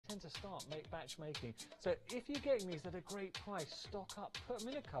tend to start batch making. So if you're getting these at a great price, stock up, put them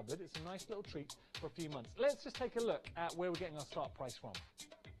in a cupboard. It's a nice little treat for a few months. Let's just take a look at where we're getting our start price from.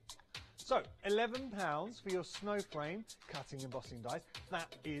 So, £11 for your snow frame cutting and embossing dies.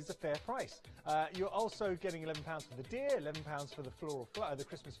 That is a fair price. You're also getting £11 for the deer, £11 for the the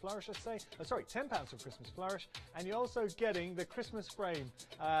Christmas flourish, I say. Oh, sorry, £10 for Christmas flourish, and you're also getting the Christmas frame,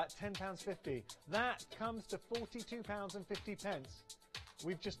 £10.50. That comes to £42.50.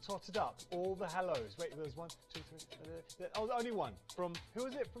 We've just totted up all the hellos. Wait, there's 1, 2, 3. Oh, only one from who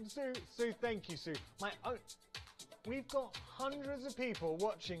is it? From Sue. Sue, thank you, Sue. My own. We've got hundreds of people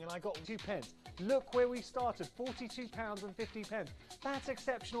watching and I got 2 pence. Look where we started, £42.50. That's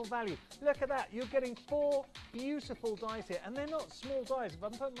exceptional value. Look at that, you're getting 4 beautiful dies here, and they're not small dies. If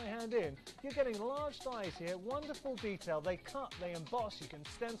I'm putting my hand in, you're getting large dies here, wonderful detail. They cut, they emboss, you can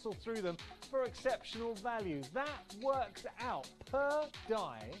stencil through them for exceptional value. That works out per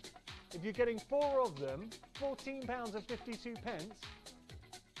die. If you're getting 4 of them, £14.52. Do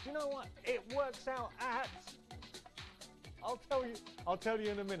you know what? It works out at, I'll tell you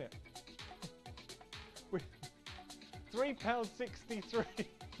in a minute. £3.63.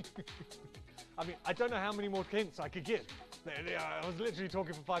 I mean, I don't know how many more hints I could give. I was literally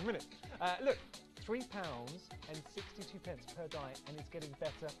talking for 5 minutes. Look, £3.62 per die, and it's getting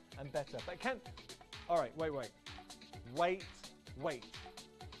better and better. But all right, wait.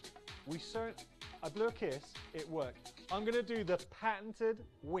 I blew a kiss, it worked. I'm gonna do the patented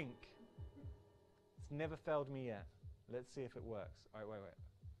wink. It's never failed me yet. Let's see if it works. All right, wait.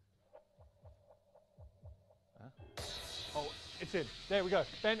 Huh? Oh, it's in. There we go.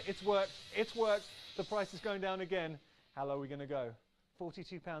 Ben, it's worked. It's worked. The price is going down again. How low are we going to go?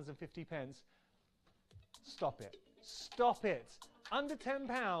 £42.50. Stop it. Stop it. Under £10,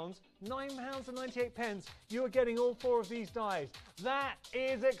 £9.98. You are getting all 4 of these dies. That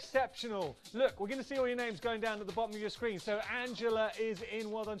is exceptional. Look, we're going to see all your names going down at the bottom of your screen. So Angela is in.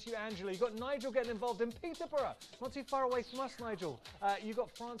 Well done to you, Angela. You've got Nigel getting involved in Peterborough. Not too far away from us, Nigel. You've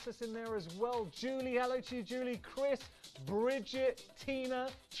got Francis in there as well. Julie, hello to you, Julie. Chris, Bridget, Tina,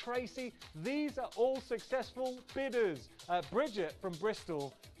 Tracy. These are all successful bidders. Bridget from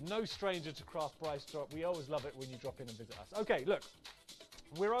Bristol, no stranger to Craft Price Drop. We always love it when you drop in and visit us. Okay, look.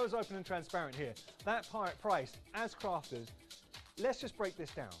 We're always open and transparent here. That price, as crafters, let's just break this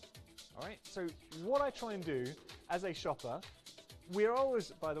down. All right, so what I try and do as a shopper, we're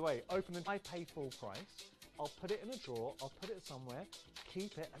always, by the way, open and I pay full price. I'll put it in a drawer, I'll put it somewhere,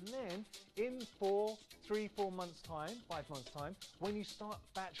 keep it, and then in 3, 4 months' time, 5 months' time, when you start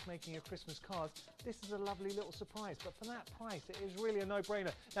batch making your Christmas cards, this is a lovely little surprise. But for that price, it is really a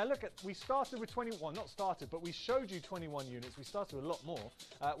no-brainer. Now look, we started with 20, well not started, but we showed you 21 units. We started with a lot more.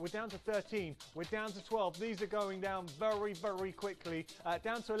 We're down to 13, we're down to 12. These are going down very, very quickly.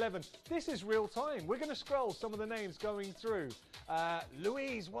 Down to 11. This is real time. We're gonna scroll some of the names going through.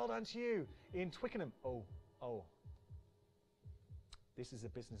 Louise, well done to you. In Twickenham, oh. This is a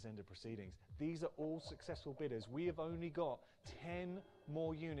business end of proceedings. These are all successful bidders. We have only got 10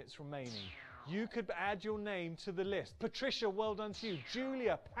 more units remaining. You could add your name to the list. Patricia, well done to you.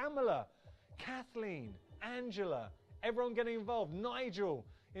 Julia, Pamela, Kathleen, Angela, everyone getting involved. Nigel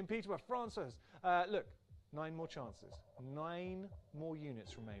in Peterborough, Francis. Look, 9 more chances. 9 more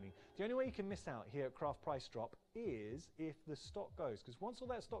units remaining. The only way you can miss out here at Craft Price Drop is if the stock goes, because once all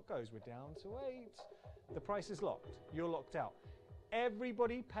that stock goes, we're down to 8. The price is locked. You're locked out.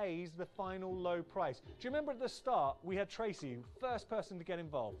 Everybody pays the final low price. Do you remember at the start, we had Tracy, first person to get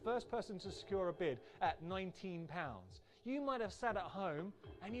involved, first person to secure a bid at £19. You might have sat at home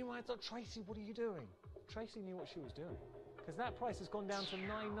and you might have thought, Tracy, what are you doing? Tracy knew what she was doing, because that price has gone down to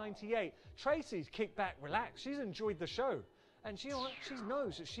 £9.98. Tracy's kicked back, relaxed. She's enjoyed the show. And she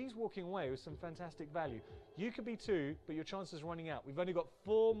knows that she's walking away with some fantastic value. You could be too, but your chances are running out. We've only got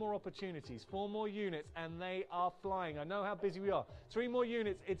 4 more opportunities, 4 more units, and they are flying. I know how busy we are. 3 more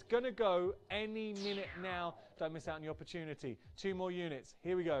units. It's going to go any minute now. Don't miss out on the opportunity. 2 more units.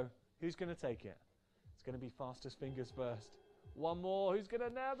 Here we go. Who's going to take it? It's going to be fastest fingers first. 1 more. Who's going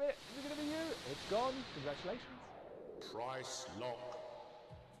to nab it? Is it going to be you? It's gone. Congratulations. Price lock.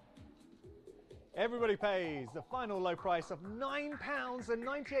 Everybody pays the final low price of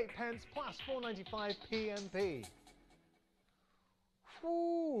 £9.98 plus £4.95 PMP.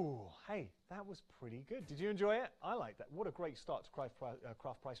 Whew, hey, that was pretty good. Did you enjoy it? I like that. What a great start to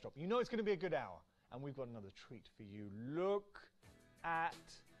Craft Price Drop. You know it's going to be a good hour, and we've got another treat for you. Look at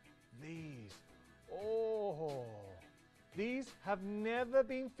these. Oh, these have never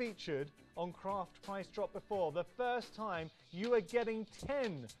been featured on Craft Price Drop before. The first time you are getting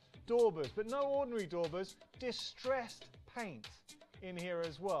 10 daubers, but no ordinary daubers, distressed paint. in here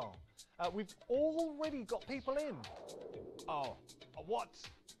as well. We've already got people in. Oh, what?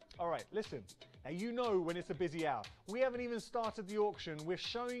 All right, listen. Now you know when it's a busy hour. We haven't even started the auction. We're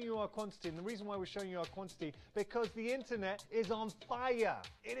showing you our quantity. And the reason why we're showing you our quantity, because the internet is on fire.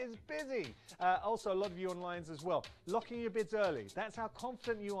 It is busy. Also, a lot of you online as well. Locking your bids early. That's how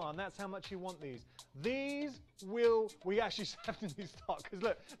confident you are, and that's how much you want these. We actually have to start, because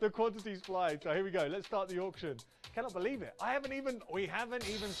look, the quantity's flying. So here we go. Let's start the auction. Cannot believe it. We haven't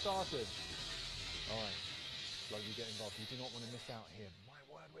even started. All right. Slowly get involved. You do not want to miss out here. My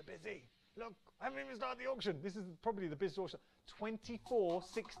word, we're busy. Look, I haven't even started the auction. This is probably the busiest auction.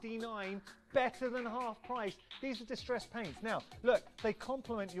 $24.69, better than half price. These are distressed paints. Now, look, they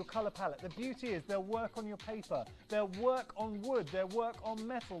complement your color palette. The beauty is they'll work on your paper. They'll work on wood. They'll work on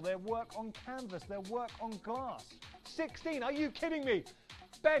metal. They'll work on canvas. They'll work on glass. 16, are you kidding me?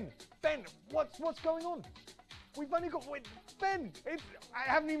 Ben, what's going on? We've only got, Ben, I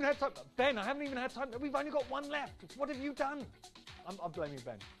haven't even had time. Ben, I haven't even had time. We've only got one left. What have you done? I'm blaming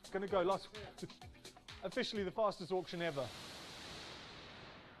Ben. It's going to go last. Officially the fastest auction ever.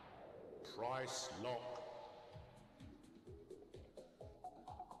 Price lock.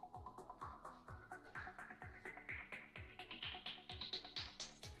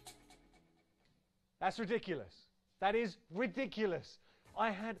 That's ridiculous. That is ridiculous.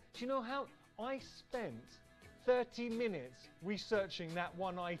 Do you know how I spent 30 minutes researching that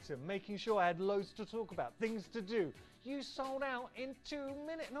one item, making sure I had loads to talk about, things to do. You sold out in 2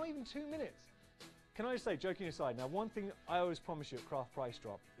 minutes, not even 2 minutes. Can I just say, joking aside, now one thing I always promise you at Craft Price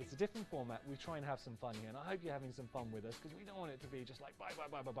Drop, it's a different format. We try and have some fun here, and I hope you're having some fun with us, because we don't want it to be just like buy.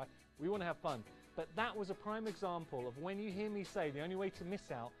 We want to have fun. But that was a prime example of when you hear me say the only way to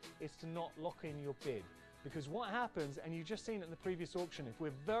miss out is to not lock in your bid. Because what happens, and you've just seen it in the previous auction, if we're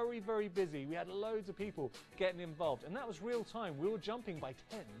very, very busy, we had loads of people getting involved, and that was real time. We were jumping by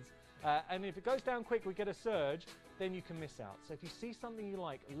tens. And if it goes down quick, we get a surge, then you can miss out. So if you see something you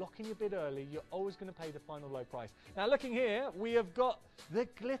like, lock in your bid early. You're always going to pay the final low price. Now looking here, we have got the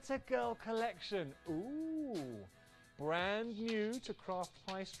Glitter Girl collection. Ooh, brand new to Craft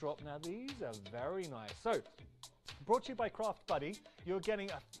Price Drop. Now these are very nice. So brought to you by Craft Buddy, you're getting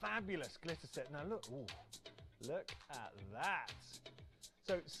a fabulous glitter set. Now look, look at that.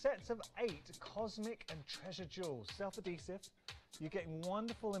 So sets of 8 cosmic and treasure jewels, self-adhesive. You're getting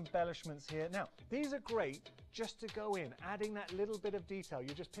wonderful embellishments here. Now, these are great just to go in, adding that little bit of detail.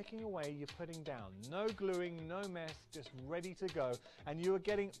 You're just picking away, you're putting down. No gluing, no mess, just ready to go. And you are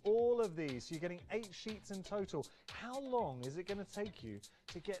getting all of these. So you're getting 8 sheets in total. How long is it going to take you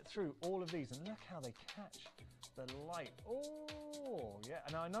to get through all of these? And look how they catch the light. Oh, yeah.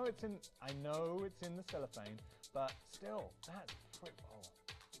 And I know it's in the cellophane, but still, that's pretty.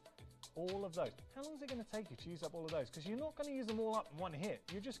 All of those. How long is it going to take you to use up all of those? Because you're not going to use them all up in one hit.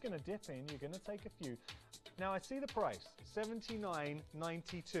 You're just going to dip in. You're going to take a few. Now I see the price,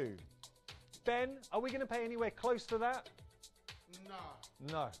 $79.92. Ben, are we going to pay anywhere close to that?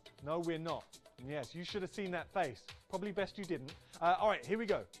 No, we're not. Yes, you should have seen that face. Probably best you didn't. All right, here we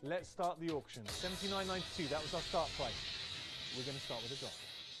go. Let's start the auction. $79.92. That was our start price. We're going to start with a drop.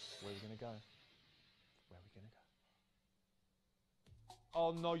 Where are we going to go?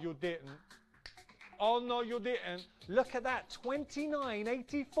 Oh, no, you didn't. Oh, no, you didn't. Look at that,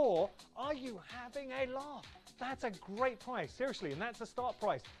 $29.84. Are you having a laugh? That's a great price, seriously, and that's a start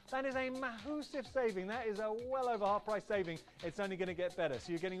price. That is a massive saving. That is a well over half price saving. It's only going to get better.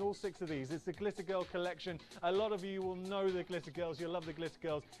 So you're getting all 6 of these. It's the Glitter Girl collection. A lot of you will know the Glitter Girls. You'll love the Glitter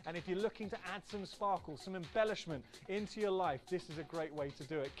Girls. And if you're looking to add some sparkle, some embellishment into your life, this is a great way to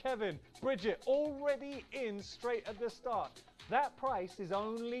do it. Kevin, Bridget, already in straight at the start. That price is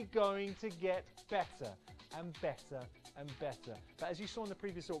only going to get better and better and better. But as you saw in the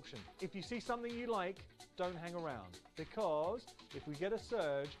previous auction, if you see something you like, don't hang around, because if we get a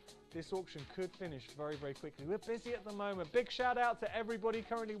surge, this auction could finish very, very quickly. We're busy at the moment. Big shout out to everybody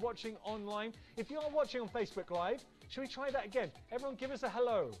currently watching online. If you are watching on Facebook Live, should we try that again? Everyone give us a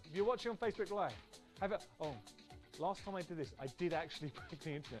hello if you're watching on Facebook Live. Last time I did this, I did actually break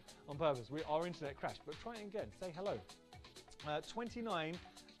the internet on purpose. Our internet crashed, but try it again. Say hello.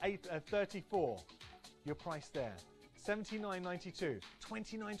 $29.34, your price there. $79.92,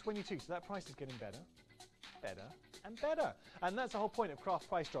 $29.22. So that price is getting better, better, and better. And that's the whole point of Craft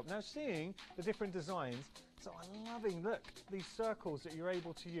Price Drop. Now, seeing the different designs, so I'm loving, look, these circles that you're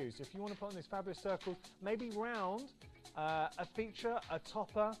able to use. If you want to put on these fabulous circles, maybe round, a feature, a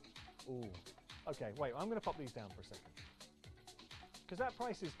topper. Ooh, okay, wait, I'm going to pop these down for a second, because that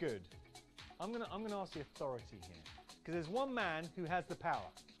price is good. I'm going to ask the authority here. Because there's one man who has the power.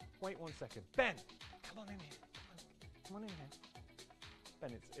 Wait 1 second. Ben, come on in here. Come on in here.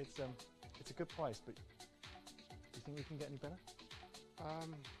 Ben, it's a good price, but do you think we can get any better?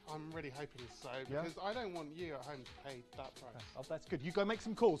 I'm really hoping so, Yeah? because I don't want you at home to pay that price. Oh, that's good. You go make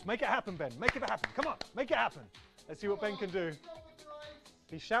some calls. Make it happen, Ben. Make it happen. Come on, make it happen. Let's see what Ben can do.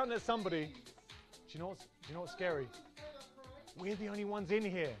 He's shouting at somebody. Do you know what's scary? We're the only ones in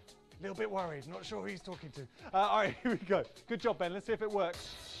here. A little bit worried. Not sure who he's talking to. All right, here we go. Good job, Ben. Let's see if it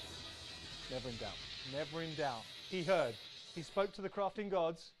works. Never in doubt. Never in doubt. He heard. He spoke to the crafting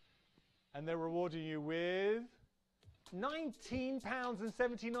gods, and they're rewarding you with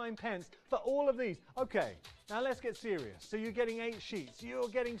 £19.79 for all of these. Okay, now let's get serious. So you're getting 8 sheets, you're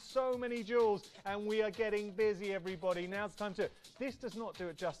getting so many jewels, and we are getting busy, everybody. Now it's time to... This does not do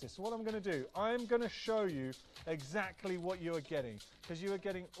it justice. So what I'm going to do, I'm going to show you exactly what you are getting, because you are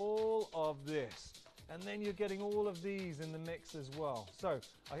getting all of this, and then you're getting all of these in the mix as well. So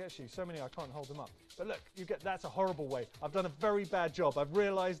I actually, so many I can't hold them up. But look, you get, that's a horrible way. I've done a very bad job. I've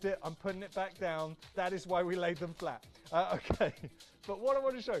realized it. I'm putting it back down. That is why we laid them flat. Okay, but what I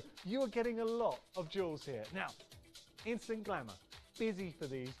want to show, you are getting a lot of jewels here. Now, instant glamour, busy for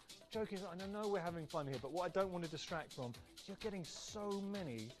these. Joking, I know we're having fun here, but what I don't want to distract from, you're getting so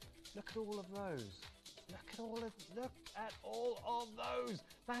many. Look at all of those. Look at all of those.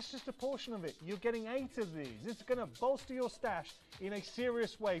 That's just a portion of it. You're getting 8 of these. It's going to bolster your stash in a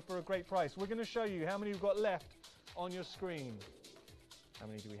serious way for a great price. We're going to show you how many we've got left on your screen. How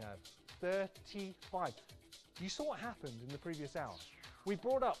many do we have? 35. You saw what happened in the previous hour. We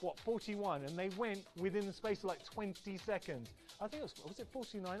brought up, what, 41, and they went within the space of like 20 seconds. I think it was it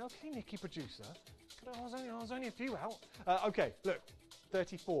 49? Okay, Nicky, producer. I was only a few out. Okay, look.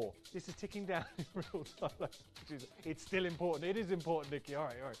 34. This is ticking down in real time. It's still important. It is important, Nicky. All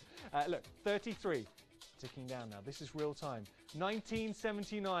right. Look, 33. Ticking down now. This is real time.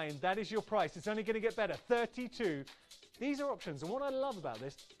 19.79. That is your price. It's only going to get better. 32. These are options. And what I love about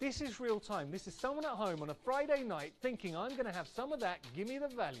this is real time. This is someone at home on a Friday night thinking, I'm going to have some of that. Give me the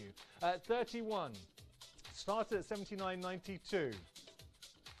value. 31. Started at 79.92. Do you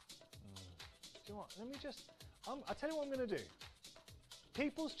know what? Let me just... I'll tell you what I'm going to do.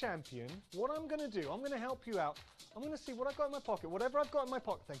 People's champion, what I'm going to do, I'm going to help you out. I'm going to see what I've got in my pocket. Whatever I've got in my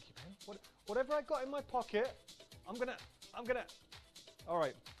pocket, thank you, Ben. Whatever I've got in my pocket, I'm going to, all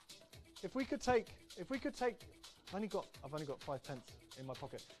right. If we could take, I've only got 5 pence in my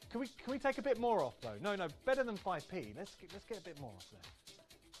pocket. Can we take a bit more off though? No, better than 5p. Let's get a bit more off there.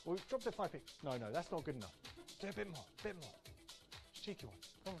 Well, we've dropped it 5p. No, that's not good enough. Do a bit more. Cheeky one.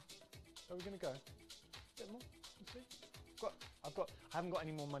 Come on. Where are we going to go? A bit more. Let's see. I haven't got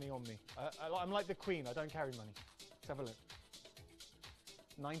any more money on me. I'm like the Queen, I don't carry money. Let's have a look.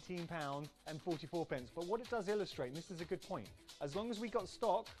 £19.44. But what it does illustrate, and this is a good point, as long as we got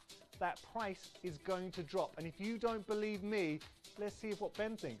stock, that price is going to drop. And if you don't believe me, let's see what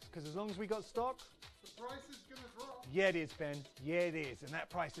Ben thinks, because as long as we got stock, The price is going to drop. yeah, it is, Ben. Yeah, it is. And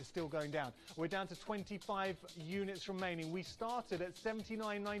that price is still going down. We're down to 25 units remaining. We started at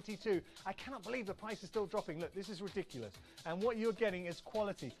 79.92. I cannot believe the price is still dropping. Look, this is ridiculous. And what you're getting is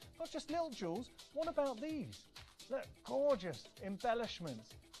quality. Not just little jewels. What about these? Look, gorgeous embellishments.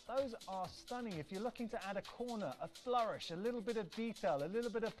 Those are stunning. If you're looking to add a corner, a flourish, a little bit of detail, a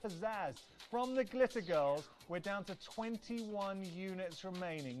little bit of pizzazz from the Glitter Girls, we're down to 21 units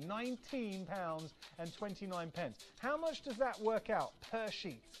remaining. £19.29. How much does that work out per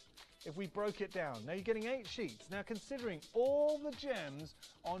sheet if we broke it down? Now you're getting 8 sheets. Now considering all the gems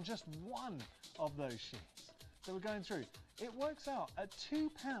on just one of those sheets. So we're going through. It works out at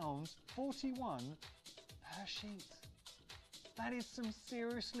 £2.41 per sheet. That is some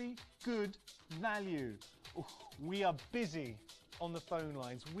seriously good value. Ooh, we are busy on the phone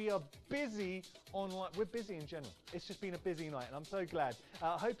lines. We are busy online. We're busy in general. It's just been a busy night, and I'm so glad.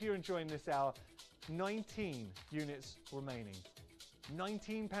 I hope you're enjoying this hour. 19 units remaining.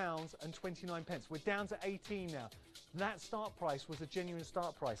 £19.29. We're down to 18 now. That start price was a genuine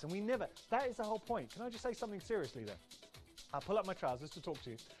start price, and we never, that is the whole point. Can I just say something seriously there? I'll pull up my trousers to talk to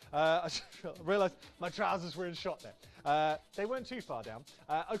you. I realised my trousers were in shot there. They weren't too far down.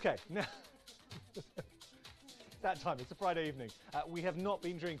 Okay, now, that time, it's a Friday evening. We have not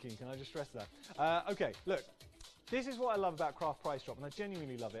been drinking, can I just stress that? Okay, look, this is what I love about Craft Price Drop, and I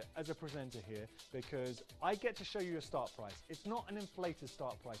genuinely love it as a presenter here, because I get to show you a start price. It's not an inflated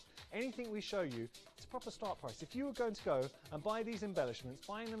start price. Anything we show you, it's a proper start price. If you were going to go and buy these embellishments,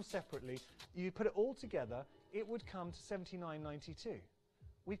 buying them separately, you put it all together, it would come to £79.92.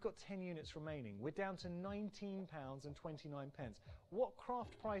 We've got 10 units remaining. We're down to £19.29. What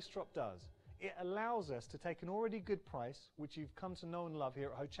Craft Price Drop does, it allows us to take an already good price, which you've come to know and love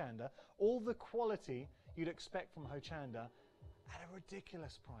here at Hochanda, all the quality you'd expect from Hochanda, at a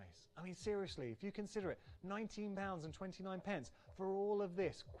ridiculous price. I mean, seriously, if you consider it, £19.29 for all of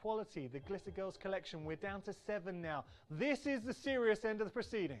this quality, the Glitter Girls collection. We're down to 7 now. This is the serious end of the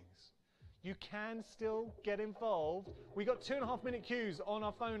proceedings. You can still get involved. We got 2.5-minute queues on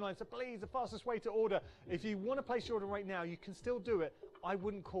our phone line, so please, the fastest way to order. If you want to place your order right now, you can still do it. I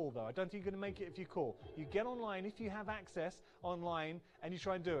wouldn't call though. I don't think you're going to make it if you call. You get online if you have access online and you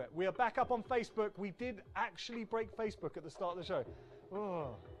try and do it. We are back up on Facebook. We did actually break Facebook at the start of the show.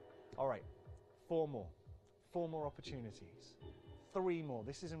 Oh. All right, 4 more. 4 more opportunities. 3 more.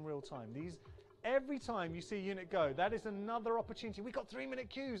 This is in real time. Every time you see a unit go, that is another opportunity. We've got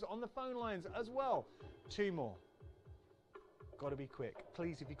 3-minute queues on the phone lines as well. 2 more. Got to be quick.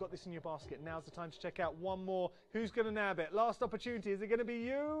 Please, if you've got this in your basket, now's the time to check out 1 more. Who's going to nab it? Last opportunity. Is it going to be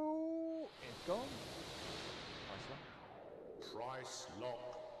you? It's gone. Price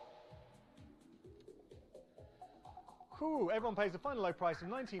lock. Cool. Everyone pays the final low price of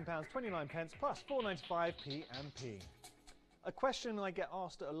 £19.29 plus 4.95p and p. A question I get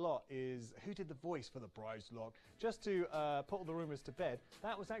asked a lot is, who did the voice for the price lock? Just to put all the rumours to bed,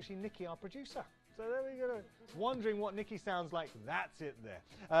 that was actually Nikki, our producer. So there we go. Wondering what Nikki sounds like, that's it there.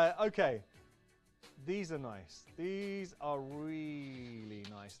 Okay, these are nice. These are really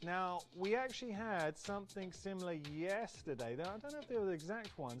nice. Now, we actually had something similar yesterday. I don't know if they were the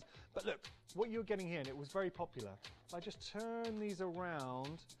exact ones, but look, what you're getting here, and it was very popular. If I just turn these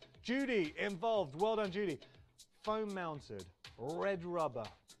around, Judy involved, well done Judy. Foam mounted, red rubber,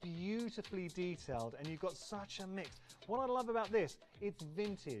 beautifully detailed, and you've got such a mix. What I love about this, it's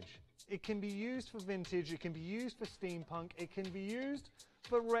vintage. It can be used for vintage, it can be used for steampunk, it can be used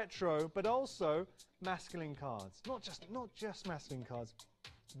for retro, but also masculine cards. Not just masculine cards.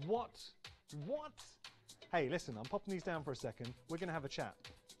 What? Hey, listen, I'm popping these down for a second. We're going to have a chat.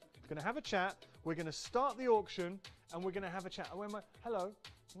 We're going to have a chat. We're going to start the auction, and we're going to have a chat. Hello,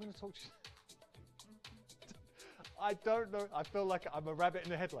 I'm going to talk to you. I don't know. I feel like I'm a rabbit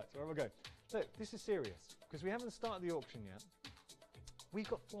in the headlights. Where am I going? Look, this is serious, because we haven't started the auction yet. We've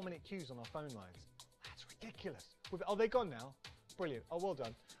got 4-minute queues on our phone lines. That's ridiculous. Oh, they're gone now? Brilliant. Oh, well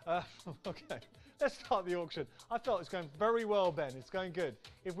done. Okay, let's start the auction. I felt it's going very well, Ben. It's going good.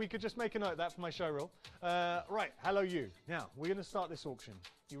 If we could just make a note of that for my show reel. Right, hello you. Now, we're going to start this auction.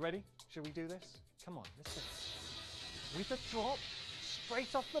 You ready? Should we do this? Come on, let's do it. With a drop,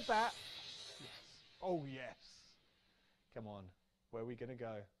 straight off the bat. Yes. Oh, yes. Come on, where are we going to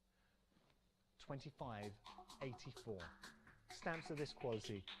go? 25.84. Stamps of this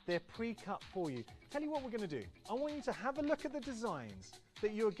quality. They're pre-cut for you. Tell you what we're going to do. I want you to have a look at the designs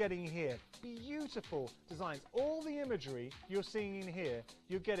that you're getting here. Beautiful designs. All the imagery you're seeing in here,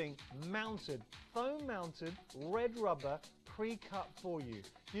 you're getting mounted, foam mounted, red rubber, pre-cut for you.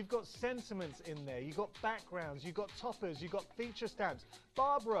 You've got sentiments in there, you've got backgrounds, you've got toppers, you've got feature stamps.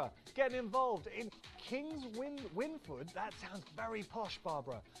 Barbara, getting involved in King's Winford. That sounds very posh,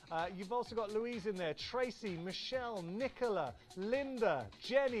 Barbara. You've also got Louise in there, Tracy, Michelle, Nicola, Linda,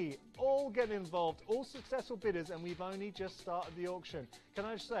 Jenny, all getting involved, all successful bidders, and we've only just started the auction. Can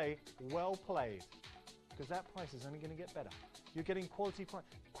I just say, well played, because that price is only going to get better. You're getting quality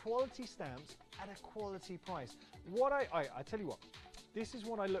stamps at a quality price. I tell you what, this is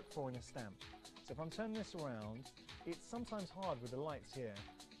what I look for in a stamp. So if I'm turning this around, it's sometimes hard with the lights here,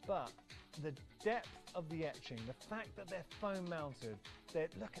 but the depth of the etching, the fact that they're foam mounted,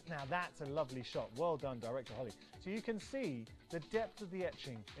 look at now, that's a lovely shot. Well done, Director Holly. So you can see the depth of the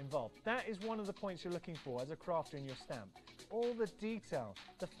etching involved. That is one of the points you're looking for as a crafter in your stamp. All the detail,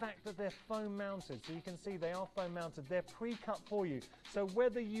 the fact that they're foam mounted, so you can see they are foam mounted, they're pre-cut for you. So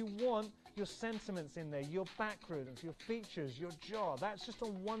whether you want your sentiments in there, your backgrounds, your features, your jar, that's just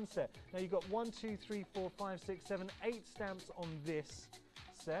on one set. Now you've got 1, 2, 3, 4, 5, 6, 7, 8 stamps on this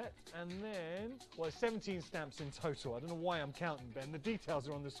set, and then, well, 17 stamps in total. I don't know why I'm counting, Ben. The details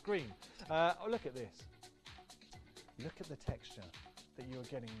are on the screen. Oh, look at this. Look at the texture that you're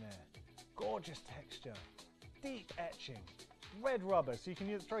getting there. Gorgeous texture. Deep etching. Red rubber, so you can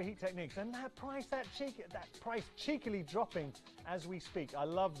use throw heat techniques. And that price cheekily dropping as we speak. I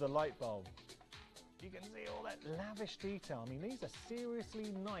love the light bulb. You can see all that lavish detail. I mean, these are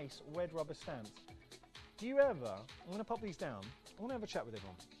seriously nice red rubber stamps. Do you ever, I'm going to pop these down, I want to have a chat with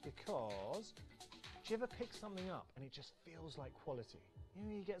everyone, because do you ever pick something up and it just feels like quality? You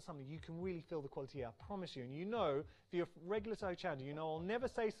know, you get something, you can really feel the quality, I promise you. And you know, if you're a regular to Hochanda, you know I'll never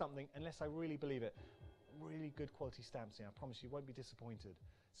say something unless I really believe it. Really good quality stamps here, I promise you won't be disappointed,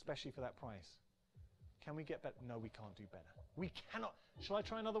 especially for that price. Can we get better? No, we can't do better. We cannot. Shall I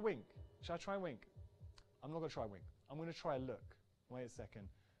try another wink? Shall I try a wink? I'm not going to try a wink. I'm going to try a look. Wait a second.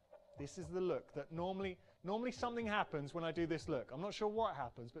 This is the look that normally something happens when I do this look. I'm not sure what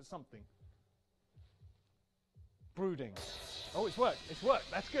happens, but something. Brooding. Oh, it's worked. It's worked.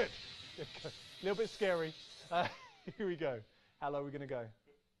 That's good. A little bit scary. Here we go. How low are we going to go?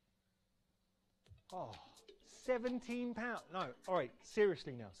 Oh, £17. No, all right,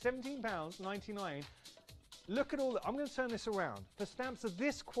 seriously now. £17.99. Look at all that. I'm going to turn this around. For stamps of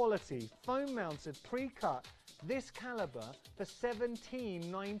this quality, foam mounted, pre-cut, this caliber for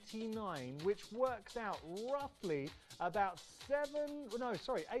 £17.99, which works out roughly about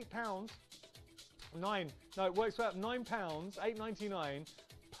 £8. It works out £9, £8.99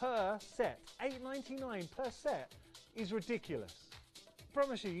 per set. £8.99 per set is ridiculous. I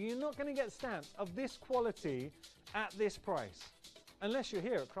promise you, you're not going to get stamps of this quality at this price. Unless you're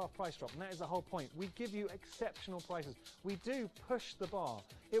here at Craft Price Drop, and that is the whole point. We give you exceptional prices. We do push the bar.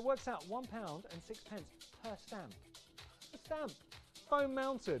 It works out £1.06 per stamp. A stamp. Foam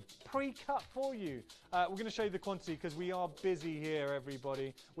mounted, pre-cut for you. We're going to show you the quantity because we are busy here,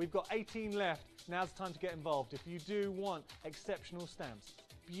 everybody. We've got 18 left. Now's the time to get involved. If you do want exceptional stamps,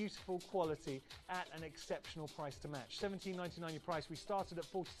 beautiful quality at an exceptional price to match. £17.99 your price. We started at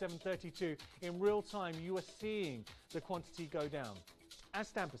 £47.32. In real time, you are seeing the quantity go down. As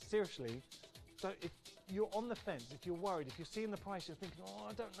stampers, seriously, so if you're on the fence, if you're worried, if you're seeing the price, you're thinking, oh,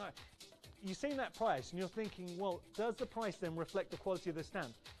 I don't know. You're seeing that price and you're thinking, well, does the price then reflect the quality of the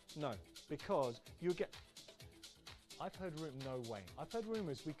stamp? No, because you get... I've heard no way. I've heard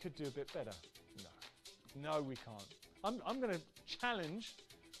rumours we could do a bit better. No, we can't. I'm going to challenge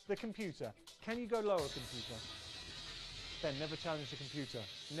the computer. Can you go lower, computer? Ben, never challenge the computer.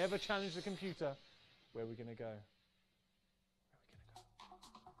 Never challenge the computer. Where are we going to go?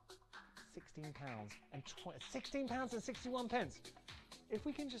 £16 and £16.61. If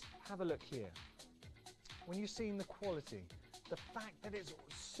we can just have a look here. When you've seen the quality, the fact that it's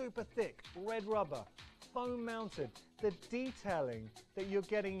super thick, red rubber, foam mounted, the detailing that you're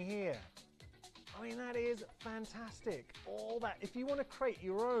getting here. I mean, that is fantastic. All that. If you want to create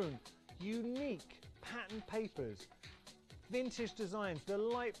your own unique pattern papers, vintage designs, the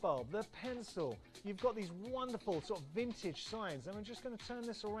light bulb, the pencil, you've got these wonderful sort of vintage signs. And I'm just going to turn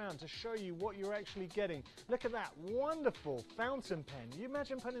this around to show you what you're actually getting. Look at that wonderful fountain pen. You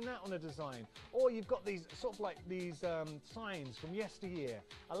imagine putting that on a design. Or you've got these sort of like these signs from yesteryear.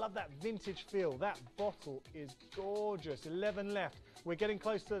 I love that vintage feel. That bottle is gorgeous. 11 left. We're getting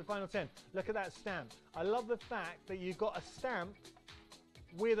close to the final 10. Look at that stamp. I love the fact that you've got a stamp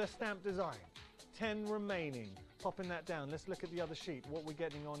with a stamp design. 10 remaining. Popping that down. Let's look at the other sheet. What we're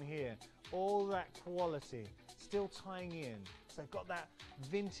getting on here. All that quality. Still tying in. So got that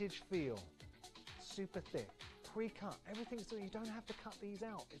vintage feel. Super thick. Pre-cut. Everything's done. You don't have to cut these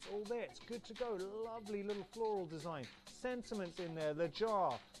out. It's all there. It's good to go. Lovely little floral design. Sentiments in there. The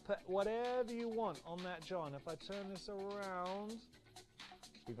jar. Put whatever you want on that jar. And if I turn this around,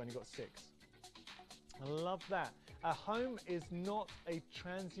 we've only got 6. I love that. A home is not a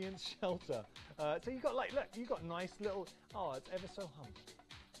transient shelter. So you've got like, look, you've got nice little, oh, it's ever so humble.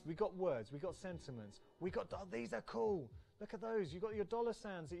 We got words, we got sentiments, we got, oh, these are cool. Look at those. You've got your dollar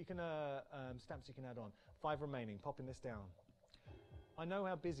signs that you can, stamps you can add on. 5 remaining, popping this down. I know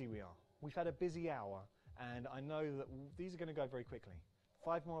how busy we are. We've had a busy hour, and I know that these are going to go very quickly.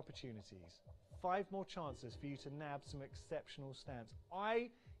 5 more opportunities. 5 more chances for you to nab some exceptional stamps. I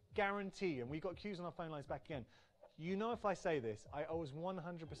guarantee, and we've got cues on our phone lines back again, you know if I say this, I always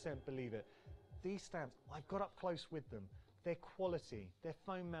 100% believe it. These stamps, I've got up close with them. They're quality, they're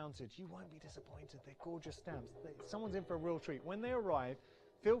foam mounted, you won't be disappointed, they're gorgeous stamps. Someone's in for a real treat. When they arrive,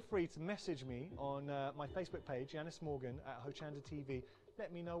 feel free to message me on my Facebook page, Yanis Morgan at Hochanda TV.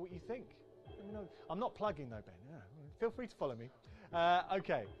 Let me know what you think. Let me know. I'm not plugging though, Ben. Yeah. Feel free to follow me.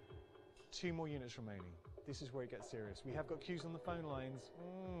 Okay, 2 more units remaining. This is where it gets serious. We have got queues on the phone lines.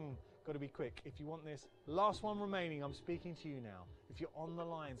 Got to be quick. If you want this, last one remaining, I'm speaking to you now. If you're on the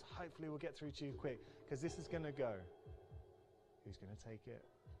lines, hopefully we'll get through to you quick, because this is going to go. Who's going to take it?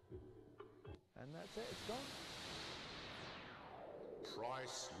 And that's it, it's gone.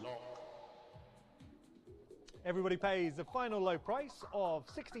 Price lock. Everybody pays the final low price of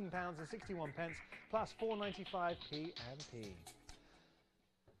 £16.61 plus 4.95p and p.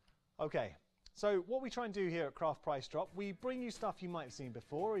 Okay. So what we try and do here at Craft Price Drop, we bring you stuff you might have seen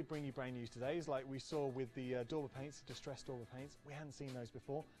before. We bring you brand new today, like we saw with the Dauber paints, distressed Dauber paints. We hadn't seen those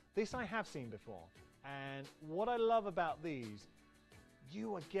before. This I have seen before. And what I love about these,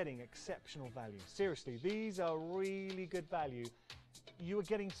 you are getting exceptional value. Seriously, these are really good value. You are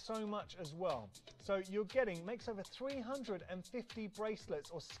getting so much as well. So you're getting, makes over 350 bracelets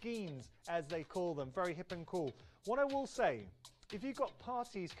or skeins as they call them. Very hip and cool. What I will say, If you've got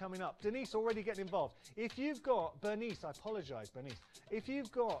parties coming up, Denise already getting involved. If you've got, Bernice, I apologise, Bernice. If you've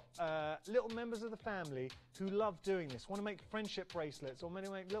got little members of the family who love doing this, want to make friendship bracelets or want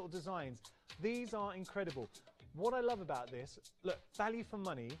to make little designs, these are incredible. What I love about this, look, value for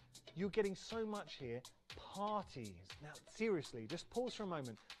money, you're getting so much here. Parties. Now, seriously, just pause for a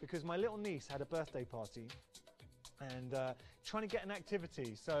moment because my little niece had a birthday party and trying to get an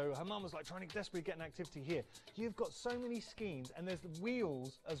activity. So her mum was like trying to desperately get an activity here. You've got so many skeins and there's the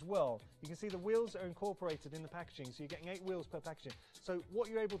wheels as well. You can see the wheels are incorporated in the packaging, so you're getting 8 wheels per packaging. So what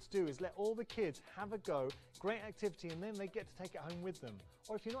you're able to do is let all the kids have a go, great activity, and then they get to take it home with them.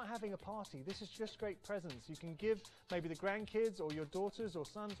 Or if you're not having a party, this is just great presents. You can give maybe the grandkids or your daughters or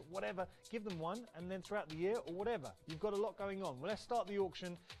sons, whatever, give them one, and then throughout the year or whatever. You've got a lot going on. Well, let's start the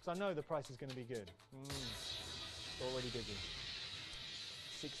auction because I know the price is going to be good. Already busy.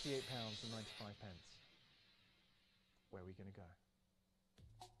 £68.95. Where are we going to go?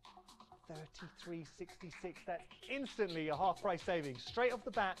 33.66. That's instantly a half price savings. Straight off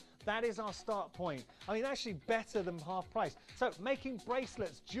the bat, that is our start point. I mean, actually better than half price. So making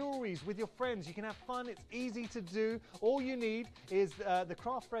bracelets, jewelries with your friends, you can have fun. It's easy to do. All you need is the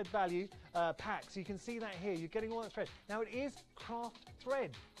craft thread value pack. So you can see that here. You're getting all that thread. Now it is craft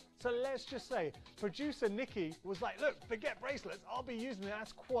thread. So let's just say producer Nikki was like, look, forget bracelets, I'll be using it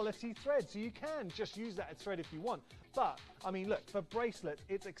as quality thread. So you can just use that as thread if you want. But I mean, look, for bracelets,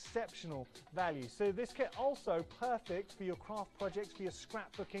 it's exceptional value. So this kit also perfect for your craft projects, for your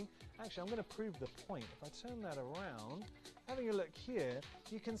scrapbooking. Actually, I'm going to prove the point. If I turn that around, having a look here,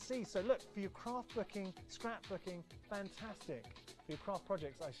 you can see. So look, for your craft booking, scrapbooking, fantastic. For your craft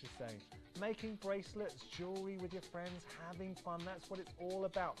projects, I should say. Making bracelets, jewelry with your friends, having fun, that's what it's all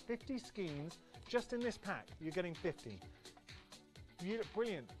about. 50 skeins, just in this pack, you're getting 50.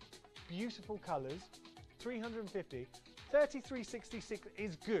 Brilliant, beautiful colours, 350. 33.66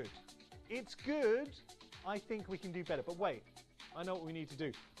 is good. It's good. I think we can do better, but wait, I know what we need to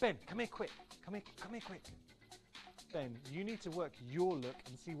do. Ben, come here quick. Come here quick. Ben, you need to work your look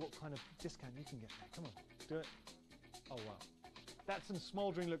and see what kind of discount you can get. Come on, do it. Oh, wow. That's some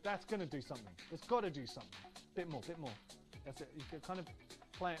smouldering look. That's going to do something. It's got to do something. Bit more. That's it. You can kind of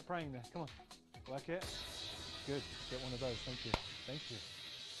praying there. Come on. Work it. Good. Get one of those. Thank you. Thank you.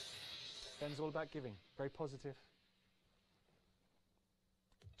 Ben's all about giving. Very positive.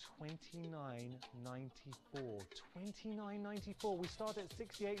 $29.94. $29.94. We start at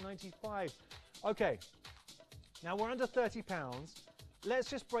 $68.95. Okay. Now we're under £30. Let's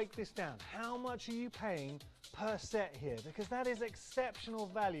just break this down. How much are you paying per set here? Because that is exceptional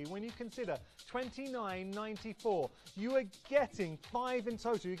value when you consider $29.94. You are getting 5 in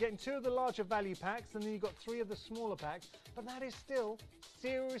total. You're getting 2 of the larger value packs and then you've got 3 of the smaller packs, but that is still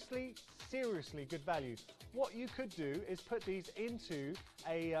seriously good value. What you could do is put these into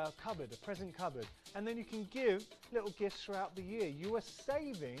a cupboard, a present cupboard, and then you can give little gifts throughout the year. You are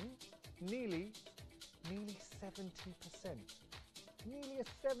saving nearly 70%. Nearly a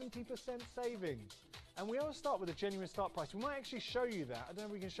 70% saving. And we always start with a genuine start price. We might actually show you that. I don't know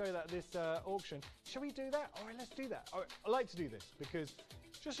if we can show you that at this auction. Shall we do that? All right, let's do that. All right, I like to do this because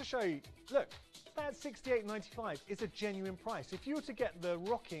just to show you, look, that $68.95 is a genuine price. If you were to get the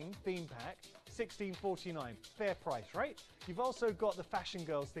rocking theme pack, $16.49, fair price, right? You've also got the Fashion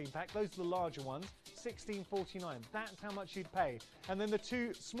Girls theme pack. Those are the larger ones, $16.49. That's how much you'd pay. And then the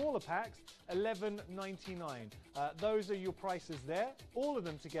 2 smaller packs, $11.99. Those are your prices there. All of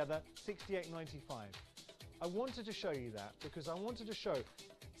them together, $68.95. I wanted to show you that because I wanted to show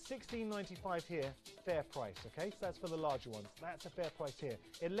 $16.95 here, fair price, okay? So that's for the larger ones. That's a fair price here.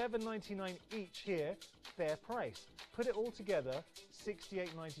 $11.99 each here, fair price. Put it all together,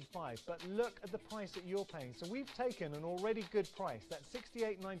 $68.95. But look at the price that you're paying. So we've taken an already good price. That's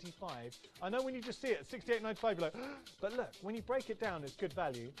 $68.95. I know when you just see it, $68.95, you're like, but look, when you break it down, it's good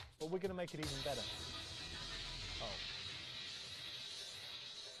value, but we're going to make it even better. Oh.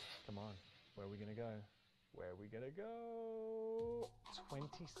 Come on, where are we going to go? Where are we going to go?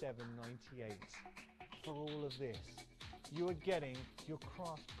 $27.98 for all of this. You are getting your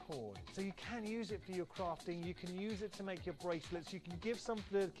craft cord. So you can use it for your crafting, you can use it to make your bracelets, you can give some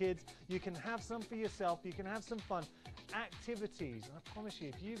for the kids, you can have some for yourself, you can have some fun. Activities, and I promise you,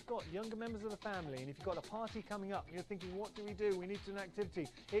 if you've got younger members of the family and if you've got a party coming up and you're thinking, what do? We need to do an activity.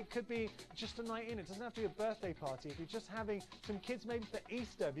 It could be just a night in, it doesn't have to be a birthday party. If you're just having some kids maybe for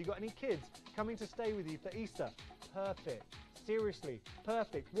Easter, have you got any kids coming to stay with you for Easter? Perfect. Seriously,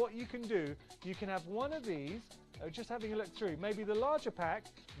 perfect. What you can do, you can have one of these, just having a look through, maybe the larger pack,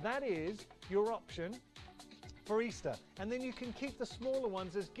 that is your option for Easter. And then you can keep the smaller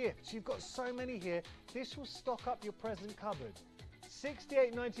ones as gifts. You've got so many here. This will stock up your present cupboard.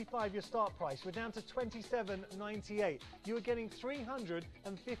 $68.95 your start price. We're down to $27.98. You are getting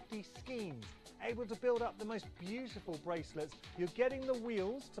 350 skeins. Able to build up the most beautiful bracelets. You're getting the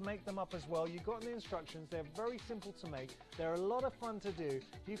wheels to make them up as well. You've got the instructions. They're very simple to make. They're a lot of fun to do.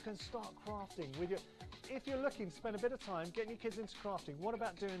 You can start crafting with your... If you're looking to spend a bit of time getting your kids into crafting, what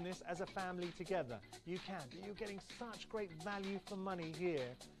about doing this as a family together? You can, but you're getting such great value for money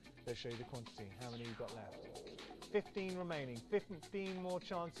here. Let's show you the quantity. How many you've got left? 15 remaining, 15 more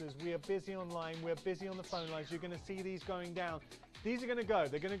chances. We are busy online, we're busy on the phone lines. You're going to see these going down. These are going to go.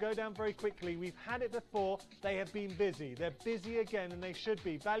 They're going to go down very quickly. We've had it before. They have been busy. They're busy again, and they should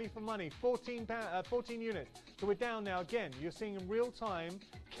be. Value for money, 14 units. So we're down now again. You're seeing in real time.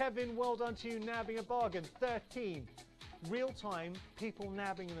 Kevin, well done to you, nabbing a bargain. 13. Real time, people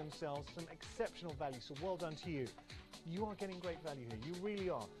nabbing themselves some exceptional value. So well done to you. You are getting great value here. You really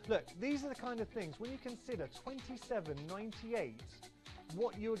are. Look, these are the kind of things, when you consider $27.98,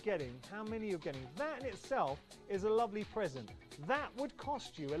 what you're getting, how many you're getting, that in itself is a lovely present. That would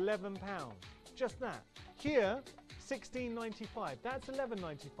cost you £11. Just that. Here, $16.95. That's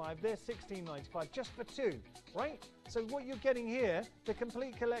 $11.95. There's $16.95 just for two, right? So what you're getting here, the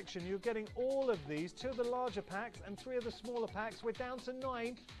complete collection, you're getting all of these, 2 of the larger packs and 3 of the smaller packs. We're down to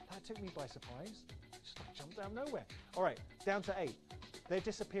 9. That took me by surprise. Just like jumped out of nowhere. All right, down to 8. They're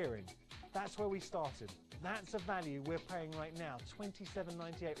disappearing. That's where we started. That's a value we're paying right now,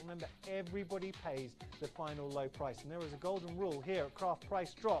 $27.98. Remember, everybody pays the final low price. And there is a golden rule here at Craft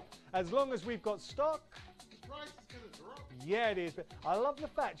Price Drop. As long as we've got stock, The price is going to drop. yeah, it is. But I love the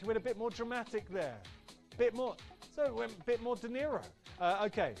fact you went a bit more dramatic there. Bit more, so it went a bit more De Niro.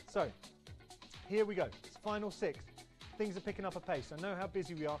 Okay, so here we go. It's final 6. Things are picking up a pace. I know how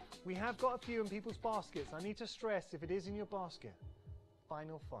busy we are. We have got a few in people's baskets. I need to stress, if it is in your basket,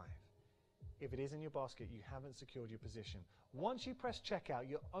 final 5. If it is in your basket, you haven't secured your position. Once you press checkout,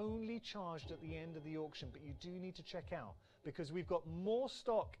 you're only charged at the end of the auction, but you do need to check out because we've got more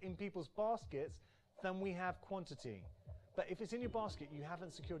stock in people's baskets than we have quantity. But if it's in your basket, you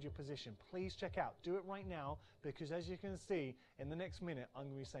haven't secured your position. Please check out. Do it right now because as you can see, in the next minute, I'm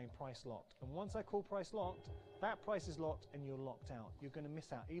going to be saying price locked. And once I call price locked, that price is locked and you're locked out. You're going to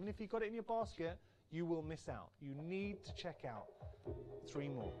miss out. Even if you've got it in your basket, you will miss out. You need to check out. 3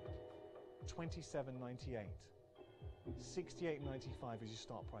 more. $27.98. $68.95 is your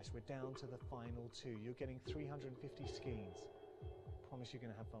start price. We're down to the final 2. You're getting 350 skeins. Promise you're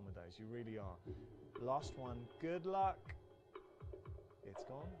going to have fun with those. You really are. Last one. Good luck. It's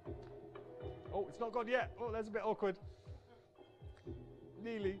gone. Oh, it's not gone yet. Oh, that's a bit awkward.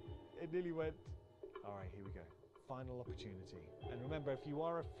 Nearly. It nearly went. All right, here we go. Final opportunity. And remember, if you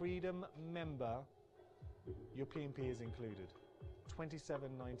are a Freedom member, your P&P is included.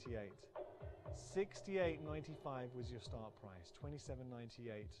 $27.98. $68.95 was your start price.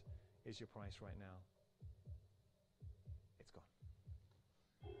 $27.98 is your price right now. It's gone.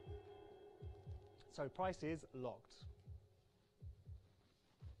 So price is locked.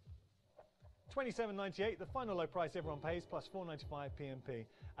 $27.98, the final low price everyone pays, plus $4.95 P&P.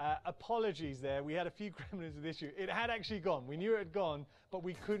 Apologies there, we had a few gremlins with issue. It had actually gone, we knew it had gone, but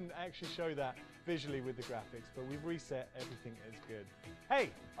we couldn't actually show that visually with the graphics, but we've reset, everything is good. Hey,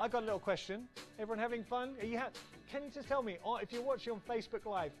 I got a little question. Everyone having fun? Can you just tell me, if you're watching on Facebook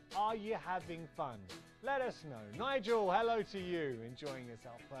Live, are you having fun? Let us know. Nigel, hello to you, enjoying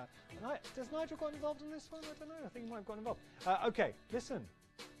yourself. Does Nigel got involved in this one? I don't know, I think he might have got involved. Okay, listen.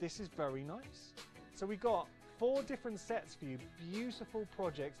 This is very nice. So we got 4 different sets for you, beautiful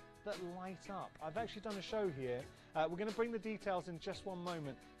projects that light up. I've actually done a show here. We're going to bring the details in just one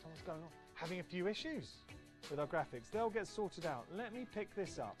moment. So what's going on? Having a few issues with our graphics. They'll get sorted out. Let me pick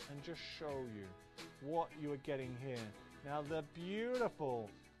this up and just show you what you are getting here. Now the beautiful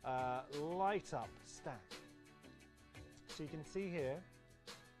light up stack. So you can see here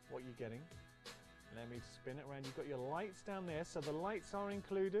what you're getting. Let me spin it around. You've got your lights down there, so the lights are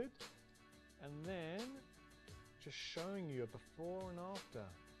included. And then just showing you a before and after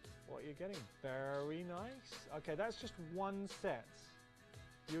what you're getting. Very nice. Okay, that's just one set.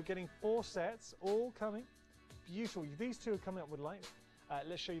 You're getting 4 sets, all coming. Beautiful. These 2 are coming up with lights.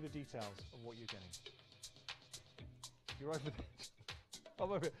 Let's show you the details of what you're getting. You're over there.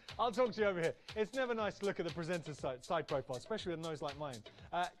 I'm over here. I'll talk to you over here. It's never nice to look at the presenter's side profile, especially with a nose like mine.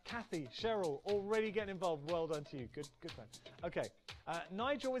 Kathy, Cheryl, already getting involved. Well done to you. Good friend. Okay.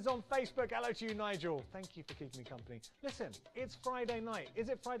 Nigel is on Facebook. Hello to you, Nigel. Thank you for keeping me company. Listen, it's Friday night. Is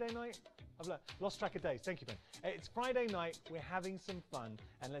it Friday night? I've lost track of days. Thank you, Ben. It's Friday night. We're having some fun,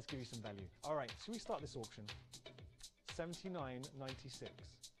 and let's give you some value. All right, so we start this auction. $79.96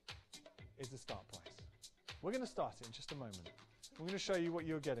 is the start price. We're going to start it in just a moment. I'm going to show you what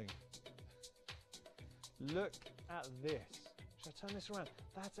you're getting. Look at this. Should I turn this around?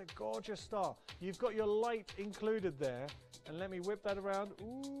 That's a gorgeous star. You've got your light included there. And let me whip that around.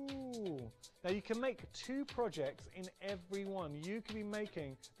 Ooh. Now you can make 2 projects in every one. You can be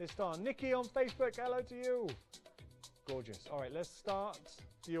making this star. Nikki on Facebook, hello to you. Gorgeous. All right, let's start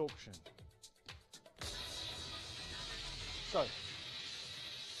the auction. So,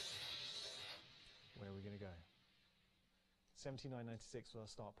 where are we going to go? $79.96 was our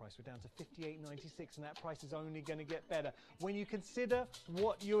start price. We're down to $58.96, and that price is only going to get better. When you consider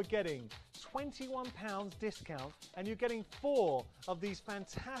what you're getting, £21 discount, and you're getting 4 of these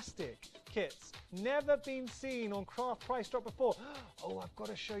fantastic kits. Never been seen on Craft Price Drop before. Oh, I've got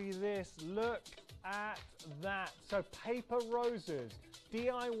to show you this. Look at that. So paper roses,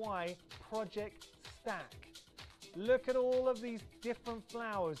 DIY project stack. Look at all of these different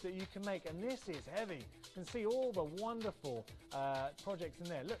flowers that you can make, and this is heavy. You can see all the wonderful projects in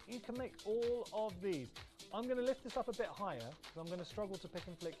there. Look, you can make all of these. I'm going to lift this up a bit higher because I'm going to struggle to pick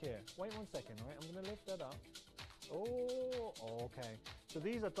and flick here. Wait 1 second, all right? I'm going to lift that up. Oh, okay. So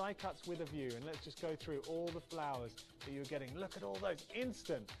these are die cuts with a view, and let's just go through all the flowers that you're getting. Look at all those,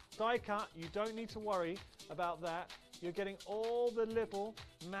 instant. Die cut, you don't need to worry about that. You're getting all the little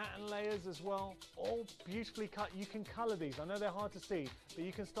matte and layers as well, all beautifully cut. You can color these. I know they're hard to see, but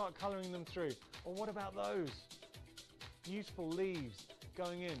you can start coloring them through. Or what about those? Beautiful leaves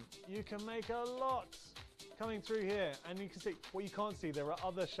going in. You can make a lot coming through here, and you can see, what you can't see, there are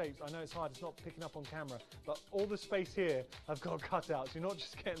other shapes. I know it's hard, it's not picking up on camera, but all the space here I've got cutouts. You're not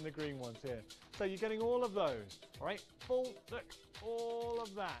just getting the green ones here. So you're getting all of those, all right? Full, look, all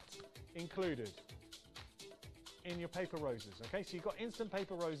of that included in your paper roses, okay? So you've got instant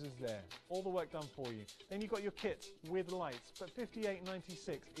paper roses there, all the work done for you. Then you've got your kit with lights, but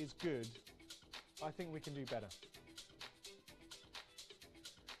 $58.96 is good. I think we can do better.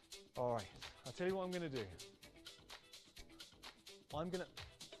 All right, I'll tell you what I'm gonna do. I'm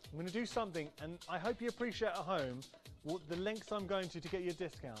gonna do something, and I hope you appreciate at home what the lengths I'm going to get you a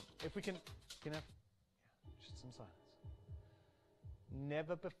discount. If we can have just some silence.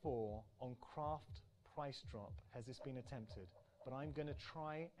 Never before on Craft Price Drop has this been attempted, but I'm going to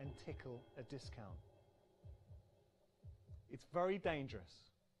try and tickle a discount. It's very dangerous.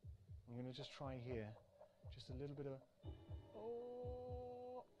 I'm going to just try here, just a little bit of.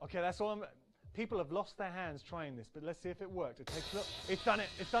 Oh, okay, that's all. People have lost their hands trying this, but let's see if it worked. It takes a look. It's done it.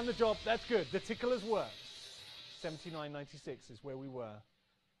 It's done the job. That's good. The tickle has worked. $79.96 is where we were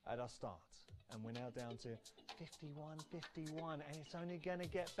at our start. And we're now down to $51.51, and it's only going to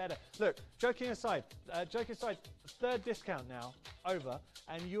get better. Look, joking aside, third discount now over,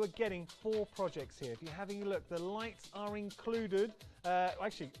 and you are getting 4 projects here. If you're having a look, the lights are included.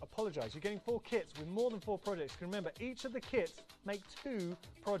 Actually, apologise, you're getting 4 kits with more than 4 projects. Remember, each of the kits make 2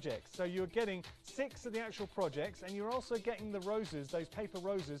 projects. So you're getting 6 of the actual projects, and you're also getting the roses, those paper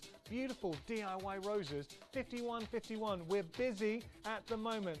roses, beautiful DIY roses, $51.51. We're busy at the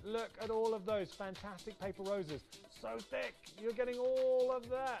moment. Look at all of those fantastic paper roses. So thick, you're getting all of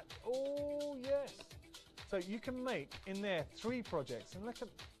that. Oh, yes. So you can make in there 3 projects. And look at,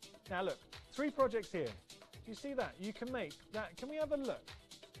 now look, 3 projects here. Do you see that? You can make that. Can we have a look?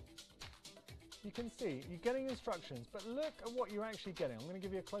 You can see, you're getting instructions, but look at what you're actually getting. I'm going to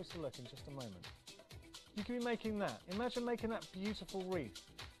give you a closer look in just a moment. You can be making that. Imagine making that beautiful wreath.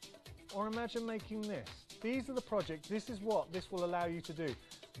 Or imagine making this. These are the projects. This is what this will allow you to do.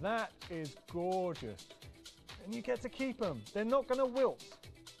 That is gorgeous. And you get to keep them. They're not going to wilt.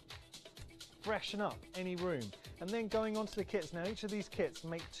 Freshen up any room. And then going on to the kits. Now each of these kits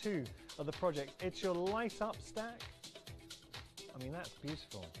make 2 of the projects. It's your light up stack. I mean, that's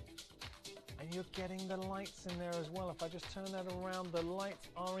beautiful. And you're getting the lights in there as well. If I just turn that around, the lights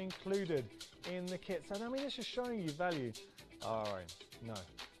are included in the kit. So I mean, this is showing you value. All right, no,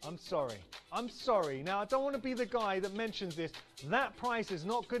 I'm sorry. I'm sorry. Now, I don't want to be the guy that mentions this. That price is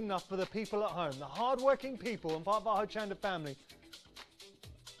not good enough for the people at home, the hard-working people and part of our Hochanda family.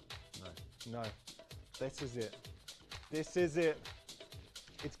 No, this is it. This is it.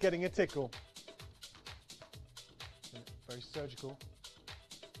 It's getting a tickle. Very surgical.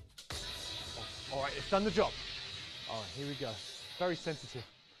 Oh, all right, it's done the job. All right, here we go. Very sensitive.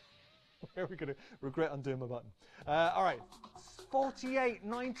 Where are we going to regret undoing my button? All right,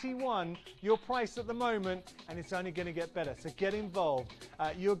 $48.91 your price at the moment, and it's only going to get better. So get involved.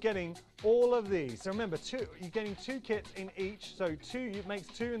 You're getting all of these. So remember, you're getting 2 kits in each. So it makes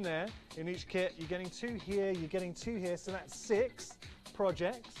 2 in there in each kit. You're getting 2 here. You're getting 2 here. So that's 6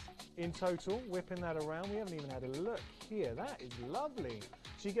 projects in total. Whipping that around. We haven't even had a look here. That is lovely.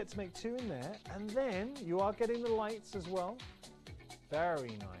 So you get to make 2 in there, and then you are getting the lights as well.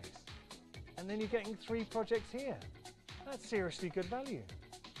 Very nice. And then you're getting 3 projects here. That's seriously good value.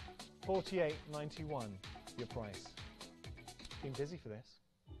 $48.91 your price. Been busy for this.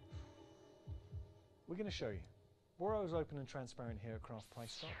 We're going to show you. We're always open and transparent here at Craft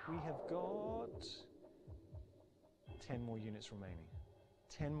Price Stop. We have got 10 more units remaining.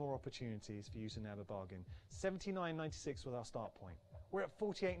 10 more opportunities for you to nab a bargain. $79.96 was our start point. We're at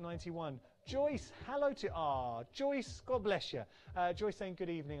 $48.91. Joyce, hello to Joyce, God bless you. Joyce saying good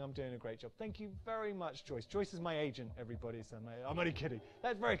evening, I'm doing a great job. Thank you very much, Joyce. Joyce is my agent, everybody. So I'm only kidding.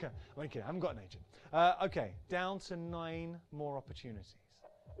 That's very kind. I'm only kidding. I haven't got an agent. Okay, down to 9 more opportunities.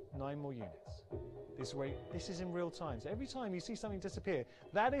 9 more units. This is in real time. So every time you see something disappear,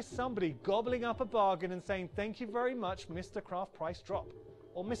 that is somebody gobbling up a bargain and saying, thank you very much, Mr. Craft Price Drop.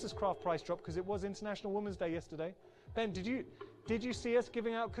 Or Mrs. Craft Price Drop, because it was International Women's Day yesterday. Ben, did you see us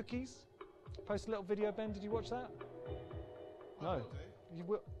giving out cookies? Post a little video, Ben. Did you watch that? No. You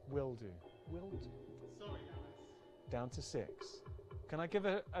will do. Sorry, guys. Down to 6. Can I give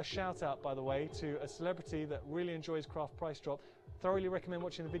a shout out, by the way, to a celebrity that really enjoys Craft Price Drop? Thoroughly recommend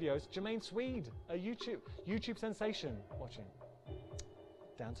watching the videos. Jermaine Swede, a YouTube sensation, watching.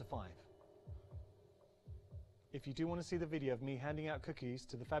 Down to 5. If you do want to see the video of me handing out cookies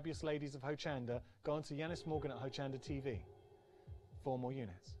to the fabulous ladies of Hochanda, go on to Yanis Morgan at Hochanda TV. 4 more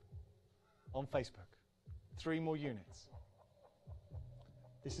units. On Facebook. 3 more units.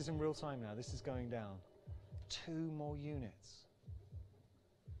 This is in real time now. This is going down. 2 more units.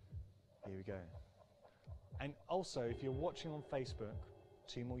 Here we go. And also, if you're watching on Facebook,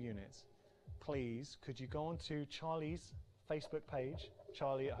 2 more units, please, could you go on to Charlie's Facebook page,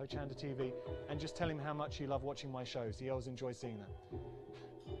 Charlie at Hochanda TV, and just tell him how much you love watching my shows. He always enjoys seeing that.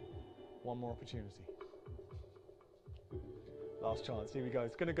 1 more opportunity. Last chance. Here we go.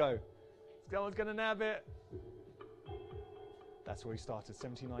 It's going to go. Someone's going to nab it. That's where we started,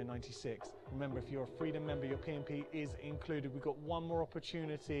 $79.96. Remember, if you're a Freedom member, your P&P is included. We've got 1 more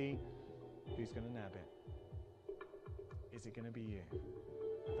opportunity. Who's going to nab it? Is it going to be you?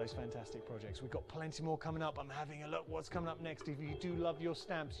 Those fantastic projects. We've got plenty more coming up. I'm having a look what's coming up next. If you do love your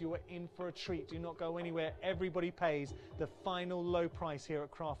stamps, you are in for a treat. Do not go anywhere. Everybody pays the final low price here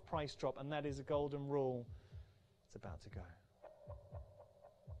at Craft Price Drop, and that is a golden rule. It's about to go.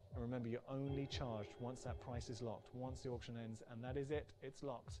 And remember, you're only charged once that price is locked, once the auction ends, and that is it. It's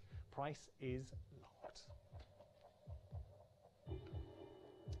locked. Price is locked.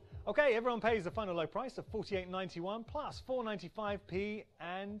 Okay, everyone pays the final low price of $48.91 plus $4.95 P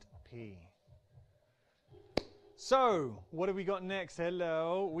and P. So, what have we got next?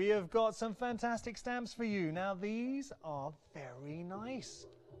 Hello, we have got some fantastic stamps for you. Now, these are very nice.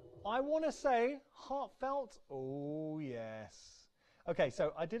 I want to say heartfelt. Oh, yes. Okay,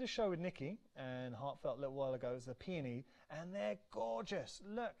 so I did a show with Nikki and Heartfelt a little while ago. It was the Peony, and they're gorgeous.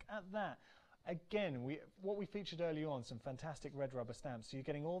 Look at that. Again, what we featured earlier on, some fantastic red rubber stamps. So you're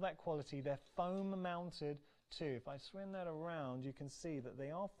getting all that quality. They're foam mounted too. If I swing that around, you can see that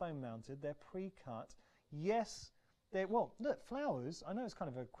they are foam mounted. They're pre-cut. Yes, well, look, flowers. I know it's kind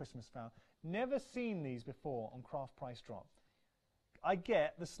of a Christmas flower. Never seen these before on Craft Price Drop. I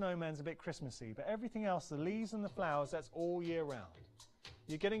get the snowman's a bit Christmassy, but everything else, the leaves and the flowers, that's all year round.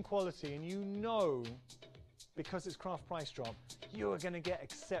 You're getting quality, and you know, because it's Craft Price Drop, you are going to get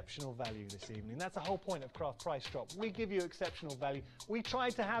exceptional value this evening. That's the whole point of Craft Price Drop. We give you exceptional value. We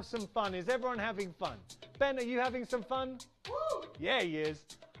try to have some fun. Is everyone having fun? Ben, are you having some fun? Woo! Yeah, he is.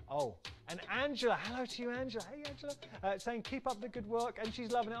 Oh, and Angela, hello to you, Angela. Hey, Angela, saying keep up the good work, and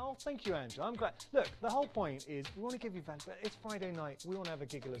she's loving it. Oh, thank you, Angela. I'm glad. Look, the whole point is we want to give you value, but it's Friday night. We want to have a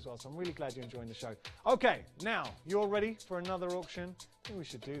giggle as well, so I'm really glad you're enjoying the show. Okay, now, you're ready for another auction? I think we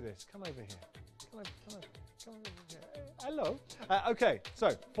should do this. Come over here. Come over here. Hello. Okay, so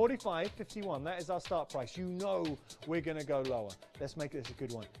 45.51. That is our start price. You know we're going to go lower. Let's make this a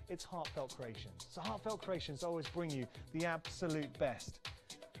good one. It's Heartfelt Creations. So Heartfelt Creations always bring you the absolute best.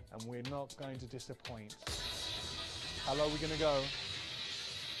 And we're not going to disappoint. How low are we going to go?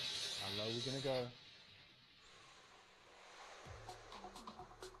 How low are we going to go?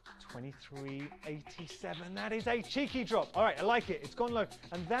 23.87. That is a cheeky drop. All right, I like it. It's gone low.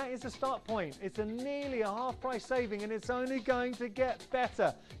 And that is the start point. It's nearly a half price saving, and it's only going to get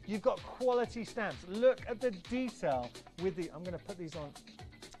better. You've got quality stamps. Look at the detail with the... I'm going to put these on.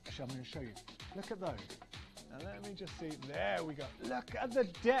 Actually, I'm going to show you. Look at those. Now let me just see, there we go. Look at the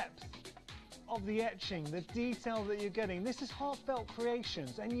depth of the etching, the detail that you're getting. This is Heartfelt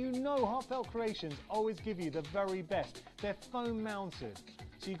Creations, and you know Heartfelt Creations always give you the very best. They're foam mounted.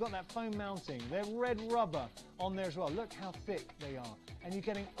 So you've got that foam mounting. They're red rubber on there as well. Look how thick they are. And you're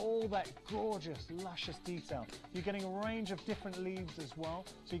getting all that gorgeous, luscious detail. You're getting a range of different leaves as well.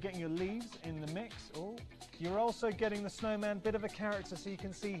 So you're getting your leaves in the mix. Oh, you're also getting the snowman, bit of a character. So you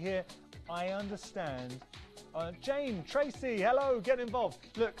can see here, I understand. Jane, Tracy, hello, get involved.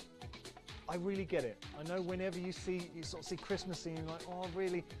 Look, I really get it. I know whenever you sort of see Christmassy and you're like, oh,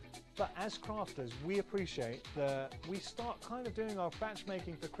 really? But as crafters, we appreciate that we start kind of doing our batch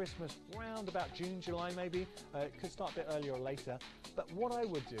making for Christmas around about June, July maybe. It could start a bit earlier or later. But what I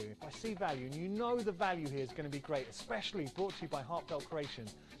would do, if I see value, and you know the value here is going to be great, especially brought to you by Heartfelt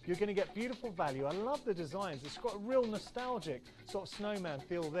Creations, you're going to get beautiful value. I love the designs. It's got a real nostalgic sort of snowman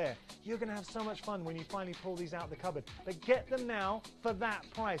feel there. You're going to have so much fun when you finally pull these out of the cupboard. But get them now for that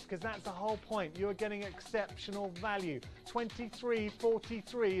price, because that's the whole point. You're getting exceptional value.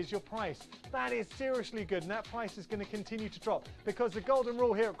 $23.43 is your price. That is seriously good, and that price is going to continue to drop, because the golden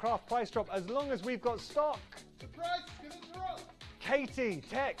rule here at Craft Price Drop, as long as we've got stock. The price is going to drop. Katie,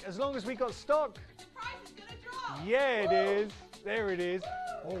 Tech, as long as we got stock. The price is going to drop. Yeah, it is. There it is.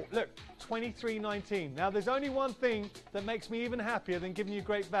 Oh, look, $23.19. Now, there's only one thing that makes me even happier than giving you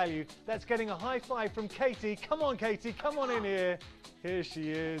great value. That's getting a high five from Katie. Come on, Katie. Come on in here. Here she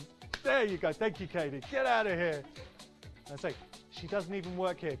is. There you go. Thank you, Katie. Get out of here. I say, she doesn't even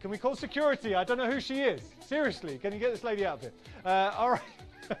work here. Can we call security? I don't know who she is. Seriously, can you get this lady out of here? All right.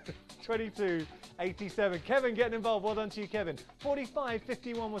 22.87. Kevin getting involved. Well done to you, Kevin.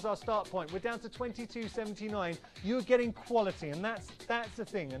 45.51 was our start point. We're down to 22.79. You're getting quality, and that's the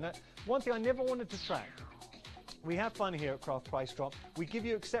thing. And one thing I never wanted to track. We have fun here at Craft Price Drop. We give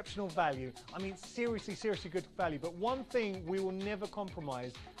you exceptional value. I mean, seriously, seriously good value. But one thing we will never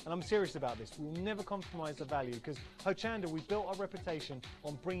compromise, and I'm serious about this, we will never compromise the value, because Hochanda, we built our reputation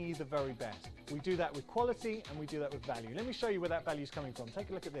on bringing you the very best. We do that with quality, and we do that with value. Let me show you where that value is coming from.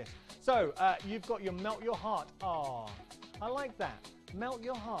 Take a look at this. So you've got your Melt Your Heart. Ah, I like that. Melt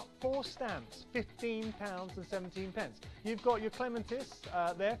Your Heart, 4 stamps, £15.17. You've got your clematis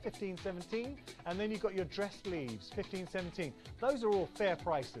there, $15.17, and then you've got your dressed leaves, $15.17. Those are all fair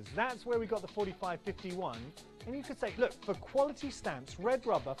prices. That's where we got the $45.51. And you could say, look, for quality stamps, red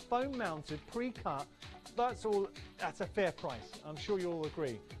rubber, foam mounted, pre-cut, that's a fair price. I'm sure you'll all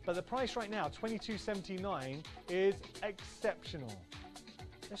agree. But the price right now, $22.79, is exceptional.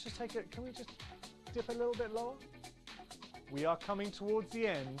 Let's just take it, can we just dip a little bit lower? We are coming towards the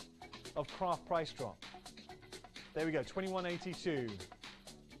end of Craft Price Drop. There we go, $21.82.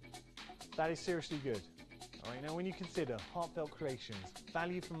 That is seriously good. All right, now when you consider Heartfelt Creations,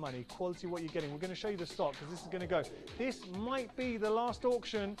 value for money, quality what you're getting, we're going to show you the stock, because this is going to go. This might be the last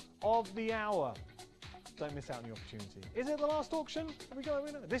auction of the hour. Don't miss out on the opportunity. Is it the last auction? Have we got a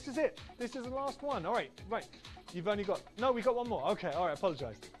winner? This is it. This is the last one. All right, right. You've only got, no, we got one more. Okay, all right,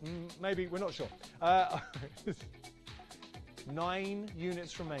 apologize. Maybe, we're not sure. 9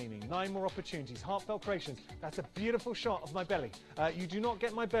 units remaining, 9 more opportunities. Heartfelt Creations. That's a beautiful shot of my belly. You do not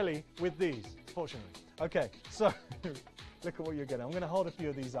get my belly with these, fortunately. Okay, so look at what you're getting. I'm going to hold a few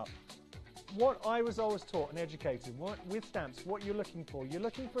of these up. What I was always taught and educated with stamps, what you're looking for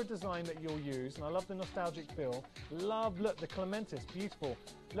a design that you'll use, and I love the nostalgic feel. Look, the clematis, beautiful.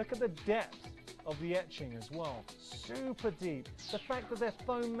 Look at the depth of the etching as well, super deep. The fact that they're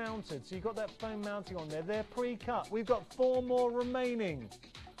foam mounted, so you've got that foam mounting on there. They're pre-cut. We've got 4 more remaining.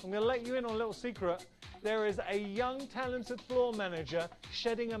 I'm going to let you in on a little secret. There is a young, talented floor manager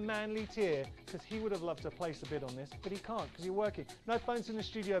shedding a manly tear, because he would have loved to place a bid on this, but he can't because you're working. No phones in the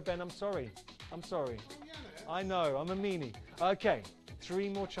studio, Ben. I'm sorry. I'm sorry. I know. I'm a meanie. Okay, 3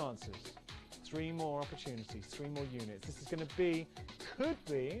 more chances. 3 more opportunities, 3 more units. This is going to be, could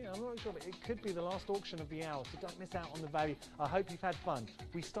be, I'm not sure, but it could be the last auction of the hour, so don't miss out on the value. I hope you've had fun.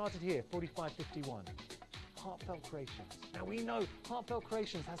 We started here, 45.51. Heartfelt Creations. Now we know Heartfelt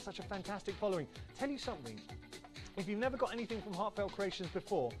Creations has such a fantastic following. Tell you something, if you've never got anything from Heartfelt Creations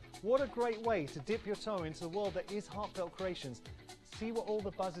before, what a great way to dip your toe into the world that is Heartfelt Creations. See what all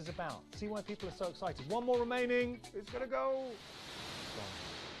the buzz is about. See why people are so excited. 1 more remaining. It's going to go.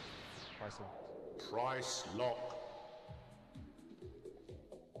 Price lock. Price lock.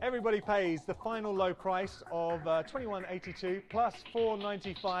 Everybody pays the final low price of $21.82 plus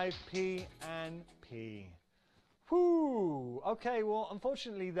 $4.95 P and P. Whew. Okay, well,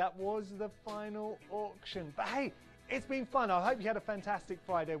 unfortunately, that was the final auction. But hey, it's been fun. I hope you had a fantastic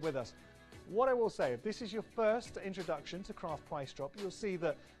Friday with us. What I will say, if this is your first introduction to Craft Price Drop, you'll see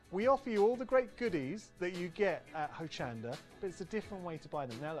that We offer you all the great goodies that you get at Hochanda, but it's a different way to buy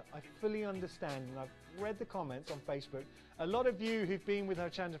them. Now look, I fully understand, and I've read the comments on Facebook. A lot of you who've been with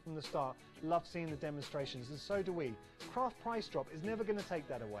Hochanda from the start love seeing the demonstrations, and so do we. Craft Price Drop is never going to take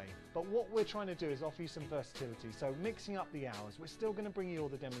that away, but what we're trying to do is offer you some versatility. So mixing up the hours, we're still going to bring you all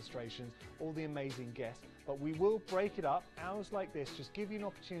the demonstrations, all the amazing guests, but we will break it up. Hours like this just give you an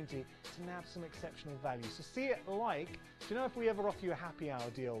opportunity to nab some exceptional value. So see it like, do you know if we ever offer you a happy hour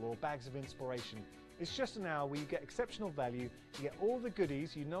deal or bags of inspiration? It's just an hour where you get exceptional value, you get all the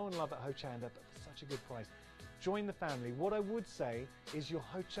goodies you know and love at Hochanda, but for such a good price. Join the family. What I would say is your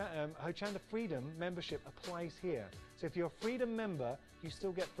Hochanda Freedom membership applies here. So if you're a Freedom member, you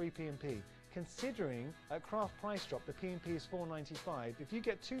still get free P&P. Considering at Craft Price Drop, the P&P is $4.95. If you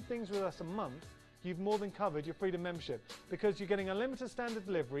get 2 things with us a month, you've more than covered your Freedom membership, because you're getting unlimited standard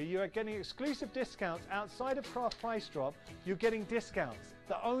delivery, you are getting exclusive discounts outside of Craft Price Drop, you're getting discounts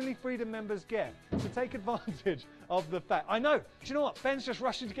that only Freedom members get. So take advantage of the fact. I know, do you know what? Ben's just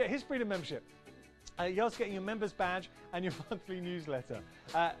rushing to get his Freedom membership. You're also getting your members badge and your monthly newsletter.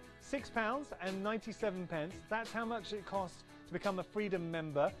 £6.97. That's how much it costs to become a Freedom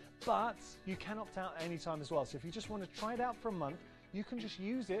member, but you can opt out at any time as well. So if you just want to try it out for a month, you can just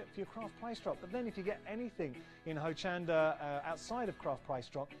use it for your Craft Price Drop. But then if you get anything in Hochanda outside of Craft Price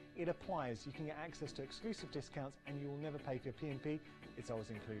Drop, it applies. You can get access to exclusive discounts and you will never pay for your P&P. It's always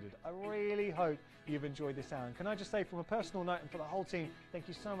included. I really hope you've enjoyed this hour. And can I just say, from a personal note and for the whole team, thank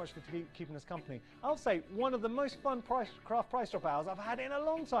you so much for keeping us company. I'll say one of the most fun Craft Price Drop hours I've had in a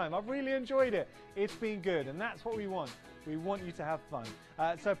long time. I've really enjoyed it. It's been good, and that's what we want. We want you to have fun.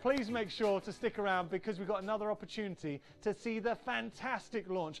 So please make sure to stick around, because we've got another opportunity to see the fantastic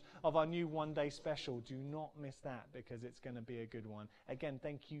launch of our new one-day special. Do not miss that, because it's going to be a good one. Again,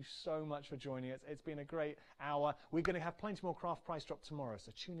 thank you so much for joining us. It's been a great hour. We're going to have plenty more Craft Price Drop tomorrow,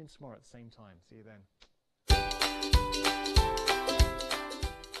 so tune in tomorrow at the same time. See you then.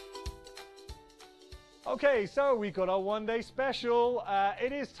 Okay, so we've got our one-day special.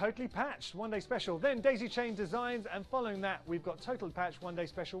 It is Totally Patched one-day special, then Daisy Chain Designs, and following that we've got Totally Patched one-day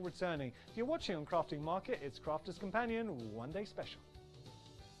special returning. If you're watching on Crafting Market, it's Crafter's Companion one-day special.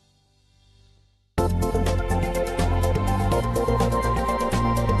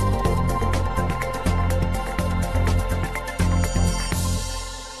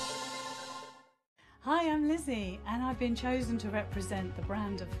 Hi, I'm Lizzie, and I've been chosen to represent the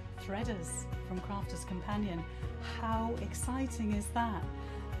brand of threaders from Crafter's Companion. How exciting is that?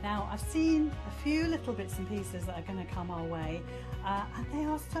 Now, I've seen a few little bits and pieces that are going to come our way, and they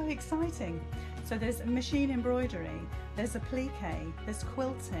are so exciting. So there's machine embroidery, there's applique, there's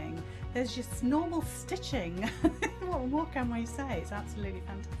quilting, there's just normal stitching. What more can we say? It's absolutely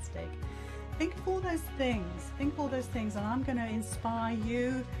fantastic. Think of all those things, and I'm going to inspire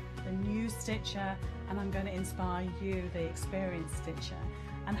you, the new stitcher, and I'm going to inspire you, the experienced stitcher.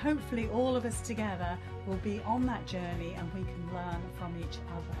 And hopefully all of us together will be on that journey, and we can learn from each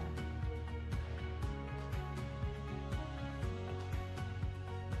other.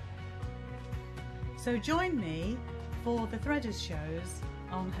 So join me for the Threaders shows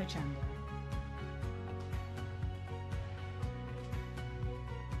on Hochanda.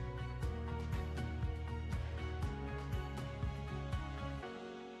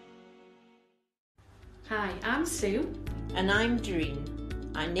 Hi, I'm Sue. And I'm Doreen.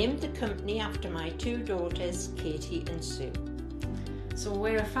 I named the company after my 2 daughters, Katie and Sue. So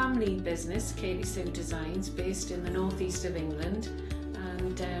we're a family business, Katie Sue Designs, based in the northeast of England,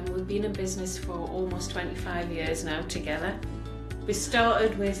 and we've been in business for almost 25 years now together. We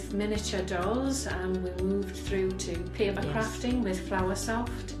started with miniature dolls, and we moved through to paper crafting with Flower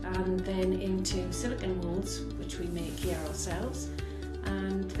Soft, and then into silicone molds, which we make here ourselves.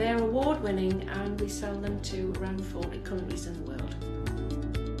 And they're award-winning, and we sell them to around 40 countries in the world.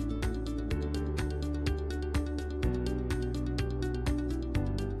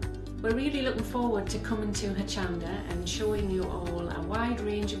 We're really looking forward to coming to Hochanda and showing you all a wide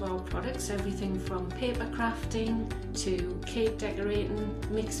range of our products, everything from paper crafting to cake decorating,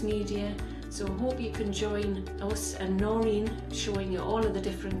 mixed media. So I hope you can join us and Noreen showing you all of the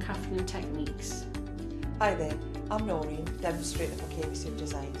different crafting techniques. Hi there, I'm Noreen, demonstrator for Katie Sue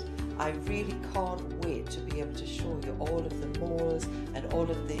Designs. I really can't wait to be able to show you all of the molds and all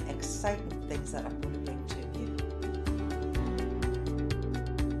of the exciting things that I'm going to bring to you.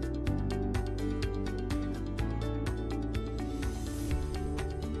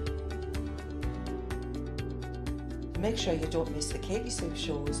 Make sure you don't miss the Katie Sue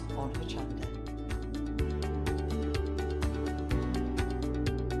shows on Hochanda.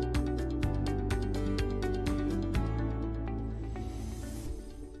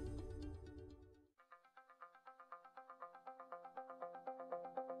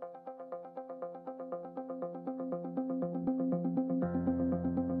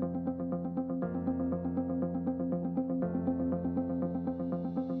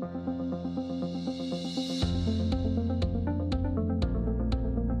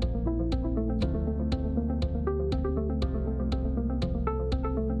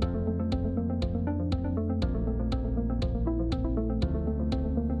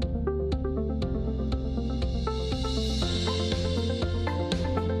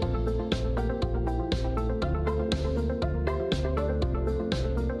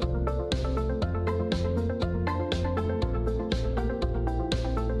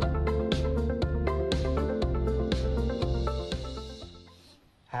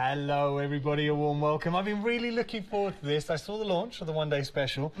 Hello everybody, a warm welcome. I've been really looking forward to this. I saw the launch of the one-day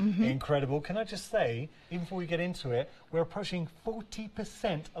special. Incredible. Can I just say, even before we get into it, we're approaching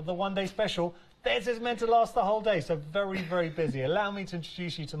 40% of the one-day special. This is meant to last the whole day, so very, very busy. Allow me to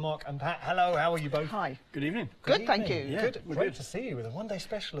introduce you to Mark and Pat. Hello, how are you both? Hi. Good evening. Good, thank you. Yeah, good. Great to see you with a one-day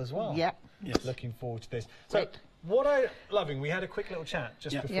special as well. Yeah. Yes. Looking forward to this. So, what I'm loving, we had a quick little chat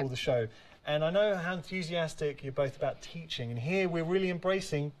just before the show, and I know how enthusiastic you're both about teaching, and here we're really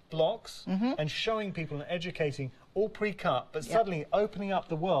embracing blocks and showing people and educating, all pre-cut, but suddenly opening up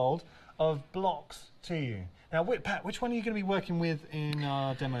the world of blocks to you. Now, Pat, which one are you going to be working with in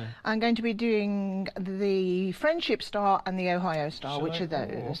our demo? I'm going to be doing the Friendship Star and the Ohio Star. Which are those?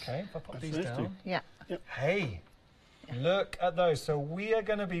 Oh, okay, if I pop these down. Yeah. Hey, look at those. So we are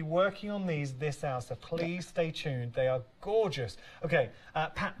going to be working on these this hour, so please stay tuned. They are gorgeous. Okay,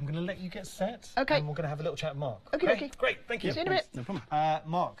 Pat, I'm going to let you get set. Okay. And we're going to have a little chat with Mark. Okay. Great, thank you. See you in a bit. No problem.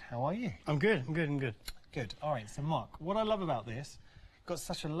 Mark, how are you? I'm good. Good. All right, so Mark, what I love about this, got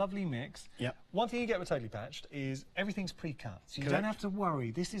such a lovely mix. Yep. One thing you get with Totally Patched is everything's pre-cut, so you Correct. don't have to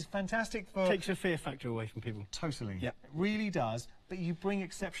worry. This is fantastic for... Takes a fear factor away from people. Totally. Yep. It really does, but you bring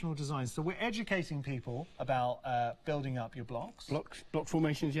exceptional designs. So we're educating people about building up your blocks. Block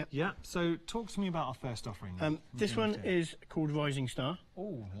formations, yeah. Yeah, so talk to me about our first offering. This one is called Rising Star.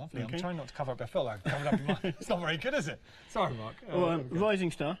 Oh, lovely. Okay. I'm trying not to cover up. I feel like I'm covering up in my... It's not very good, is it? Sorry, Mark. Well,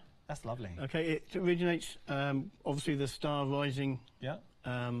 Rising Star. That's lovely. Okay, it originates, obviously, the star rising, Yeah.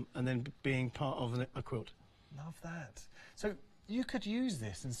 and then being part of a quilt. Love that. So you could use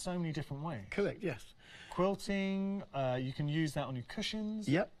this in so many different ways. Correct, yes. Quilting, you can use that on your cushions.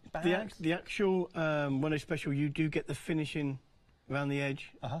 Yep. Bags. The actual one-day special, you do get the finishing around the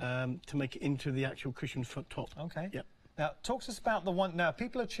edge to make it into the actual cushion top. Okay. Yep. Now, talk to us about the one. Now,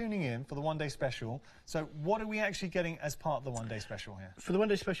 people are tuning in for the one-day special. So, what are we actually getting as part of the one-day special here? For the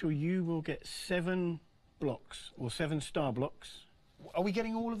one-day special, you will get 7 blocks, or 7 star blocks. Are we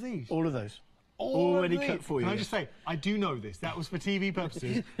getting all of these? All of those. All already of these? cut for you. Can I just say, I do know this. That was for TV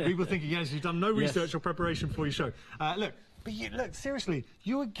purposes. People thinking, yes, you've done no research or preparation for your show. Look, but look, seriously,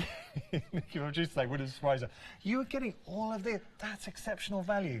 you were getting, you were just saying, what a surprise. You were getting all of this. That's exceptional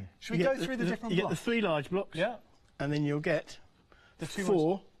value. Should we go through the different You blocks? get the 3 large blocks. Yeah. And then you'll get The 2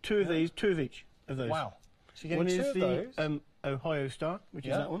 of these, 2 of each of those. Wow. So you're One getting is 2 of those. the Ohio Star, which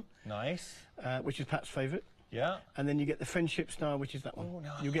is that one, Nice. which is Pat's favourite. Yeah. And then you get the Friendship Star, which is that one. Oh,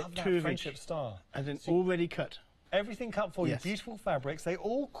 no, you I get love 2 that of Friendship each. Star. And then So already cut. everything cut for you. Yes. Beautiful fabrics. They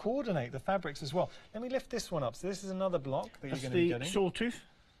all coordinate the fabrics as well. Let me lift this one up. So this is another block that That's you're going to be the getting. Sawtooth.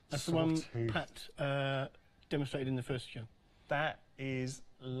 That's the one Sawtooth. Pat demonstrated in the first show. That is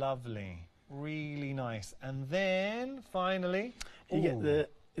lovely. Really nice. And then, finally... You get the...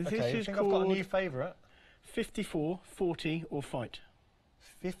 This okay, is I think I've got a called new favourite. 54, 40 or Fight.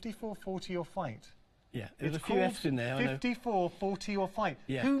 54, 40 or Fight. Yeah, there's It's a few called F's in there, I know. 54, 40 or Fight.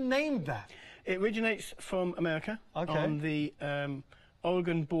 Yeah. Who named that? It originates from America Okay. on the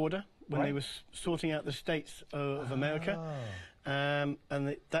Oregon border when Right. they were sorting out the states of America. Ah. And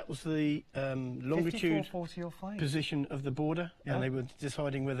that was the 54, longitude 40 or Fight. position of the border, Yeah. and they were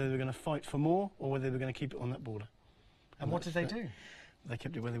deciding whether they were going to fight for more or whether they were going to keep it on that border. And what did they do? They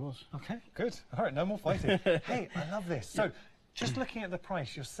kept it where they was. Okay, good. All right, no more fighting. Hey, I love this. So, just looking at the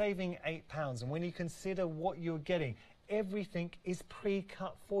price, you're saving £8, and when you consider what you're getting, everything is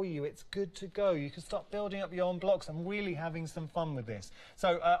pre-cut for you. It's good to go. You can start building up your own blocks and really having some fun with this.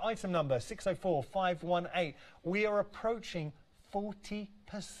 So, item number 604518. We are approaching 40%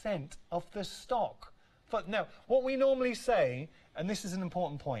 of the stock. But now, what we normally say, and this is an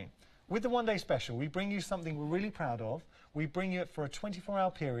important point, with the one-day special, we bring you something we're really proud of. We bring you it for a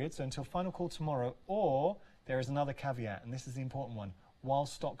 24-hour period, so until final call tomorrow, or there is another caveat, and this is the important one, while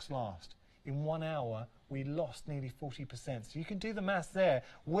stocks last. In 1 hour, we lost nearly 40%. So you can do the maths there.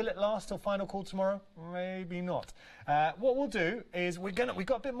 Will it last till final call tomorrow? Maybe not. What we'll do is we've got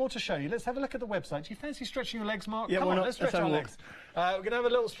a bit more to show you. Let's have a look at the website. Do you fancy stretching your legs, Mark? Yeah, Come why on, not? let's stretch Let's our have a legs. We're going to have a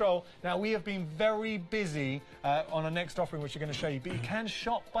little stroll. Now, we have been very busy on our next offering, which we're going to show you, but you can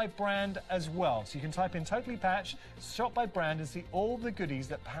shop by brand as well. So you can type in Totally Patched, shop by brand, and see all the goodies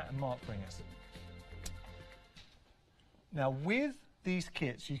that Pat and Mark bring us. Now, with these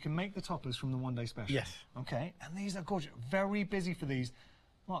kits, you can make the toppers from the one-day special. Yes. Okay, and these are gorgeous. Very busy for these.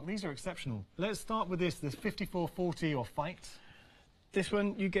 Mark, these are exceptional. Let's start with this 5440 or Fight. This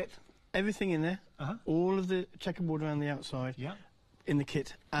one, you get everything in there, all of the checkerboard around the outside, Yeah. in the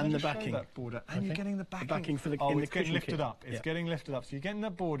kit, and the backing. That border. And you're getting the backing. The backing for the oh, in the it's getting cushion lifted kit. up. It's Yeah. getting lifted up. So you're getting the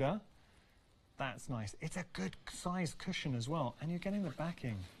border. That's nice. It's a good size cushion as well. And you're getting the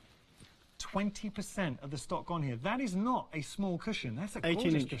backing. 20% of the stock gone here. That is not a small cushion. That's a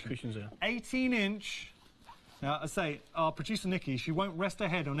gorgeous 18-inch cushions there. 18-inch. Now, I say, our producer Nikki, she won't rest her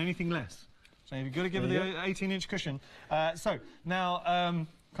head on anything less. So you've got to give her the 18-inch cushion. So, now,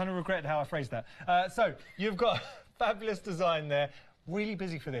 kind of regret how I phrased that. So, you've got fabulous design there. Really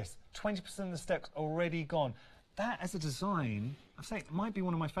busy for this. 20% of the stock's already gone. That, as a design, I'd say it might be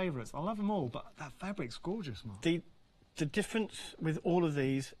one of my favourites. I love them all, but that fabric's gorgeous, Mark. The difference with all of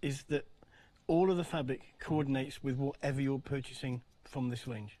these is that all of the fabric coordinates with whatever you're purchasing from this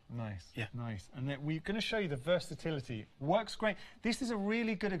range. Nice. Yeah. Nice. And then we're going to show you the versatility. Works great. This is a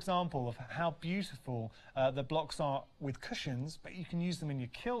really good example of how beautiful the blocks are with cushions, but you can use them in your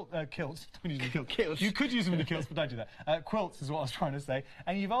kilts. Don't use them in kilts. You could use them in your kilts, but don't do that. Quilts is what I was trying to say.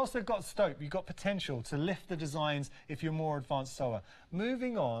 And you've also got scope. You've got potential to lift the designs if you're a more advanced sewer.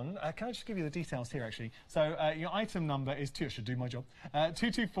 Moving on, can I just give you the details here, actually? So your item number is, I should do my job,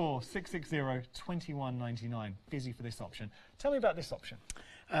 224-660-2199. Busy for this option. Tell me about this option.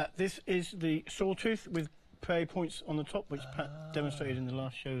 This is the sawtooth with prairie points on the top, which Pat demonstrated in the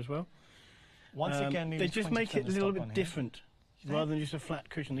last show as well. Once again, they just make it a little bit different, rather than just a flat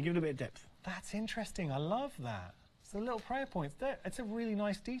cushion. They give it a bit of depth. That's interesting. I love that. So the little prayer points there. It's a really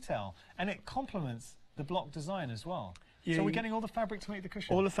nice detail, and it complements the block design as well. Yeah, so we're getting all the fabric to make the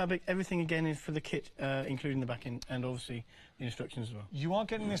cushion. All the fabric, everything again is for the kit, including the backing and obviously the instructions as well. You are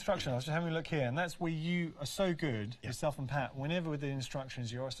getting the instructions. I was just having a look here, and that's where you are so good, yourself and Pat. Whenever with the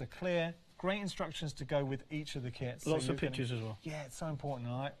instructions, you're also clear, great instructions to go with each of the kits. Lots of pictures as well. Yeah, it's so important.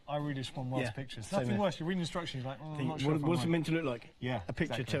 I really respond well to pictures. Nothing worse. You're reading instructions, you're like, I'm not sure what's it meant to look like? Yeah, a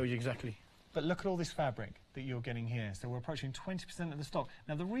picture tells you exactly. But look at all this fabric that you're getting here. So we're approaching 20% of the stock.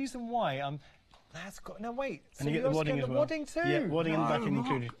 Now the reason why that's got no wait. And you get the wadding as well. Wadding too. Yeah, wadding and backing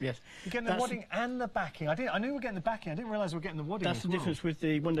included. Yes. You're getting the wadding and the backing. I knew we were getting the backing. I didn't realise we were getting the wadding. That's the difference with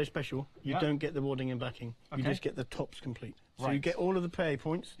the one-day special. You don't get the wadding and backing. You just get the tops complete. So you get all of the prairie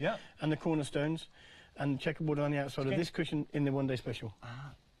points and the cornerstones and the checkerboard on the outside of this cushion in the one-day special.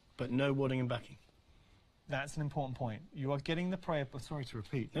 But no wadding and backing. That's an important point. You are getting the prayer... Sorry to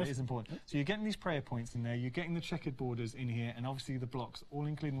repeat, that is important. So you're getting these prayer points in there, you're getting the checkered borders in here, and obviously the blocks, all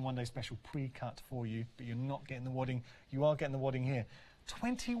including the one-day special pre-cut for you, but you're not getting the wadding. You are getting the wadding here.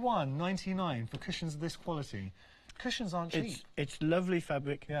 $21.99 for cushions of this quality. Cushions aren't cheap. It's lovely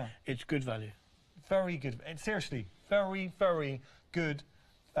fabric. Yeah. It's good value. Very good. And seriously, very, very good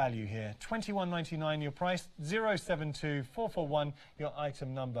value here. $21.99 your price, 072441 your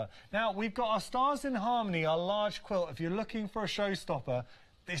item number. Now we've got our Stars in Harmony, our large quilt. If you're looking for a showstopper,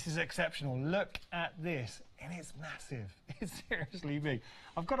 this is exceptional. Look at this, and it's massive. It's seriously big.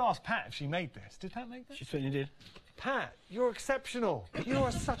 I've got to ask Pat if she made this. Did Pat make this? She certainly did. Pat, you're exceptional. You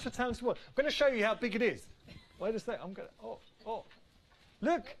are such a talented woman. I'm going to show you how big it is. Wait a sec. I'm going to...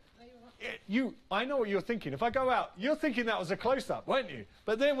 Look. I know what you're thinking. If I go out, you're thinking that was a close-up, weren't you?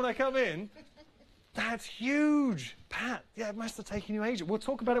 But then when I come in, that's huge. Pat, it must have taken you ages. We'll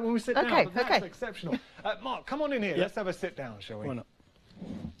talk about it when we sit down, but that's exceptional. Mark, come on in here. Let's have a sit down, shall we? Why not?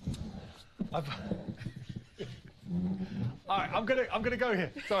 All right, I'm gonna go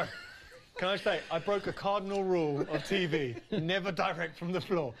here. Sorry. Can I say, I broke a cardinal rule of TV, never direct from the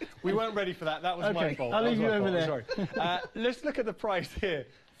floor. We weren't ready for that. That was my fault. I'll leave you over there. Sorry. Let's look at the price here.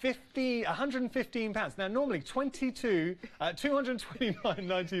 £115. Now, normally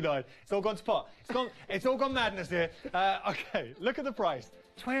 $229.99. It's all gone to pot. It's all gone madness here. Okay, look at the price.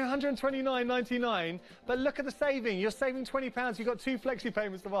 $129.99. But look at the saving. You're saving £20. You've got 2 flexi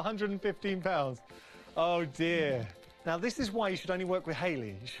payments of £115. Oh dear. Now, this is why you should only work with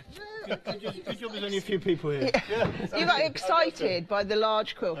Hayley. Good job there's only a few people here. You got excited by the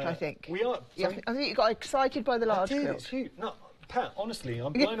large quilt, I think. We are. I think you got excited by the large quilt. It's huge. No, Pat, honestly,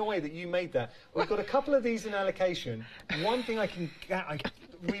 I'm blown away that you made that. We've got a couple of these in allocation. One thing I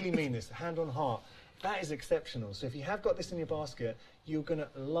really mean this, hand on heart, that is exceptional. So if you have got this in your basket, you're going to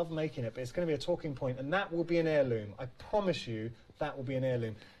love making it, but it's going to be a talking point, and that will be an heirloom. I promise you that will be an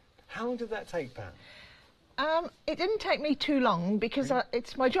heirloom. How long did that take, Pat? It didn't take me too long because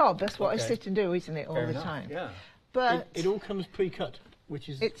it's my job. That's what I sit and do, isn't it, all the time? Yeah. But it all comes pre-cut, which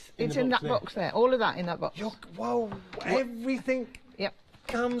is it's in that box there. All of that in that box. Whoa! Everything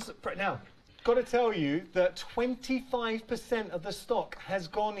comes now. Got to tell you that 25% of the stock has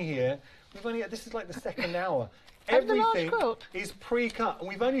gone here. We've only this is like the second hour. Everything is pre-cut, and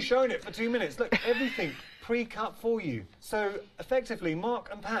we've only shown it for 2 minutes. Look, everything pre-cut for you. So effectively, Mark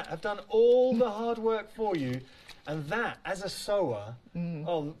and Pat have done all the hard work for you, and that, as a sewer, you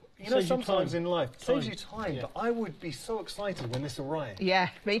know, sometimes in life, saves you time. But I would be so excited when this arrived. Yeah,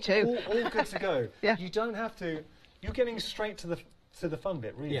 me too. All good to go. Yeah. You don't have to. You're getting straight to the to the fun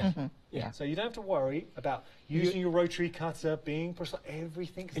bit, really. Yeah. Yeah. So you don't have to worry about using your rotary cutter, being precise,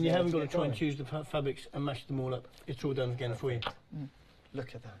 everything's And you there haven't got to get try and going. choose the fabrics and mash them all up. It's all done again for you.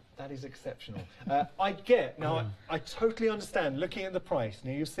 Look at that. That is exceptional. I totally understand looking at the price.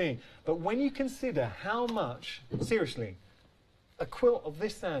 Now you're seeing, but when you consider how much, seriously, a quilt of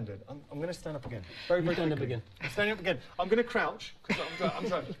this standard, I'm going to stand up again. Very Stand up quickly. again. I'm standing up again. I'm going to crouch because I'm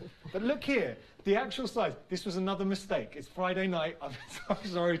sorry. But look here, the actual size. This was another mistake. It's Friday night. I'm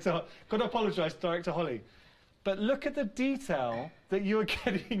sorry got to apologise, Director Holly. But look at the detail that you are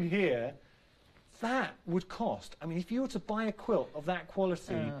getting here. That would cost. I mean, if you were to buy a quilt of that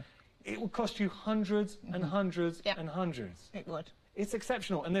quality, it would cost you hundreds and hundreds and hundreds. It would. It's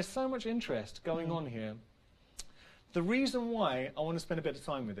exceptional, and there's so much interest going on here. The reason why I want to spend a bit of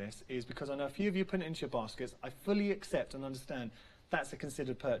time with this is because I know a few of you put it into your baskets. I fully accept and understand that's a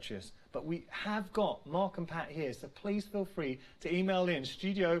considered purchase. But we have got Mark and Pat here, so please feel free to email in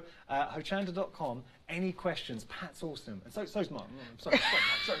studio@hochanda.com any questions. Pat's awesome. And so's Mark. Sorry,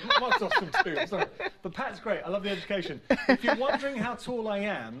 Mark's awesome too. I'm sorry. But Pat's great. I love the education. If you're wondering how tall I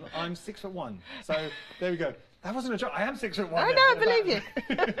am, I'm 6'1". So there we go. That wasn't a joke. I am 6'1". I know, I believe you.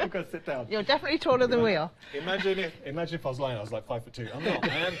 I've got to sit down. You're definitely taller than we are. Imagine if I was lying, I was like 5'2". I'm not.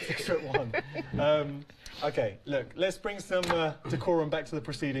 I am 6'1". Okay, look, let's bring some decorum back to the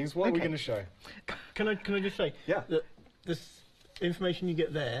proceedings. What are we going to show? Can I just say? Yeah. That this information you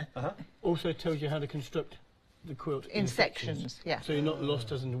get there also tells you how to construct the quilt In sections, yeah. So you're not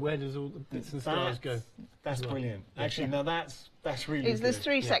lost as in where does all the bits and stars go. That's brilliant. Actually, now that's really good. There's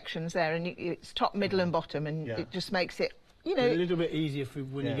three sections there, and it's top, middle, and bottom, and it just makes it, you know, a little bit easier for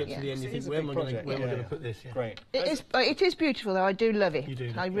when you get to the end. You think, where am I going to put this? Yeah. Great. It is beautiful, though. I do love it. You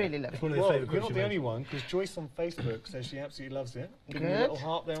do. I really love it. One of Well, favourite you're not the quilts only one, because Joyce on Facebook says she absolutely loves it. Give me a Good. little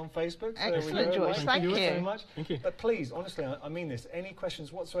heart there on Facebook. So Excellent, Joyce. Thank you. so much. Thank you. But please, honestly, I mean this. Any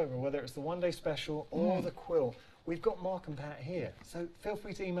questions whatsoever, whether it's the one-day special or the quilt, we've got Mark and Pat here. So feel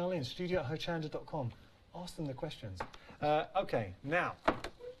free to email in, studio@hochanda.com. Ask them the questions. Okay, now,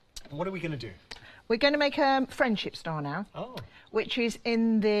 what are we going to do? We're going to make a friendship star now, which is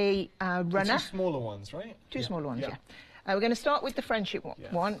in the runner. The two smaller ones, right? Two smaller ones, yeah. We're going to start with the friendship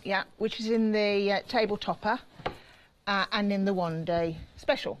one, which is in the table topper and in the one-day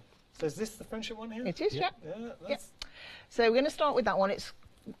special. So is this the friendship one here? It is, yeah. That's... So we're going to start with that one. It's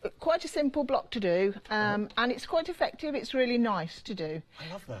quite a simple block to do, and it's quite effective. It's really nice to do. I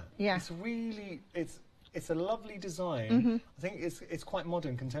love that. Yeah. It's really, it's a lovely design. I think it's quite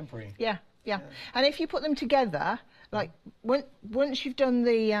modern, contemporary. Yeah. And if you put them together, like once you've done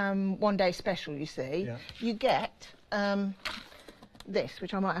the one-day special, you see, you get this,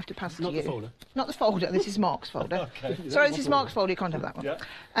 which I might have to pass to you. Not the folder. Not the folder. This is Mark's folder. Sorry, this is Mark's folder. You can't have that one.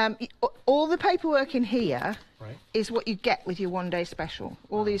 All the paperwork in here is what you get with your one-day special.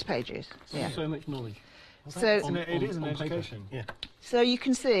 All these pages. So much knowledge. So it is an education. Yeah. So you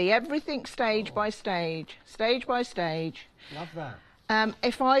can see everything stage by stage, stage by stage. Love that.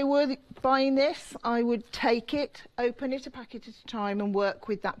 If I were buying this, I would take it, open it a packet at a time and work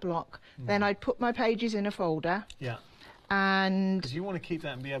with that block. Then I'd put my pages in a folder. Yeah. And because you want to keep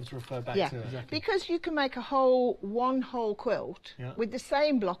that and be able to refer back to it. Exactly. Because you can make one whole quilt with the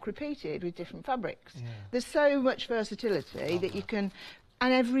same block repeated with different fabrics. There's so much versatility that you can,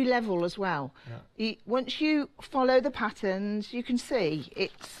 and every level as well. Once you follow the patterns, you can see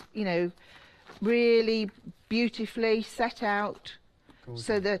it's, you know, really beautifully set out.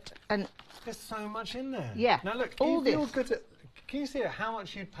 So that, and there's so much in there. Yeah. Now look, all this. Can you see how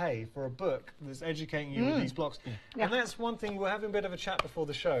much you'd pay for a book that's educating you with these blocks? And that's one thing. We're having a bit of a chat before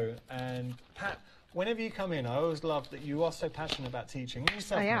the show. And Pat, whenever you come in, I always love that you are so passionate about teaching.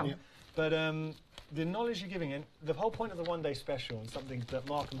 I am. But the knowledge you're giving, and the whole point of the one-day special, and something that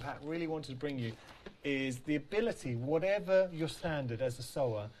Mark and Pat really wanted to bring you, is the ability, whatever your standard as a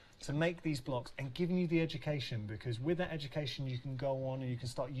sewer, to make these blocks and giving you the education, because with that education you can go on and you can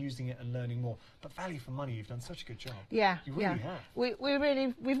start using it and learning more. But value for money, you've done such a good job. Yeah, you really have.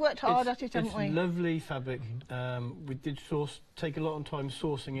 We've worked hard at it, haven't we? It's lovely fabric. We did take a lot of time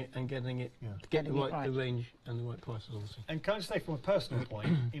sourcing it and getting it, the range and the right prices, obviously. And can I just say, from a personal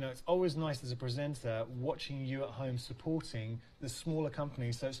point, you know, it's always nice as a presenter watching you at home supporting the smaller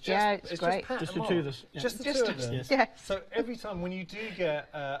companies. So it's just it's great. Just the two of us. Just the two of them. Yes. So every time when you do get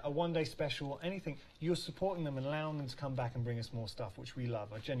a one-day special or anything, you're supporting them and allowing them to come back and bring us more stuff, which we love.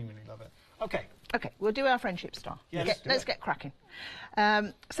 I genuinely love it. Okay. Okay, we'll do our friendship star. Yeah, let's get cracking.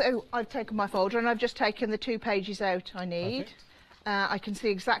 So I've taken my folder and I've just taken the 2 pages out I need. I can see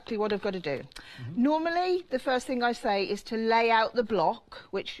exactly what I've got to do. Normally, the first thing I say is to lay out the block,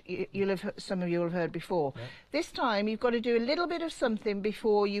 which some of you will have heard before. This time, you've got to do a little bit of something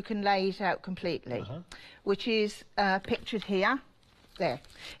before you can lay it out completely, which is pictured here. There.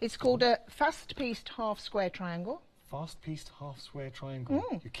 It's called a fast-pieced half-square triangle. Fast-pieced half-square triangle.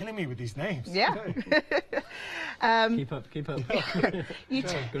 You're killing me with these names. Yeah. Keep up. Got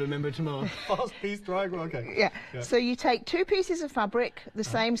to remember tomorrow. Fast-pieced triangle, okay. Yeah. So you take 2 pieces of fabric, the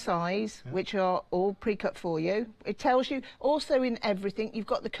same size, which are all pre-cut for you. It tells you, also in everything, you've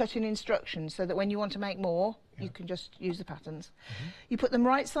got the cutting instructions, so that when you want to make more, you can just use the patterns. You put them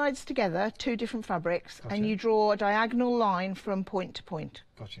right sides together, 2 different fabrics, and you draw a diagonal line from point to point.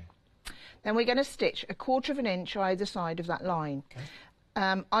 Gotcha. Then we're going to stitch a 1/4 inch either side of that line.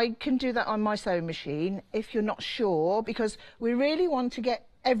 I can do that on my sewing machine if you're not sure, because we really want to get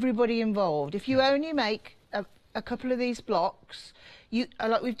everybody involved. If you only make a couple of these blocks,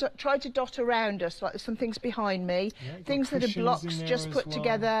 like we've tried to dot around us, like there's some things behind me, things that are blocks just put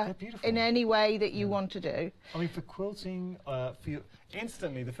together in any way that you want to do. I mean, for quilting,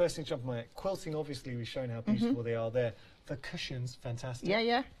 instantly the first thing jumped in my head, quilting, obviously we've shown how beautiful they are there. The cushions, fantastic.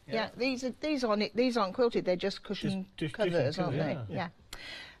 Yeah. These aren't quilted, they're just cushion covers, aren't they? Yeah.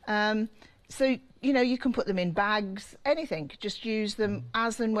 So, you know, you can put them in bags, anything, just use them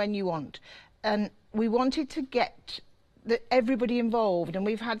as and when you want. And we wanted to get everybody involved, and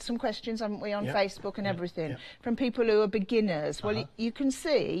we've had some questions, haven't we, on Facebook and everything, from people who are beginners. Well, you can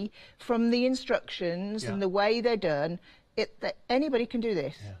see from the instructions and the way they're done, that anybody can do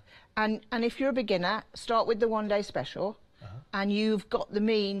this. And if you're a beginner, start with the 1-day special, and you've got the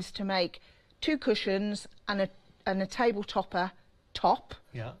means to make 2 cushions and a table topper top,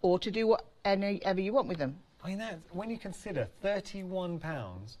 or to do whatever you want with them. I mean, when you consider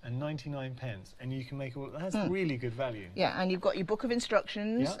 £31.99, and you can make that's really good value. Yeah, and you've got your book of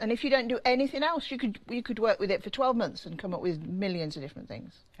instructions, and if you don't do anything else, you could work with it for 12 months and come up with millions of different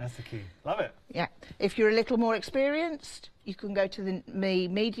things. That's the key. Love it. Yeah. If you're a little more experienced, you can go to the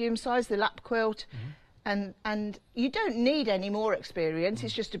medium size, the lap quilt, and you don't need any more experience.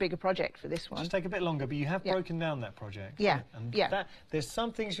 It's just a bigger project for this one. Just take a bit longer, but you have broken down that project. And there's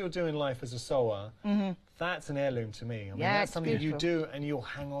some things you'll do in life as a sewer. That's an heirloom to me. I mean, that's something you do, and you'll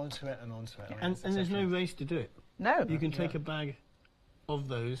hang on to it and onto it. And there's no race to do it. No. You can take a bag of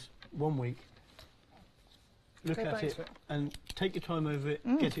those 1 week, look at it, and take your time over it,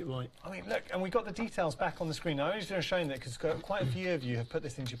 get it right. I mean, look, and we've got the details back on the screen. I'm only going to show you that because quite a few of you have put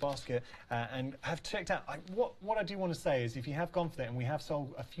this into your basket and have checked out. What I do want to say is, if you have gone for it, and we have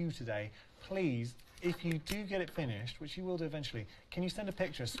sold a few today, please, if you do get it finished, which you will do eventually, can you send a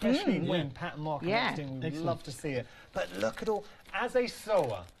picture, especially when Pat and Mark are next in? We would love to see it. But look at all, as a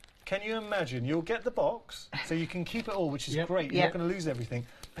sewer, can you imagine? You'll get the box, so you can keep it all, which is great. You're not going to lose everything,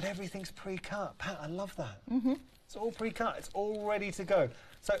 but everything's pre-cut. Pat, I love that. It's all pre-cut. It's all ready to go.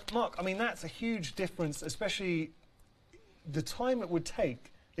 So, Mark, I mean, that's a huge difference, especially the time it would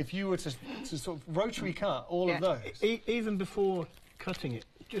take if you were to sort of rotary cut all of those. Even before cutting it,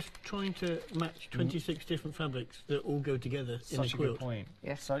 just trying to match 26 different fabrics that all go together in a quilt. Such a good point.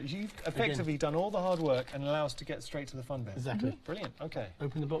 Yes. So you've effectively done all the hard work and allow us to get straight to the fun bit. Exactly. Brilliant. Okay.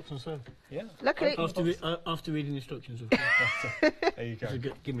 Open the box and sew. Yeah. Luckily, after reading the instructions, of course. There you go.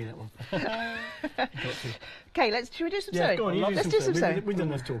 Give me that one. Okay, should we do some sewing? Go on, let's do some sewing. We've done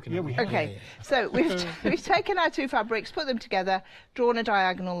enough talking. Yeah, we have. Okay, so we've taken our 2 fabrics, put them together, drawn a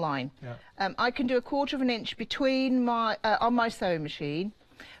diagonal line. I can do a 1/4 inch between on my sewing machine,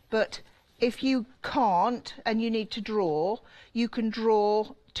 but if you can't and you need to draw, you can draw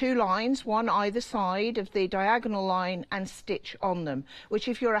 2 lines, one either side of the diagonal line, and stitch on them. Which,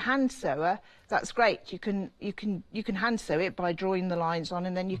 if you're a hand sewer, that's great. You can hand sew it by drawing the lines on,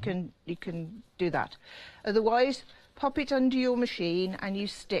 and then you can do that. Otherwise, pop it under your machine and you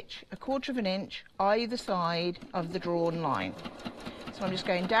stitch a 1/4 inch either side of the drawn line. So I'm just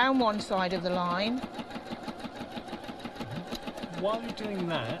going down one side of the line. While you're doing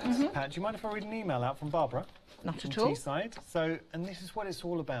that, Pat, do you mind if I read an email out from Barbara? Not at all. Teesside. So, and this is what it's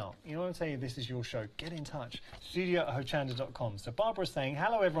all about. You know what I'm saying? This is your show. Get in touch. studio@hochanda.com. So Barbara's saying,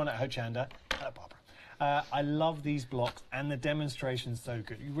 hello everyone at Hochanda. Hello, Barbara. I love these blocks and the demonstration's so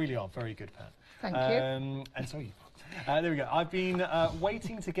good. You really are very good, Pat. Thank you. And so you There we go. I've been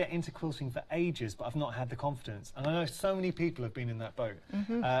waiting to get into quilting for ages, but I've not had the confidence. And I know so many people have been in that boat.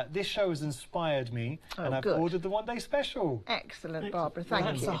 This show has inspired me, and I've ordered the one-day special. Excellent, Barbara. Thank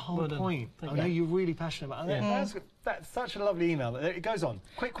you. That's the whole point. I know you're really passionate about it. That's such a lovely email. It goes on.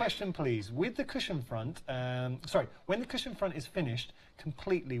 Quick question, please. With the cushion front, when the cushion front is finished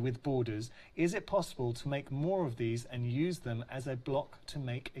completely with borders, is it possible to make more of these and use them as a block to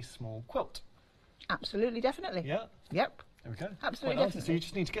make a small quilt? Absolutely, definitely. Yeah? Yep. There we go. Absolutely, definitely. So you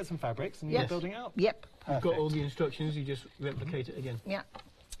just need to get some fabrics and you're building it up? Yep. You've got all the instructions, you just replicate it again. Yeah.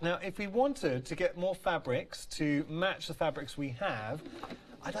 Now, if we wanted to get more fabrics to match the fabrics we have,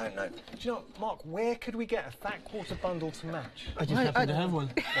 I don't know. Do you know, Mark, where could we get a fat quarter bundle to match? I just happen to have one.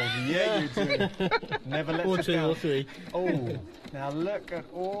 Oh, yeah, you do. Never let us down. Or 3. Oh, now look at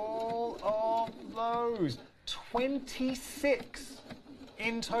all of those. 26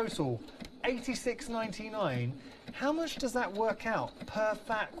 in total. 86.99. How much does that work out per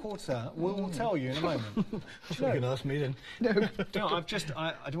fat quarter? We'll tell you in a moment. You're going to ask me then. No. Do you know,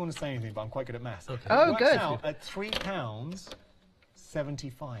 I don't want to say anything, but I'm quite good at maths. Okay. Oh, it works good. out at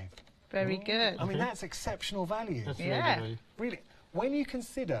 £3.75. Very good. I mean, that's exceptional value. That's really good value. Really. When you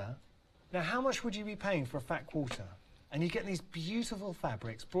consider, now how much would you be paying for a fat quarter? And you get these beautiful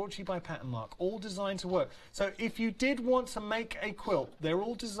fabrics brought to you by Pattern Mark, all designed to work. So if you did want to make a quilt, they're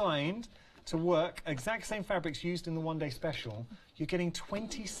all designed to work, exact same fabrics used in the one-day special. You're getting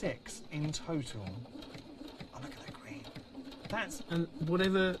 26 in total. Oh, look at that green. That's... And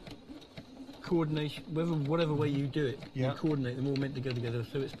whatever coordination, whatever way you do it, you coordinate them all meant to go together,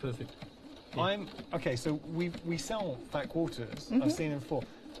 so it's perfect. Yeah. Okay, so we sell fat quarters. I've seen them before.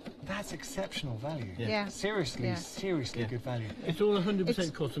 That's exceptional value. Yeah. Seriously good value. It's all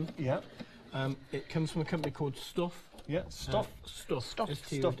 100% cotton. Yeah. It comes from a company called Stoff. Yeah, Stoff. Stoff. Stuff.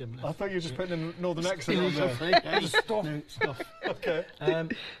 S-T-O-F-F. I thought you were just putting a northern accent on there. Stoff. No, Stoff. Okay. As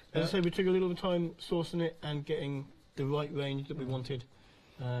I say, we took a little time sourcing it and getting the right range that we wanted.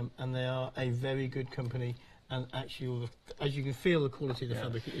 And they are a very good company. And actually, as you can feel, the quality of the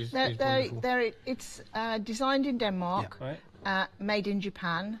fabric is wonderful. It's designed in Denmark, made in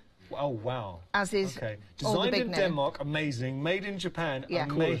Japan. Oh, wow. As is all the Designed big in name. Denmark, amazing. Made in Japan,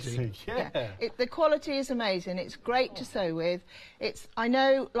 amazing. The quality is amazing. It's great to sew with. I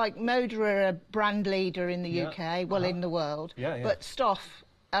know, like, Moda are a brand leader in the UK, well, in the world. But Stoff,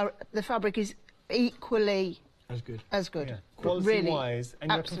 the fabric is equally as good. Yeah. Quality-wise, and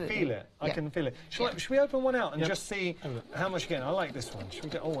you can feel it. I can feel it. Should we open one out and just see how much you're getting? I like this one. Should we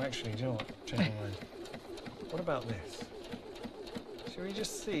do... Oh, actually, do you know what? Change my mind. What about this? Shall we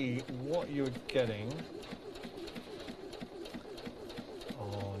just see what you're getting?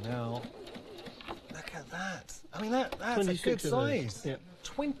 Oh, now, look at that. I mean, that's a good size.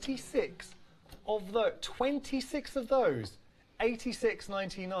 26 of those,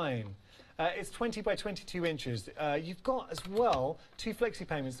 86.99. It's 20 by 22 inches. You've got, as well, 2 flexi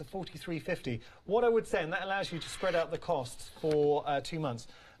payments of 43.50. What I would say, and that allows you to spread out the costs for 2 months.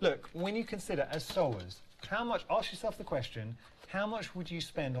 Look, when you consider, as sewers, how much, ask yourself the question, how much would you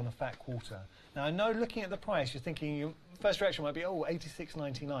spend on a fat quarter? Now, I know looking at the price, you're thinking, your first reaction might be, oh,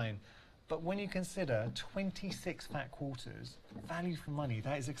 86.99. But when you consider 26 fat quarters, value for money,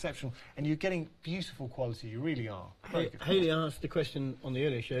 that is exceptional. And you're getting beautiful quality, you really are. Hayley asked the question on the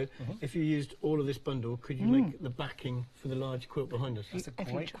earlier show, if you used all of this bundle, could you make the backing for the large quilt behind us? That's a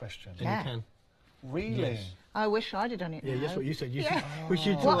great question. And you can. Really? Yes. I wish I'd have done it. Yeah, that's what you said.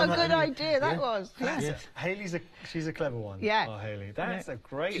 What a good idea that was. Hayley's she's a clever one. Yeah. Oh, Hayley, that's a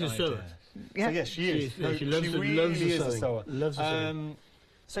great idea. She's a sewer. Yeah. So yes, she is. She loves the sewing. Loves the sewing.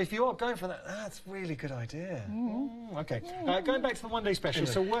 So if you are going for that, that's a really good idea. Okay, going back to the one-day special.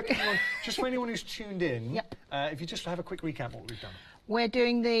 So working on, just for anyone who's tuned in, if you just have a quick recap what we've done. We're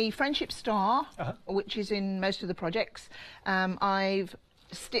doing the Friendship Star, which is in most of the projects. I've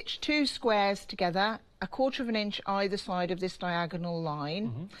stitched 2 squares together, 1/4 inch either side of this diagonal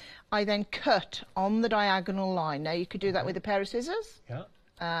line. I then cut on the diagonal line. Now you could do that with a pair of scissors.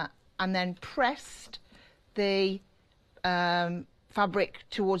 And then pressed the fabric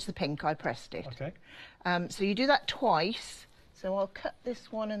towards the pink. I pressed it. Okay. So you do that twice. So I'll cut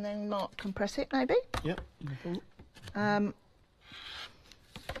this one and then Mark can press it maybe. Yep.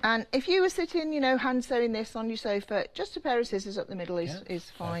 And if you were sitting, you know, hand sewing this on your sofa, just a pair of scissors up the middle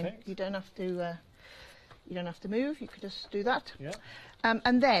is fine. Perfect. You don't have to move. You could just do that. Yeah.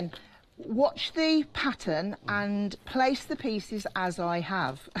 And then watch the pattern and place the pieces as I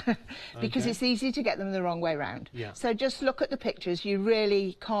have, because it's easy to get them the wrong way round. So just look at the pictures. You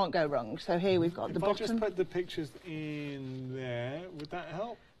really can't go wrong. So here we've got the bottom. If I just put the pictures in there, would that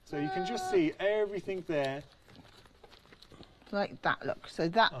help? So you can just see everything there. like that. Look, so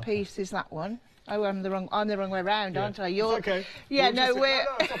that piece is that one. Oh, I'm the wrong way round, aren't I? You're it's okay. Yeah,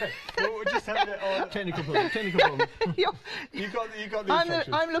 It's okay. We're just having it on. Technical problem. You got the instructions.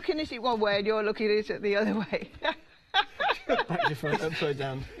 I'm looking at it one way and you're looking at it the other way. Back to front, upside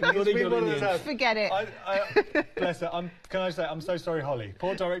down. Forget it. Bless her. Can I say, I'm so sorry, Holly.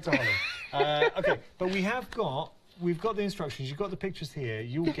 Poor director Holly. Okay, but we've got the instructions. You've got the pictures here.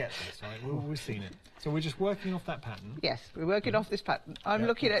 You'll get this, right? We've seen it. So we're just working off that pattern. Yes, we're working off this pattern. I'm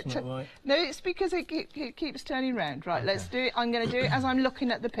looking at... Right. No, it's because it keeps turning round. Right, let's do it. I'm going to do it as I'm looking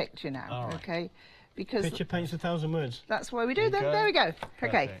at the picture now, okay? Because picture paints 1,000 words. That's why we do them. There we go.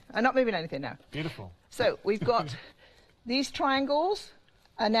 Okay, I'm not moving anything now. Beautiful. So we've got these triangles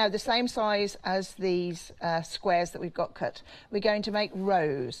are now the same size as these squares that we've got cut. We're going to make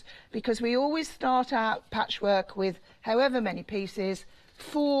rows because we always start out patchwork with however many pieces,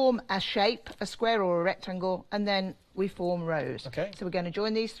 form a shape, a square or a rectangle, and then we form rows. Okay. So we're going to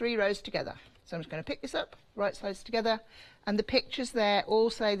join these 3 rows together. So I'm just going to pick this up, right sides together, and the pictures there all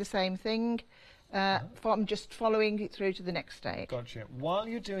say the same thing. I'm just following it through to the next stage. Gotcha. While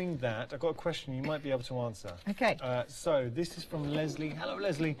you're doing that, I've got a question you might be able to answer. Okay. So this is from Leslie. Hello,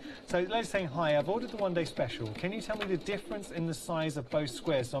 Leslie. So Leslie's saying, hi, I've ordered the one-day special. Can you tell me the difference in the size of both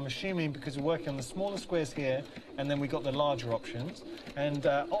squares? So I'm assuming because we're working on the smaller squares here, and then we got the larger options. And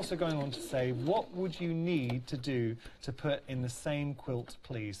also going on to say, what would you need to do to put in the same quilt,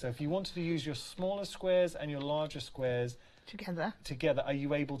 please? So if you wanted to use your smaller squares and your larger squares together, are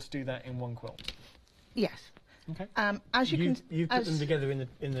you able to do that in one quilt? Yes. Okay. As you put them together in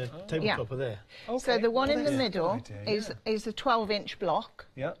the tabletop there. Okay. So the one in the middle is a 12-inch block.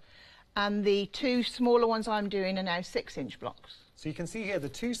 Yeah. And the 2 smaller ones I'm doing are now 6-inch blocks. So you can see here the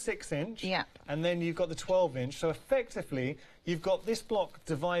 2 6-inch, yeah, and then you've got the 12-inch. So effectively, you've got this block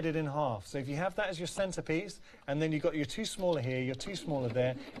divided in half. So if you have that as your centerpiece, and then you've got your 2 smaller here, your 2 smaller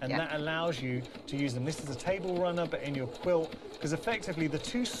there, and that allows you to use them. This is a table runner, but in your quilt, because effectively the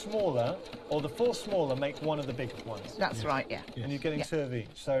 2 smaller or the 4 smaller make one of the bigger ones. That's right, yeah. Yes. And you're getting 2 of each.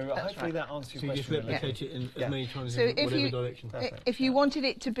 So hopefully that answers your question. So you just replicate it in as many times in whatever direction. If you wanted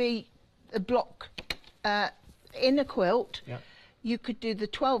it to be a block in a quilt, you could do the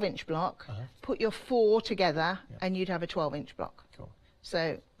 12-inch block, put your 4 together, and you'd have a 12-inch block. Cool.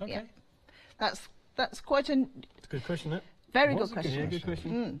 So, yeah, that's quite a... It's a good question, isn't it? Very good question. Yeah, good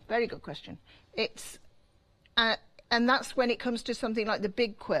question. Very good question. It's... and that's when it comes to something like the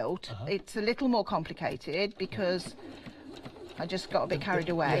big quilt, it's a little more complicated because I just got a bit carried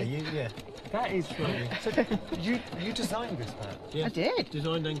away. Yeah. That is funny. So you designed this, Pat? Yeah. I did.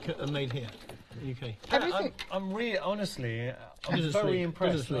 Designed and cut and made here. UK. I'm really, honestly, I'm very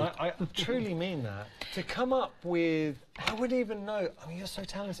impressed. I truly mean that. To come up with, I wouldn't even know, I mean, you're so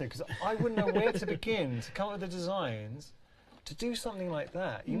talented, because I wouldn't know where to begin to come up with the designs to do something like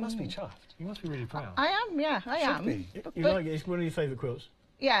that. You must be chuffed. You must be really proud. I am, yeah, I am. You like it? It's one of your favourite quilts.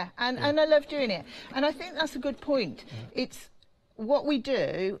 Yeah, and I love doing it. And I think that's a good point. Yeah. It's what we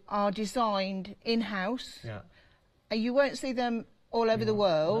do are designed in-house. Yeah. You won't see them all over the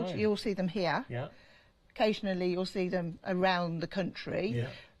world. No. You'll see them here. Yeah. Occasionally you'll see them around the country. Yeah.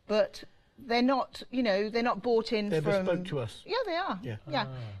 But they're not, you know, they're not bought in they're from... bespoke to us. Yeah, they are. Yeah. Yeah.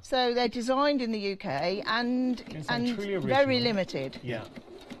 So they're designed in the UK and very limited. Yeah.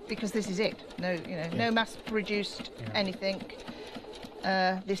 Because this is it. No, you know, no mass-produced anything.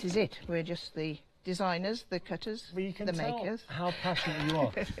 This is it. We're just the designers, the cutters, well, you can the tell makers. How passionate you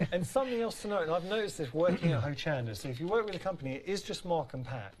are. And something else to note, and I've noticed this working at Hochanda, so if you work with a company, it is just Mark and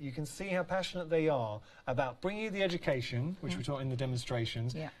Pat. You can see how passionate they are about bringing you the education, which we taught in the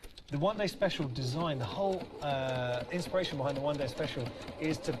demonstrations. Yeah. The one-day special design, the whole inspiration behind the one-day special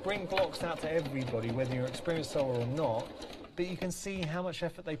is to bring blocks out to everybody, whether you're an experienced sewer or not, but you can see how much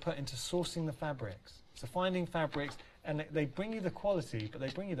effort they put into sourcing the fabrics. So finding fabrics, and they bring you the quality, but they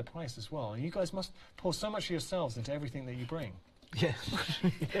bring you the price as well. And you guys must pour so much of yourselves into everything that you bring. Yeah.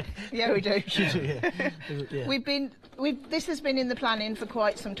 Yeah, we do. Yeah. This has been in the planning for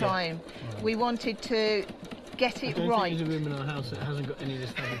quite some time. Yeah. We wanted to get it right. There's a room in our house that hasn't got any of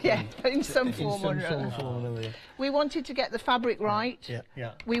this fabric. Yeah, in some form or another. We wanted to get the fabric right. Yeah.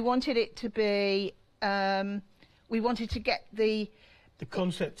 Yeah. We wanted it to be. We wanted to get the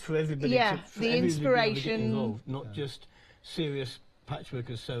concept for everybody. Yeah, for the everybody inspiration. To get involved, not just serious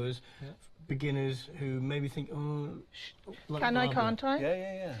patchworkers, sewers. Yeah. Beginners who maybe think, oh, like can Barbara. I, can't I?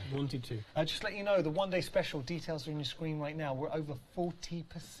 Yeah. Wanted to. Just let you know, the one-day special details are on your screen right now. We're over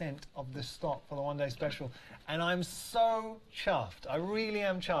 40% of the stock for the one-day special, and I'm so chuffed. I really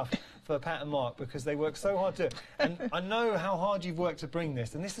am chuffed for Pat and Mark because they work so hard to it. And I know how hard you've worked to bring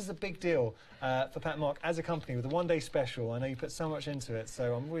this, and this is a big deal for Pat and Mark as a company with a one-day special. I know you put so much into it,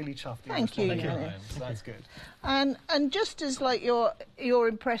 so I'm really chuffed. Thank you. So that's good. And just as like you're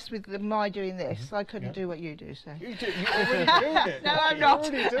impressed with my doing this, I couldn't do what you do. So you do. You're already doing it. No, I'm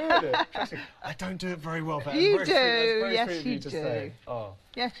not. You're already doing it. Trust me, I don't do it very well, Pat. You do. Yes, you do. Oh.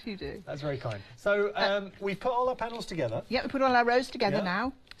 Yes, you do. That's very kind. So we've put all our panels together. Yeah, we put all our rows together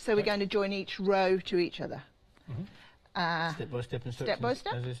now. So we're going to join each row to each other. Step by step and step by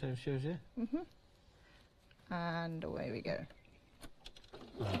step. As it shows here. And away we go.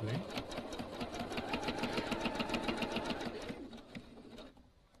 Lovely.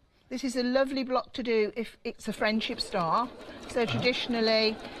 This is a lovely block to do if it's a friendship star. So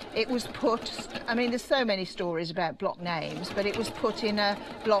traditionally it was put, I mean there's so many stories about block names, but it was put in a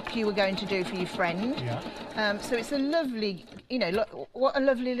block you were going to do for your friend. So it's a lovely, you know, look, what a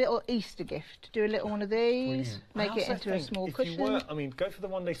lovely little Easter gift. Do a little one of these, make it into a small cushion. I mean, go for the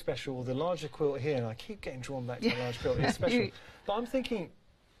one-day special, the larger quilt here, and I keep getting drawn back to the large quilt, it's special. But I'm thinking,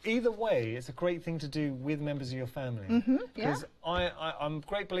 either way, it's a great thing to do with members of your family. Because I'm a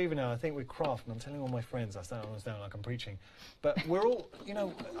great believer now, I think with craft, and I'm telling all my friends, I sound like I'm preaching, but we're all, you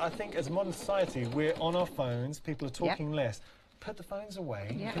know, I think as modern society, we're on our phones, people are talking less. Put the phones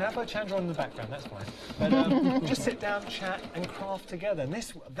away. You can have Hochanda on in the background, that's fine. But just sit down, chat, and craft together. And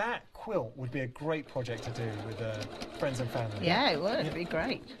that quilt would be a great project to do with friends and family. Yeah, it would. It'd be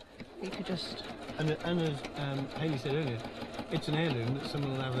great. You could just... And as Hayley said earlier, it's an heirloom that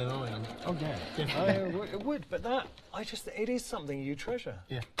someone will have their eye on. Oh yeah, definitely. It would, but it is something you treasure.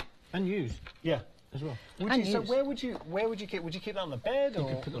 Yeah, and use. Yeah, as well. So where would you keep? Would you keep that on the bed? You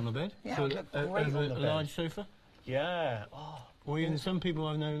could put it on the bed. Yeah, so over a large sofa. Yeah. Oh. Or even some people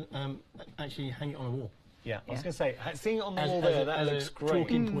I've known actually hang it on a wall. Yeah, I was going to say, seeing it on the wall there, that looks great.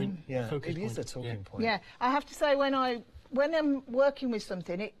 Talking point. Yeah, it is a talking point. Yeah, I have to say when I'm working with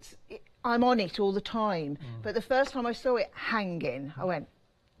something, I'm on it all the time. But the first time I saw it hanging, I went,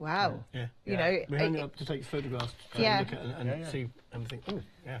 wow. Yeah. You know, we hang it up to take photographs, look at it and see and think, oh,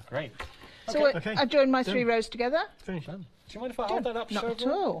 yeah, great. So I've joined my 3 rows together. Finished. Do you mind if I hold that up? Not at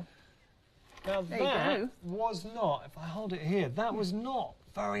all. Now that was not, if I hold it here, that was not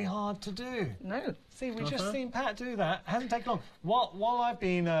very hard to do. No. See, we've just seen Pat do that. It hasn't taken long. While I've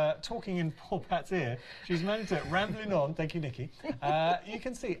been talking in poor Pat's ear, she's managed to rambling on. Thank you, Nikki. You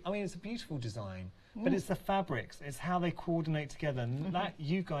can see, I mean, it's a beautiful design, but it's the fabrics, it's how they coordinate together, and that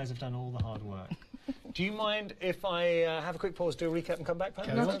you guys have done all the hard work. Do you mind if I have a quick pause, do a recap and come back,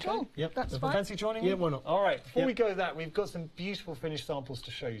 Pat? Not at all. Yep. That's fine. Fancy joining me? Yeah, why not? All right, before we go to that, we've got some beautiful finished samples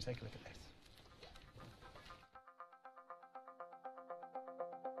to show you. Take a look at this.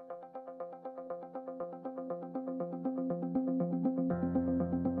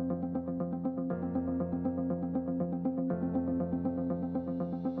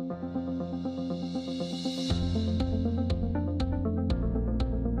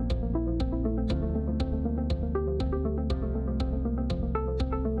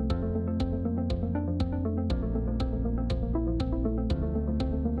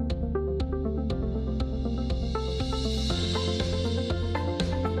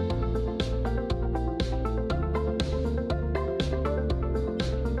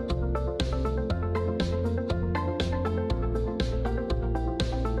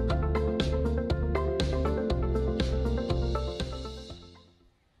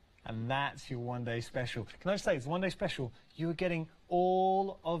 That's your one-day special. Can I just say, it's one-day special. You're getting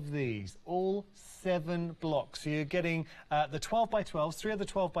all of these, all 7 blocks. So you're getting the 12x12s, 3 of the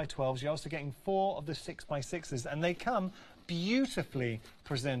 12x12s. You're also getting 4 of the 6x6s, and they come beautifully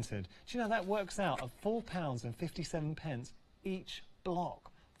presented. Do you know that works out at £4.57 each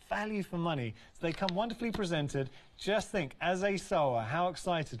block? Value for money. So they come wonderfully presented. Just think, as a sewer, how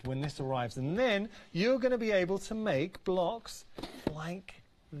excited when this arrives. And then you're going to be able to make blocks like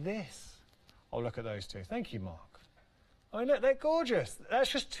this. Oh, look at those 2. Thank you, Mark. I mean, look, they're gorgeous.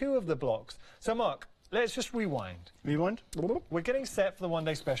 That's just 2 of the blocks. So, Mark, let's just rewind. Rewind? We're getting set for the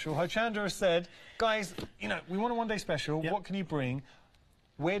one-day special. Hochanda has said, guys, you know, we want a one-day special. Yep. What can you bring?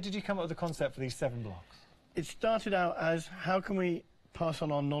 Where did you come up with the concept for these 7 blocks? It started out as, how can we pass on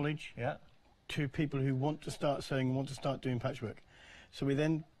our knowledge to people who want to start sewing and want to start doing patchwork? So we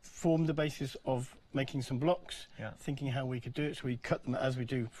then formed the basis of making some blocks, thinking how we could do it. So we cut them as we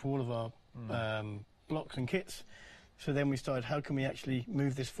do for all of our blocks and kits. So then we started, how can we actually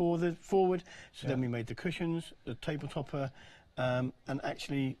move this forward? So then we made the cushions, the table topper, And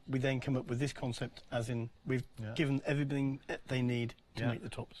actually, we then come up with this concept, as in we've given everything they need to make the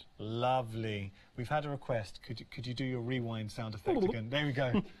tops. Lovely. We've had a request. Could you do your rewind sound effect again? There we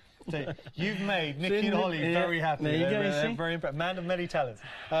go. So you've made Nikki and Holly very happy. There you go, they're very impressed. Man of many talents.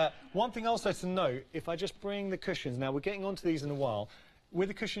 One thing also to note, if I just bring the cushions, now we're getting onto these in a while. With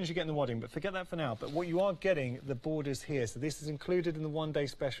the cushions, you're getting the wadding, but forget that for now. But what you are getting, the borders here. So this is included in the one-day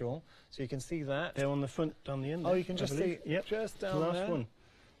special. So you can see that. They're on the front, down the end. Oh, you can just see just down the last there. one.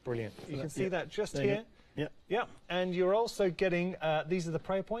 Brilliant. You can see that just here. Yep. Yep. And you're also getting, these are the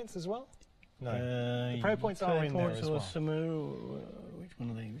prayer points as well? No. The prayer points are in there as well. Which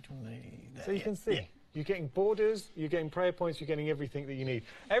one are they? Which one are they? There. So you can see. You're getting borders, you're getting prayer points, you're getting everything that you need.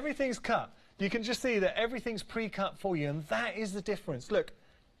 Everything's cut. You can just see that everything's pre-cut for you, and that is the difference. Look,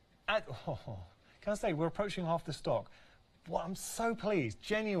 can I say, we're approaching half the stock. Well, I'm so pleased.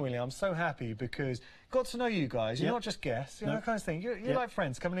 Genuinely, I'm so happy because got to know you guys. You're not just guests, you know, that kind of thing. You're like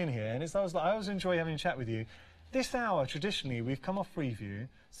friends coming in here, and I always enjoy having a chat with you. This hour, traditionally, we've come off Freeview,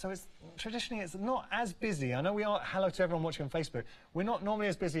 so traditionally it's not as busy. I know we are, hello to everyone watching on Facebook, we're not normally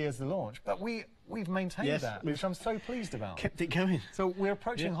as busy as the launch, but we've maintained that, which I'm so pleased about. Kept it going. So we're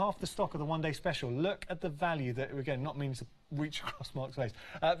approaching half the stock of the one-day special. Look at the value that, again, not meaning to reach across Mark's face,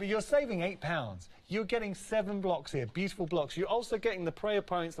 but you're saving £8. You're getting 7 blocks here, beautiful blocks. You're also getting the prayer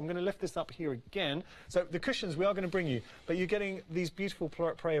points. I'm going to lift this up here again. So the cushions we are going to bring you, but you're getting these beautiful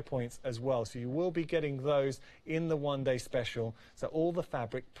prayer points as well. So you will be getting those in the one-day special. So all the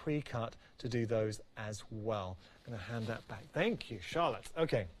fabric pre-cut to do those as well. I'm going to hand that back. Thank you, Charlotte.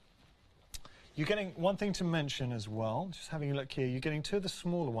 Okay. You're getting one thing to mention as well, just having a look here, you're getting 2 of the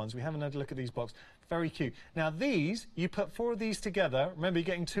smaller ones. We haven't had a look at these blocks. Very cute. Now these, you put 4 of these together, remember you're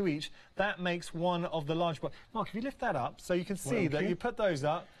getting 2 each, that makes one of the large blocks. Mark, if you lift that up so you can see that you put those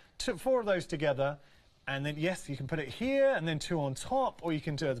up, 4 of those together, and then yes, you can put it here and then 2 on top, or you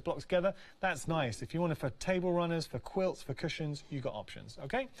can do the blocks together. That's nice. If you want it for table runners, for quilts, for cushions, you've got options,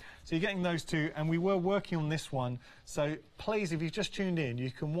 okay? So you're getting those 2, and we were working on this one. So please, if you've just tuned in, you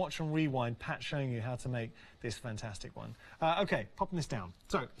can watch and rewind Pat showing you how to make this fantastic one. Okay, popping this down.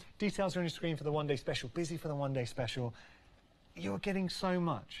 So details are on your screen for the one-day special. Busy for the one-day special. You're getting so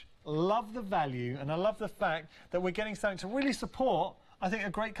much. Love the value, and I love the fact that we're getting something to really support, I think,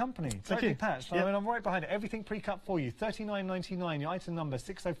 a great company. Totally patched. I mean, I'm right behind it. Everything pre-cut for you. $39.99, your item number.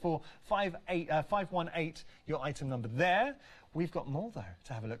 604518, your item number there. We've got more, though,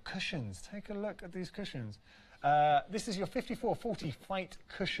 to have a look. Cushions. Take a look at these cushions. This is your 5440 Fight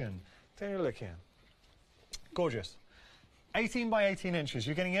cushion. Take a look here. Gorgeous. 18 by 18 inches.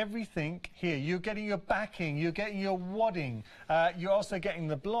 You're getting everything here. You're getting your backing. You're getting your wadding. You're also getting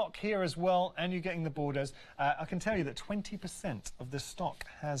the block here as well, and you're getting the borders. I can tell you that 20% of the stock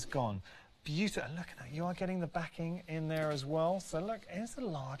has gone. Beautiful. Look at that. You are getting the backing in there as well. So look, it's a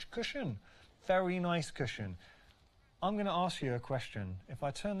large cushion. Very nice cushion. I'm going to ask you a question. If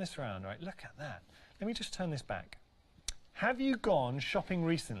I turn this around, right, look at that. Let me just turn this back. Have you gone shopping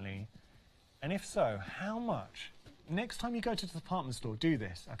recently? And if so, how much? Next time you go to the department store, do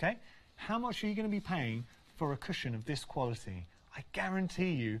this, okay? How much are you going to be paying for a cushion of this quality? I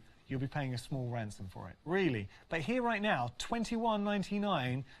guarantee you'll be paying a small ransom for it, really. But here right now,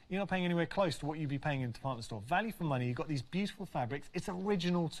 $21.99, you're not paying anywhere close to what you'd be paying in the department store. Value for money, you've got these beautiful fabrics. It's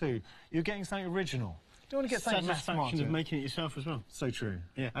original too. You're getting something original. You don't want to get something satisfaction of making it yourself as well. So true.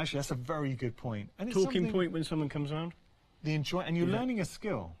 Yeah. Actually, that's a very good point. And it's talking point when someone comes around. And you're learning a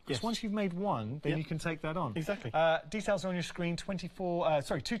skill. Because once you've made one, then you can take that on. Exactly. Details are on your screen.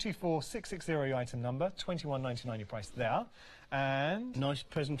 224660 your item number. $21.99 your price there. And nice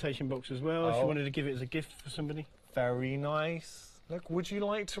presentation box as well. If you wanted to give it as a gift for somebody. Very nice. Look, would you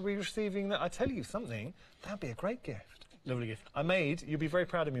like to be receiving that? I tell you something. That'd be a great gift. Lovely gift. You'll be very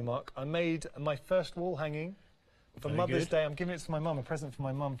proud of me, Mark. I made my first wall hanging for Mother's Day. I'm giving it to my mum, a present for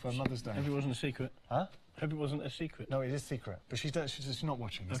my mum for Mother's Day. Hope it wasn't a secret. Huh? Hope it wasn't a secret. No, it is secret. But she's not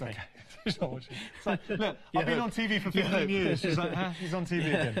watching. It's okay. She's not watching. So, look, I've been on TV for 15 years. She's like, huh? She's on TV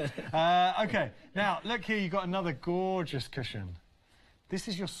again. Okay. Now, look here. You've got another gorgeous cushion. This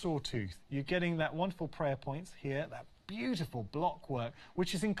is your sawtooth. You're getting that wonderful prayer points here, that beautiful block work,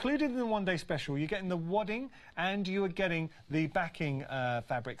 which is included in the one-day special. You're getting the wadding, and you are getting the backing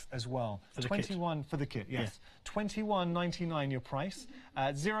fabrics as well. For the 21 kit. For the kit, yes. Yeah. $21.99 your price.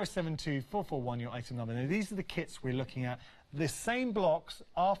 072441 your item number. Now these are the kits we're looking at. The same blocks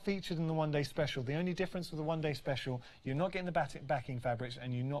are featured in the one-day special. The only difference with the one-day special, you're not getting the backing fabrics,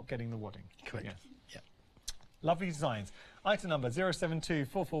 and you're not getting the wadding. Correct. Yes. Yeah. Lovely designs. Item number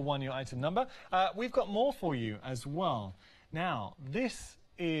 072441 your item number. We've got more for you as well. Now, this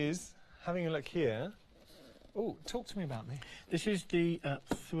is, having a look here, Oh, talk to me about this. This is the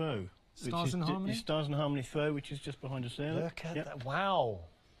throw. Stars and Harmony? Stars and Harmony throw, which is just behind us there. Look at that. Wow.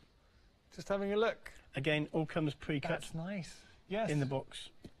 Just having a look. Again, all comes pre-cut. That's nice. Yes. In the box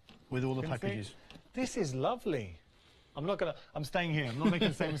with all the packages. This is lovely. I'm staying here. I'm not making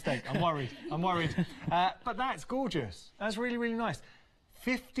the same mistake. I'm worried. But that's gorgeous. That's really, really nice.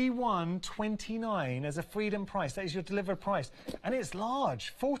 $51.29 as a freedom price. That is your delivered price. And it's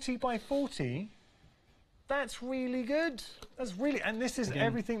large. 40 by 40. That's really good. That's really... And this is again,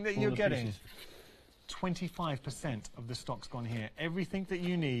 everything that you're getting. 25% of the stock's gone here. Everything that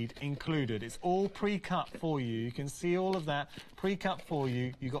you need included. It's all pre-cut for you. You can see all of that pre-cut for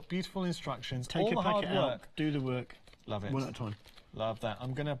you. You've got beautiful instructions. Take all your the hard packet work. Out, do the work. Love it. One at a time. Love that.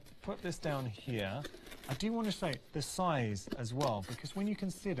 I'm going to put this down here. I do want to say the size as well, because when you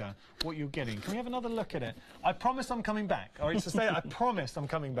consider what you're getting, can we have another look at it? I promise I'm coming back. All right, so say I promise I'm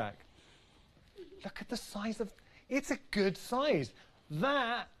coming back. Look at the size of... It's a good size.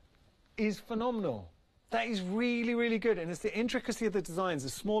 That is phenomenal. That is really, really good. And it's the intricacy of the designs, the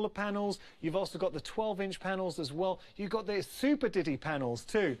smaller panels. You've also got the 12-inch panels as well. You've got the Super Diddy panels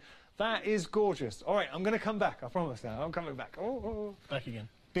too. That is gorgeous. All right, I'm going to come back. I promise now. I'm coming back. Oh. Back again.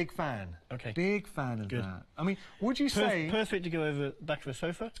 Big fan. Okay. Big fan of good. that. I mean, would you say... Perfect to go over the back of a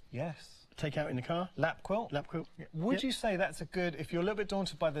sofa. Yes. Take out in the car. Lap quilt. Lap quilt. Yeah. Would you say that's a good, if you're a little bit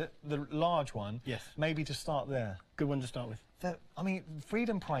daunted by the large one, yes, maybe to start there? Good one to start with. I mean,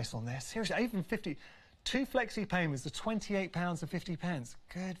 freedom price on there, seriously, even 50... 2 flexi payments are £28.50.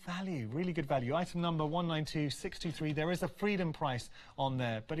 Good value, really good value. Item number 192623. There is a freedom price on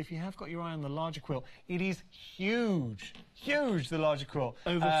there, but if you have got your eye on the larger quilt, it is huge, huge. The larger quilt.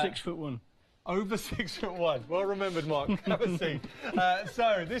 Over 6'1". Over 6'1". Well remembered, Mark. Have a seat.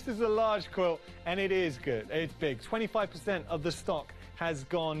 So this is a large quilt, and it is good. It's big. 25% of the stock has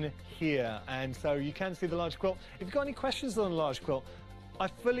gone here, and so you can see the large quilt. If you've got any questions on the large quilt, I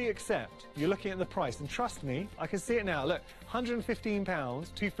fully accept you're looking at the price, and trust me, I can see it now. Look,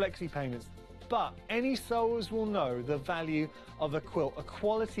 £115, 2 flexi payments. But any sewers will know the value of a quilt, a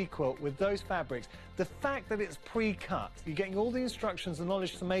quality quilt with those fabrics. The fact that it's pre-cut, you're getting all the instructions and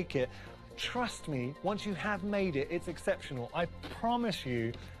knowledge to make it. Trust me, once you have made it, it's exceptional. I promise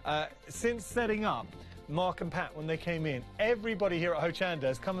you, since setting up Mark and Pat, when they came in, everybody here at Hochanda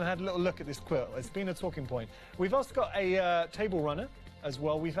has come and had a little look at this quilt. It's been a talking point. We've also got a table runner as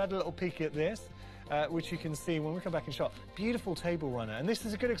well. We've had a little peek at this, which you can see when we come back in shot. Beautiful table runner. And this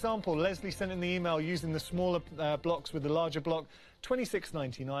is a good example. Leslie sent in the email using the smaller blocks with the larger block.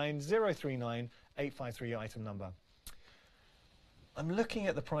 $26.99, 039 853 item number. I'm looking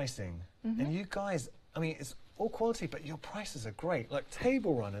at the pricing, and you guys, I mean, it's all quality, but your prices are great. Like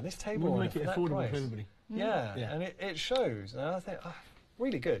table runner, this table runner make it affordable for everybody. Yeah, and it shows. And I think,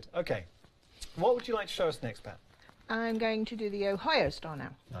 really good. Okay, what would you like to show us next, Pat? I'm going to do the Ohio star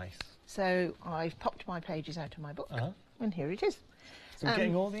now. Nice. So I've popped my pages out of my book, and here it is. So we're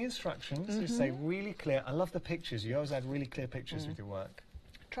getting all the instructions. You say really clear. I love the pictures. You always add really clear pictures with your work.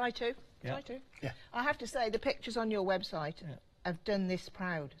 Try to. Yeah. Try to. Yeah. I have to say, the pictures on your website have done this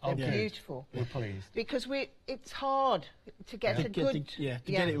proud. They're beautiful. We're pleased. Because it's hard to get a good...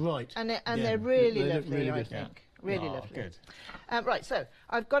 get it right. And they're really lovely, really I good. think. Really lovely. Good. Right, so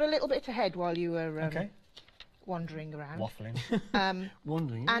I've got a little bit ahead while you were... wandering around. Waffling.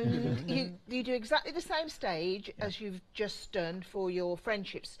 Wandering. And you do exactly the same stage as you've just done for your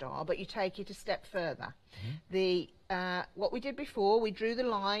friendship star, but you take it a step further. What we did before, we drew the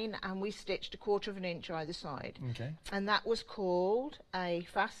line and we stitched 1/4 inch either side. Okay. And that was called a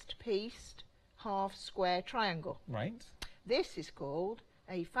fast-pieced half-square triangle. Right. This is called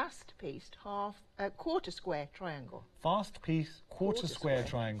a fast-pieced quarter square triangle. Fast-piece quarter square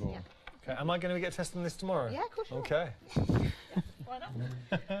triangle. Yeah. Okay. Am I going to get tested on this tomorrow? Yeah, of course you will. Okay. Why not?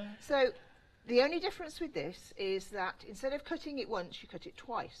 So the only difference with this is that instead of cutting it once, you cut it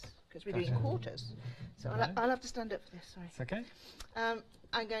twice, because we're doing quarters. So I'll have to stand up for this, sorry. It's okay. I'm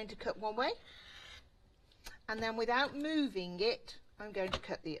going to cut one way, and then without moving it, I'm going to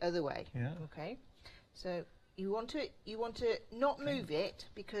cut the other way. Yeah. Okay. So you want to not move it,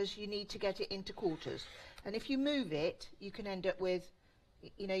 because you need to get it into quarters. And if you move it, you can end up with,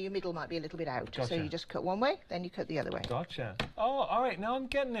 you know, your middle might be a little bit out. Gotcha. So you just cut one way, then you cut the other way. Gotcha. Oh, all right, now I'm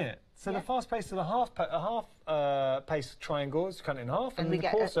getting it. So the fast pace of the half pace triangle is cut in half, and the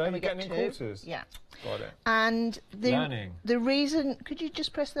quarter, you're getting in quarters. Yeah. Got it. And the reason, could you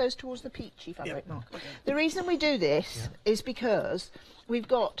just press those towards the peachy fabric, Mark? The reason we do this is because we've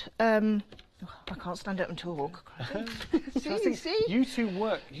got I can't stand up and talk. see? You two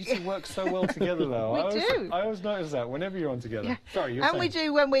work so well together, though. I always notice that whenever you're on together. Yeah. Sorry, you're and saying. we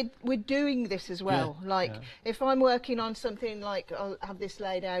do when we're doing this as well. Like if I'm working on something, like I'll have this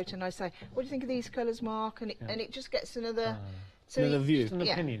laid out, and I say, "What do you think of these colours, Mark?" And it just gets another. Another view. An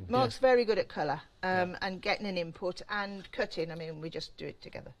opinion. Mark's very good at colour and getting an input and cutting. I mean, we just do it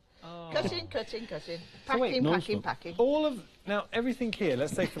together. Cutting, packing. All of now, everything here.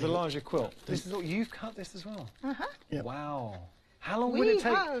 Let's say for the larger quilt, this is all you've cut. This as well. Yep. Wow. How long would it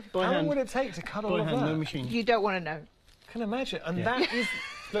take? How long would it take to cut all of that? No machine. You don't want to know. I can imagine, and that is.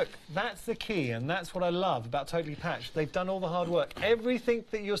 Look, that's the key, and that's what I love about Totally Patched. They've done all the hard work. Everything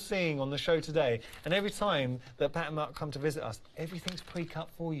that you're seeing on the show today, and every time that Pat and Mark come to visit us, everything's pre-cut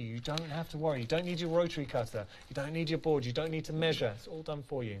for you. You don't have to worry. You don't need your rotary cutter. You don't need your board. You don't need to measure. It's all done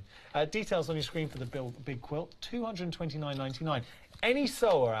for you. Details on your screen for the big quilt, $229.99. Any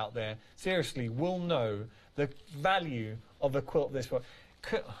sewer out there, seriously, will know the value of a quilt this way.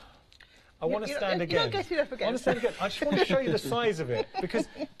 I want to stand again. You don't get it up again. I want to stand again. I just want to show you the size of it, because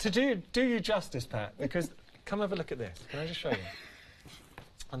to do you justice, Pat. Because come have a look at this. Can I just show you?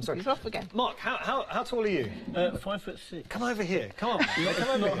 I'm sorry. He's off again. Mark, how tall are you? 5'6". Come over here. Come on. Come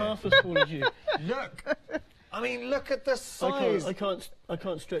over Not here. half as tall as you. Look. I mean, look at the size. I can't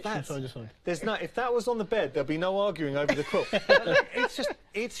stretch from side to side. There's no. If that was on the bed, there'd be no arguing over the quilt.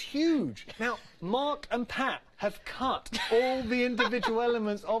 It's huge. Now, Mark and Pat have cut all the individual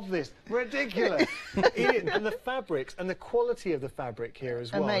elements of this. Ridiculous. And the fabrics and the quality of the fabric here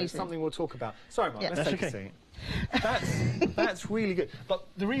as well. Amazing. It's something we'll talk about. Sorry, Mark. Yeah. Let's take a seat. That's really good. But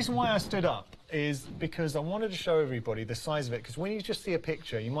the reason why I stood up is because I wanted to show everybody the size of it, because when you just see a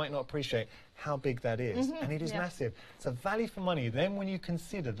picture, you might not appreciate how big that is, and it is massive. It's a value for money. Then when you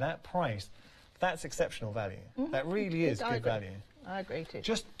consider that price, that's exceptional value. That really is good value. I agree too.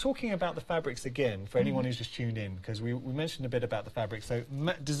 Just talking about the fabrics again, for anyone who's just tuned in, because we mentioned a bit about the fabrics. So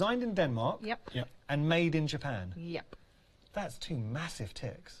designed in Denmark and made in Japan. Yep. That's two massive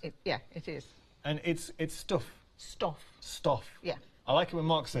ticks. It is. And it's stuff. Stuff. Yeah. I like it when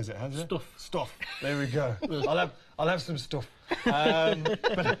Mark says it, has it? Stuff. There we go. I'll have some stuff.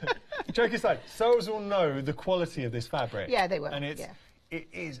 But joke aside, sewers will know the quality of this fabric. Yeah, they will. And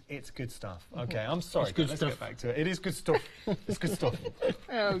it's good stuff. Okay, I'm sorry. Let's get back to it. It is good stuff. It's good stuff.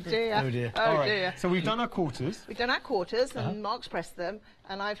 Oh dear. Oh dear. All right. Dear. So we've done our quarters. We've done our quarters, and Mark's pressed them,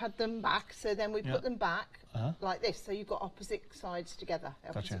 and I've had them back. So then we put them back like this. So you've got opposite sides together,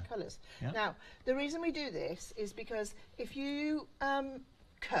 opposite colours. Now, the reason we do this is because if you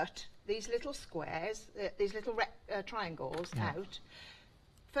cut these little squares, these little triangles out,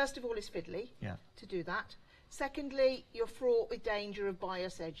 first of all, it's fiddly to do that. Secondly, you're fraught with danger of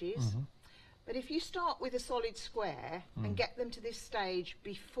bias edges. But if you start with a solid square and get them to this stage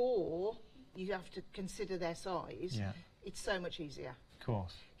before you have to consider their size, it's so much easier. Of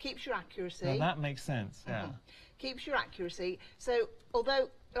course. Keeps your accuracy. Now that makes sense, Keeps your accuracy. So although,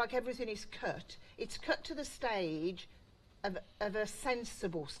 like everything is cut, it's cut to the stage of a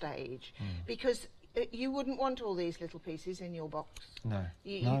sensible stage, because you wouldn't want all these little pieces in your box. No.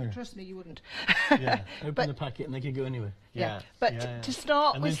 You trust me, you wouldn't. Open the packet and they can go anywhere. But to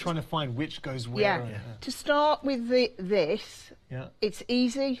start and with... then trying to find which goes where. To start with this, it's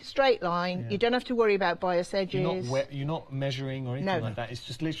easy, straight line. You don't have to worry about bias edges. You're not measuring or anything like that. It's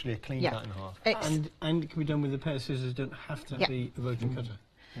just literally a clean cut in half. And it can be done with a pair of scissors. Don't have to be a rotary cutter.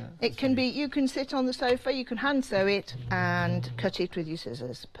 It can be, you can sit on the sofa, you can hand sew it and cut it with your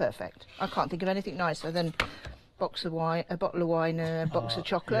scissors. Perfect. I can't think of anything nicer than a bottle of wine and a box of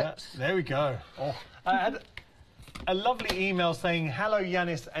chocolates. There we go. I had a lovely email saying, hello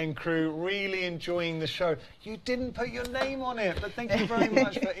Yanis and crew, really enjoying the show. You didn't put your name on it, but thank you very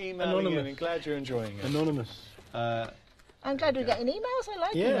much for emailing in, and glad you're enjoying it. Anonymous. I'm glad we're getting emails. I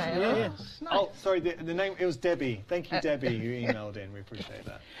like emails. Nice. Oh, sorry, the name, it was Debbie. Thank you, Debbie, who emailed in. We appreciate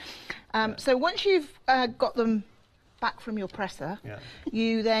that. So once you've got them back from your presser,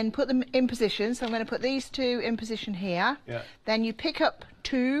 you then put them in position. So I'm going to put these two in position here. Then you pick up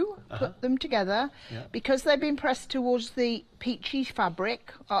two, put them together. Because they've been pressed towards the peachy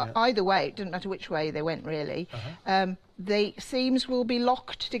fabric, either way, it doesn't matter which way they went really, the seams will be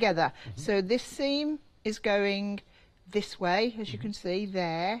locked together. So this seam is going this way, as you can see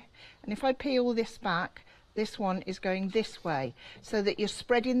there, and if I peel this back, this one is going this way, so that you're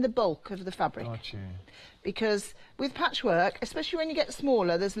spreading the bulk of the fabric. Got you. Because with patchwork, especially when you get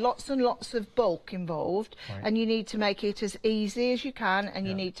smaller, there's lots and lots of bulk involved, and you need to make it as easy as you can, and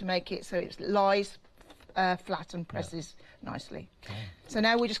you need to make it so it lies flat and presses nicely. So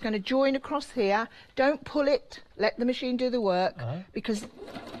now we're just going to join across here. Don't pull it, let the machine do the work, because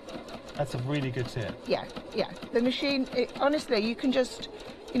That's a really good tip. Yeah, yeah. The machine, honestly, you can just,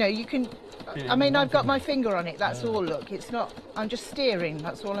 you know, you can. I mean, I've got my finger on it. That's all. Look, it's not. I'm just steering.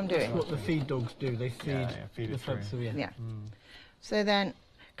 That's all I'm doing. That's what the feed dogs do. They feed, feed the fat through. Yeah. So then,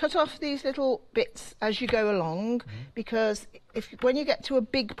 cut off these little bits as you go along, because when you get to a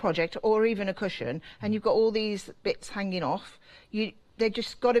big project or even a cushion, and you've got all these bits hanging off, they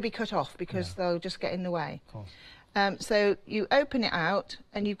just got to be cut off because they'll just get in the way. Of course. So you open it out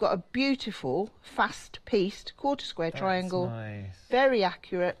and you've got a beautiful, fast-pieced quarter square triangle. Nice. Very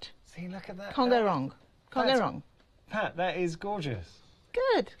accurate. See, look at that. Can't go wrong. Can't go wrong. Pat, that is gorgeous.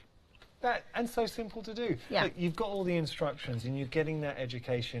 Good. And so simple to do. Yeah. Look, you've got all the instructions and you're getting that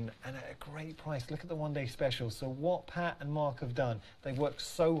education and at a great price. Look at the one-day special. So what Pat and Mark have done, they've worked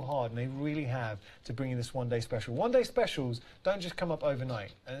so hard, and they really have, to bring in this one-day special. One-day specials don't just come up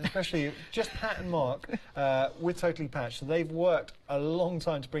overnight, and especially just Pat and Mark with Totally Patched. So they've worked a long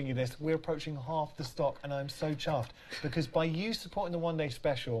time to bring you this. We're approaching half the stock, and I'm so chuffed because by you supporting the one-day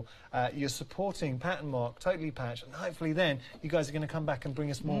special, you're supporting Pat and Mark, Totally Patched, and hopefully then you guys are going to come back and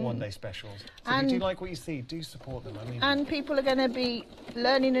bring us more one-day specials. So if you do like what you see, do support them. I mean, and people are going to be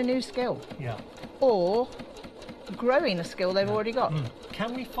learning a new skill. Yeah. Or growing a skill they've already got.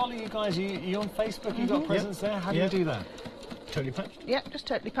 Can we follow you guys? You on Facebook? You got a presence there? How do you do that? Totally Patched. Yeah, just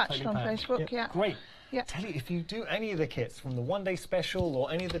Totally Patched on Facebook. Yeah. Great. Yeah. Tell you, if you do any of the kits from the one-day special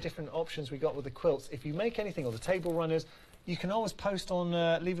or any of the different options we got with the quilts, if you make anything, or the table runners, you can always post on,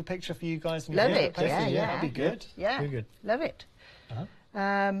 leave a picture for you guys. And Love it. Yeah, that'd be good. Yeah. Very good. Love it.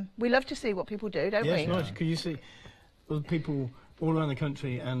 We love to see what people do, don't we? Yes, nice. Because you see other people all around the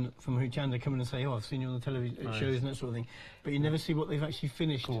country and from Hochanda come in and say, oh, I've seen you on the television shows and that sort of thing. But you never see what they've actually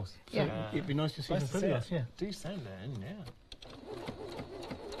finished. Of course. So it'd be nice to see some photographs. Yeah. Do send that in, yeah.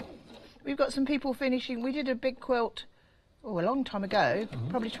 We've got some people finishing. We did a big quilt a long time ago,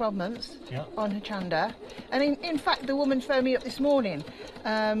 probably 12 months, on Hochanda. And in fact, the woman phoned me up this morning.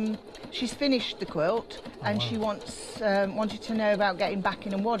 She's finished the quilt and she wanted to know about getting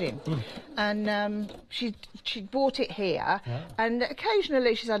backing and wadding. And she bought it here, and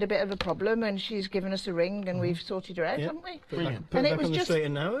occasionally she's had a bit of a problem, and she's given us a ring, and we've sorted her out, haven't we? Brilliant. And it was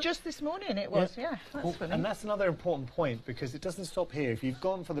just this morning. It was, that's funny. And that's another important point, because it doesn't stop here. If you've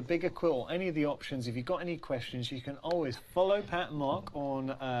gone for the bigger quilt or any of the options, if you've got any questions, you can always follow Pat and Mark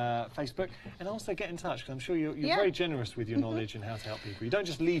on Facebook, and also get in touch, because I'm sure you're very generous with your knowledge and how to help people. You don't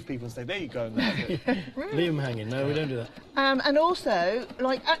just leave people and say, there you go, and that's it. Leave them hanging. No, we don't do that. And also,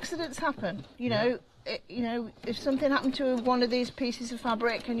 like, accidents happen, you know. If something happened to one of these pieces of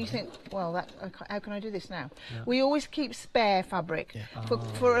fabric and you think, well, how can I do this now? We always keep spare fabric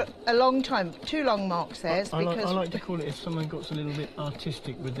for a long time. Too long, Mark says. I like to call it, if someone got a little bit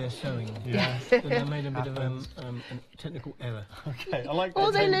artistic with their sewing, then they made a bit of a technical error. Okay, I like that.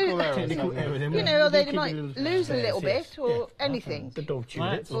 Or they lose, technical error. you know, or they might lose a little bit, or anything. The dog chewed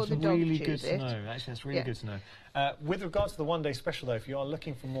it. Or the dog really chews good to it. know. Actually, that's really good to know. With regards to the one-day special, though, if you are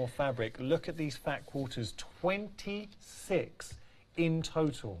looking for more fabric, look at these fat quarters. 26 in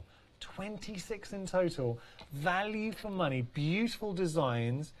total. 26 in total. Value for money. Beautiful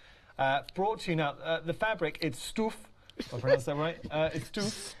designs. Brought to you now. The fabric, it's stuff. If I pronounce that right? It's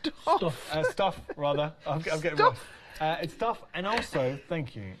stuff. Stuff, rather. I'm getting wrong. It's stuff, and also,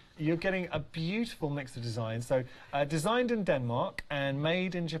 thank you, you're getting a beautiful mix of designs. So, designed in Denmark and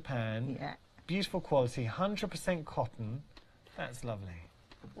made in Japan. Yeah. Beautiful quality, 100% cotton. That's lovely.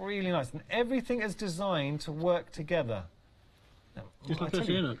 Really nice. And everything is designed to work together. Now, just like us,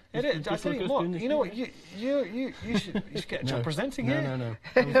 you know. It is. I tell you what, you know what, you should get a job presenting here. No.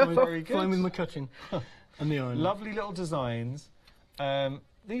 I'm very good. Fine with my cutting and the iron. Lovely little designs.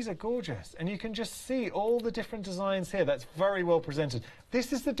 These are gorgeous, and you can just see all the different designs here. That's very well presented.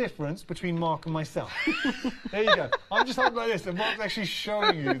 This is the difference between Mark and myself. There you go. I'm just holding like this, and Mark's actually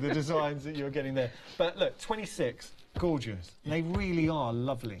showing you the designs that you're getting there. But look, 26, gorgeous. They really are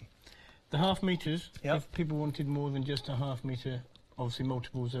lovely. The half meters, if people wanted more than just a half meter, obviously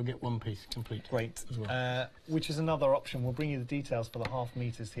multiples, they'll get one piece complete. Great. As well. Which is another option. We'll bring you the details for the half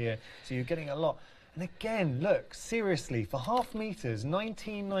meters here. So you're getting a lot. And again, look, seriously, for half meters,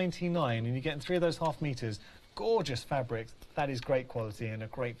 $19.99, and you're getting 3 of those half meters, gorgeous fabrics. That is great quality and a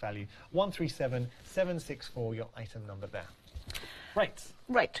great value. 137764, your item number there. Right.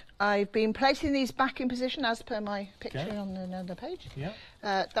 Right. I've been placing these back in position as per my picture on another page. Yeah.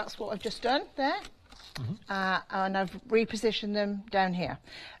 That's what I've just done there. And I've repositioned them down here.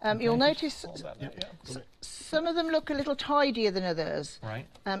 You'll notice some of them look a little tidier than others. Right.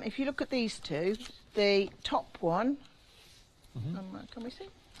 If you look at these two, the top one, can we see?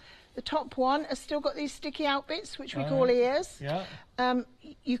 The top one has still got these sticky out bits, which we call ears. Yeah.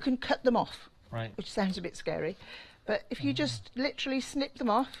 You can cut them off, right, which sounds a bit scary. But if you just literally snip them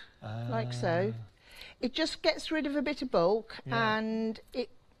off, like so, it just gets rid of a bit of bulk, and it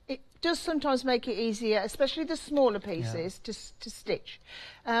does sometimes make it easier, especially the smaller pieces, to stitch.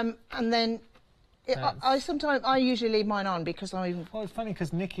 And then I usually leave mine on because I'm... Well, it's funny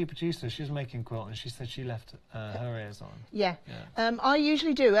because Nikki, producer, she was making quilt and she said she left her ears on. Yeah. I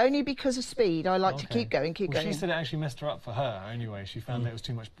usually do, only because of speed. I like to keep going, keep going. She said it actually messed her up for her anyway. She found that it was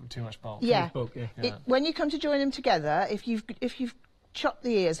too much bulk. Yeah. Bulk, When you come to join them together, if you've chopped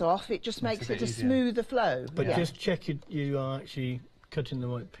the ears off, it just makes it a smoother flow. But just check you are actually cutting the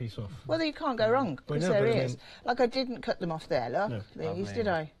right piece off. Well, you can't go wrong because there is. Like I didn't cut them off there, look. No. These, did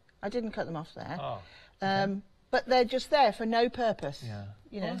I? I didn't cut them off there. Oh, okay. But they're just there for no purpose. Yeah.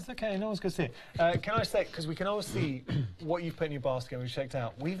 You know. Well, that's okay. No one's going to see it. Can I say, because we can all see what you've put in your basket and we've checked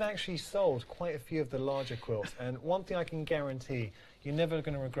out, we've actually sold quite a few of the larger quilts. And one thing I can guarantee, you're never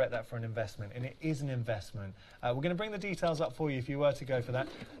going to regret that for an investment, and it is an investment. We're going to bring the details up for you if you were to go for that.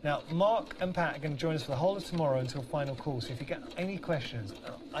 Now, Mark and Pat are going to join us for the whole of tomorrow until final call, so if you get any questions,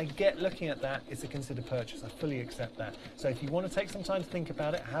 I get looking at that, it's a considered purchase. I fully accept that. So if you want to take some time to think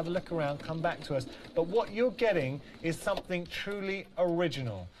about it, have a look around, come back to us. But what you're getting is something truly original.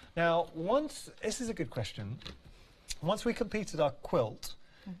 Now, this is a good question. Once we completed our quilt,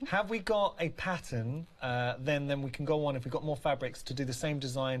 have we got a pattern, then we can go on, if we've got more fabrics, to do the same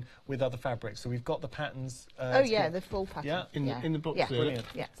design with other fabrics? So we've got the patterns. The full pattern. Yeah? In the box there. Brilliant.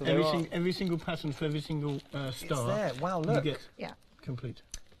 Yeah. So every single pattern for every single star. It's there. Wow, look. You get complete.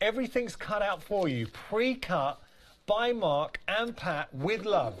 Everything's cut out for you, pre-cut by Mark and Pat with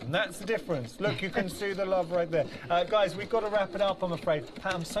love, and that's the difference. Look, you can see the love right there. Guys, we've got to wrap it up, I'm afraid.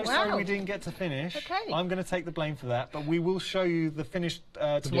 Pat, I'm so sorry we didn't get to finish. Okay. I'm going to take the blame for that, but we will show you the finished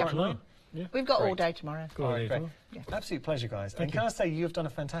tomorrow night. Yeah. We've got all day tomorrow. Absolute pleasure, guys. And can I say, you've done a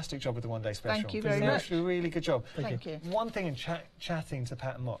fantastic job with the one-day special. Thank you very much. Actually, a really good job. Thank you. One thing in chatting to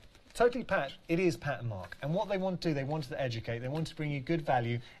Pat and Mark, totally Pat, it is Pat and Mark. And what they want to do, they wanted to educate, they wanted to bring you good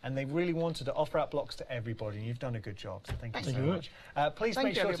value, and they really wanted to offer out blocks to everybody. And you've done a good job, so thank you so much. Please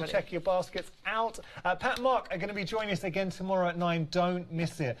make sure to check your baskets out. Pat and Mark are going to be joining us again tomorrow at 9. Don't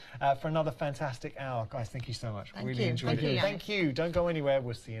miss it for another fantastic hour. Guys, thank you so much. Really enjoyed it. Thank you. Don't go anywhere.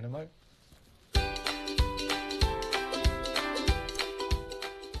 We'll see you in a moment.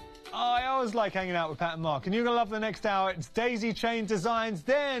 I always like hanging out with Pat and Mark, and you're going to love the next hour. It's Daisy Chain Designs,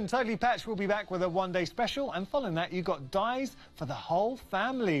 then Totally Patch will be back with a one-day special, and following that you've got dies for the whole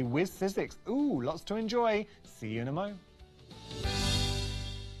family with Sizzix. Ooh, lots to enjoy. See you in a mo.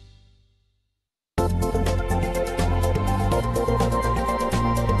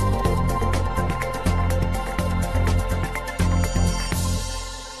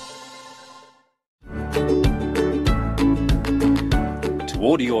 To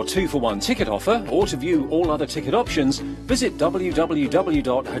order your 2-for-1 ticket offer or to view all other ticket options, visit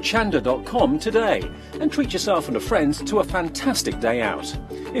www.hochanda.com today and treat yourself and a friend to a fantastic day out.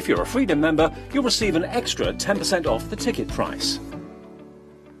 If you're a Freedom member, you'll receive an extra 10% off the ticket price.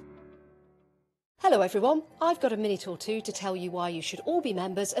 Hello everyone, I've got a minute or two to tell you why you should all be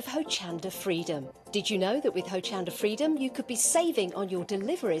members of Hochanda Freedom. Did you know that with Hochanda Freedom you could be saving on your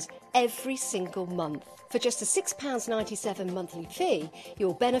deliveries every single month? For just a £6.97 monthly fee,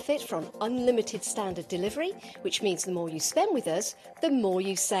 you'll benefit from unlimited standard delivery, which means the more you spend with us, the more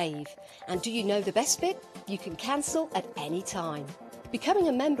you save. And do you know the best bit? You can cancel at any time. Becoming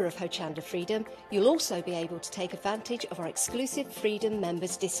a member of Hochanda Freedom, you'll also be able to take advantage of our exclusive Freedom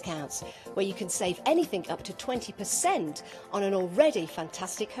members discounts, where you can save anything up to 20% on an already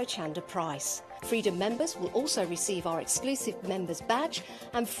fantastic Hochanda price. Freedom members will also receive our exclusive members badge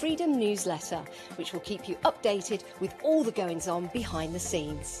and Freedom newsletter, which will keep you updated with all the goings-on behind the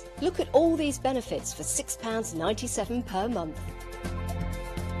scenes. Look at all these benefits for £6.97 per month.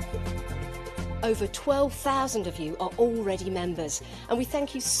 Over 12,000 of you are already members, and we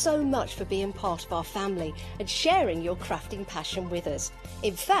thank you so much for being part of our family and sharing your crafting passion with us.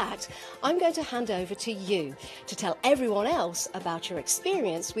 In fact, I'm going to hand over to you to tell everyone else about your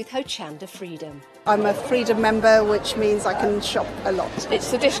experience with Hochanda Freedom. I'm a Freedom member, which means I can shop a lot. It's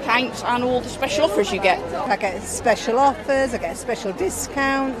the discounts and all the special offers you get. I get special offers, I get special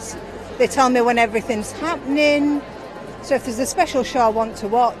discounts. They tell me when everything's happening. So if there's a special show I want to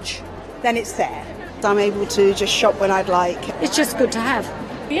watch, then it's there. I'm able to just shop when I'd like. It's just good to have.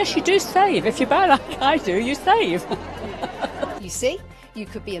 Yes, you do save. If you buy like I do, you save. You see, you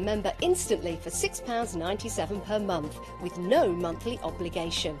could be a member instantly for £6.97 per month with no monthly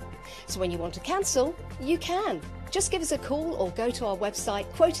obligation. So when you want to cancel, you can. Just give us a call or go to our website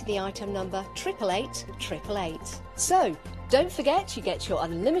quoting the item number 888 888. So, don't forget you get your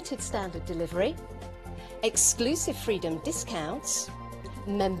unlimited standard delivery, exclusive Freedom discounts,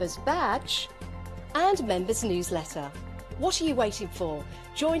 members badge and members newsletter. What are you waiting for?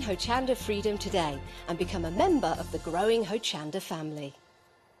 Join Hochanda Freedom today and become a member of the growing Hochanda family.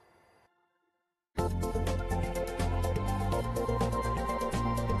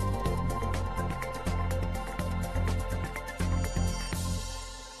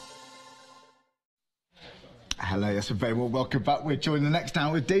 Hello, yes, a very warm welcome back. We're joined the next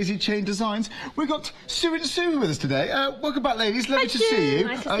hour with Daisy Chain Designs. We've got Sue and Sue with us today. Welcome back, ladies. Lovely to see you.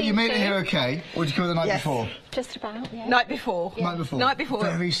 Nice to see you you made it too. here okay? Or did you come the night before? Just about, yeah. Night before. Night before. Night before.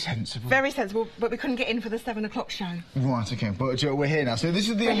 Very sensible. Very sensible, but we couldn't get in for the 7 o'clock show. Right, okay. But we're here now. So this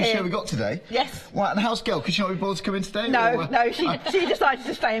is the only show we got today? Yes. Right, and how's Gail? Could she not be bothered to come in today? No, no, she decided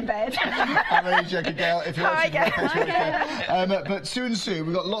to stay in bed. I'm only joking, Gail. If you Hi, Gail. But Sue and Sue,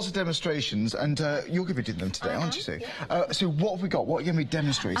 we've got lots of demonstrations, and you're going to be doing them today, aren't you, Sue? So what have we got? What are you going to be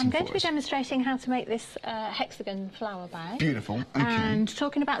demonstrating I'm going to for be us? demonstrating how to make this hexagon flower bag. Beautiful, okay. And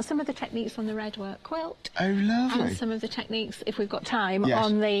talking about some of the techniques on the red work quilt. Oh, lovely. And some of the techniques, if we've got time, Yes.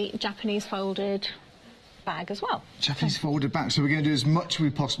 on the Japanese folded bag as well. Japanese folded back, so we're going to do as much as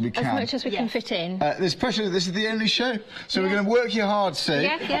we possibly can. As much as we can fit in. There's pressure, this is the only show, so we're going to work you hard, Sue.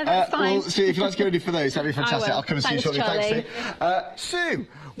 Yeah, that's fine. We'll see if you'd like to go ready for those, that'd be fantastic. I will. I'll come and see you Thanks, shortly. Charlie. Thanks, Sue. Sue,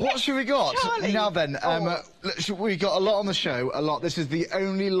 what should we got? Charlie. Now then, we got a lot on the show, a lot. This is the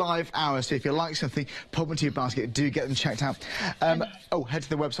only live hour, so if you like something, pop into your basket, do get them checked out. Head to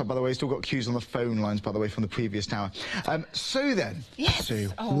the website, by the way. Still got queues on the phone lines, by the way, from the previous hour. So then, Sue,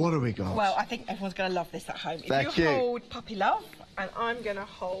 what have we got? Well, I think everyone's going to love this at home. Thank if you you. hold Puppy Love, and I'm going to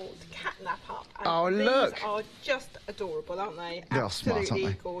hold Catnap up. And Oh, look. These are just adorable, aren't they? They are smart, aren't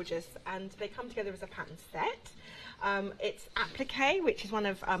Absolutely they? gorgeous. And they come together as a pattern set. It's applique, which is one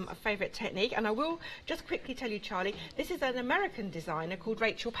of a favourite technique, and I will just quickly tell you, Charlie, this is an American designer called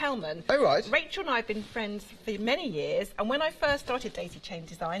Rachel Pellman. Oh, right. Rachel and I have been friends for many years, and when I first started Daisy Chain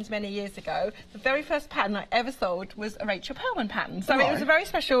Designs many years ago, the very first pattern I ever sold was a Rachel Pellman pattern. So it was a very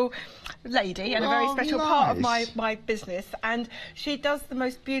special lady and a very special part of my business, and she does the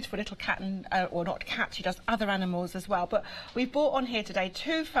most beautiful little cat, and, or not cat, she does other animals as well. But we've brought on here today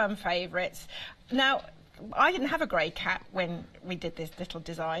two firm favourites. Now, I didn't have a grey cat when we did this little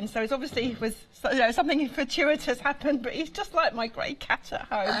design, so it's obviously something fortuitous happened, but he's just like my grey cat at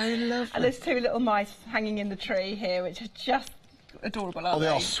home. I love And there's two little mice hanging in the tree here, which are just adorable, aren't they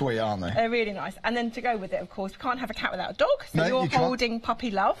are sweet, aren't they? They're really nice. And then to go with it, of course, we can't have a cat without a dog, so No, you're you can't. holding Puppy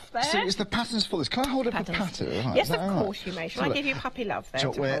Love there. So it's the patterns for this. Can I hold up a pattern? Right, Yes, is that of all right? course you may. Shall I give you Puppy Love there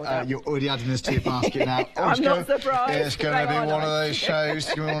So to hold up? you're already adding this to your basket now. I'm not surprised. It's going They to be are one of nice. those shows.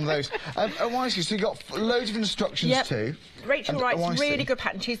 It's going to be one of those. Wisely, so you've got loads of instructions Yep. too. Rachel And writes Wisely. really good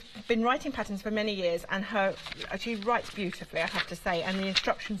patterns. She's been writing patterns for many years, and she writes beautifully, I have to say, and the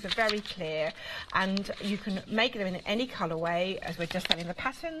instructions are very clear, and you can make them in any colourway, as we're just selling the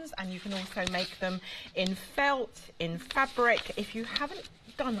patterns, and you can also make them in felt, in fabric. If you haven't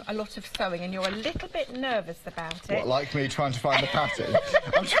done a lot of sewing and you're a little bit nervous about it... What, like me trying to find the pattern?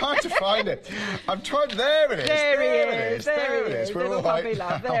 I'm trying to find it. I'm trying... There it is. There it is. There it is. We're Little all right Puppy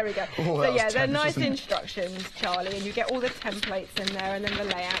Love. now. There we go. Oh, So that yeah, was they're tense, nice isn't it? instructions, Charlie, and you get all the templates in there and then the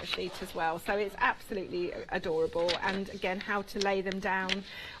layout sheet as well. So it's absolutely adorable. And again, how to lay them down,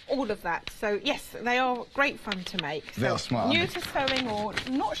 all of that. So yes, they are great fun to make. They So are smart, new aren't to sewing or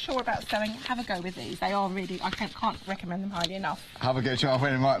not sure about sewing, have a go with these. They are really, I can't recommend them highly enough. Have a go, Charlie.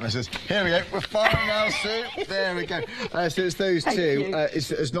 Right, missus. Here we go. We're fine now, Sue. There we go. So it's those Thank two. you.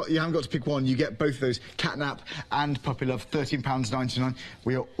 It's not. You haven't got to pick one. You get both of those. Catnap and Puppy Love. £13.99.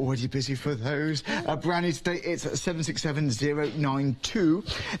 We are already busy for those. Brand new today. It's 767092.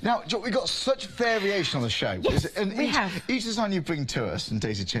 Now, we've got such variation on the show. Yes, and we have. Each design you bring to us, and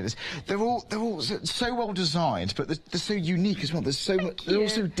Daisy Chainers, they're all so well designed, but they're so unique as well. There's so much. They're all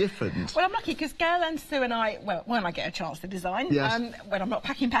so different. Well, I'm lucky because Gail and Sue and I, well, when I get a chance to design, Yes. when I'm not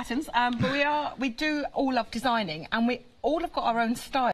packing patterns, but we do all love designing, and we all have got our own style.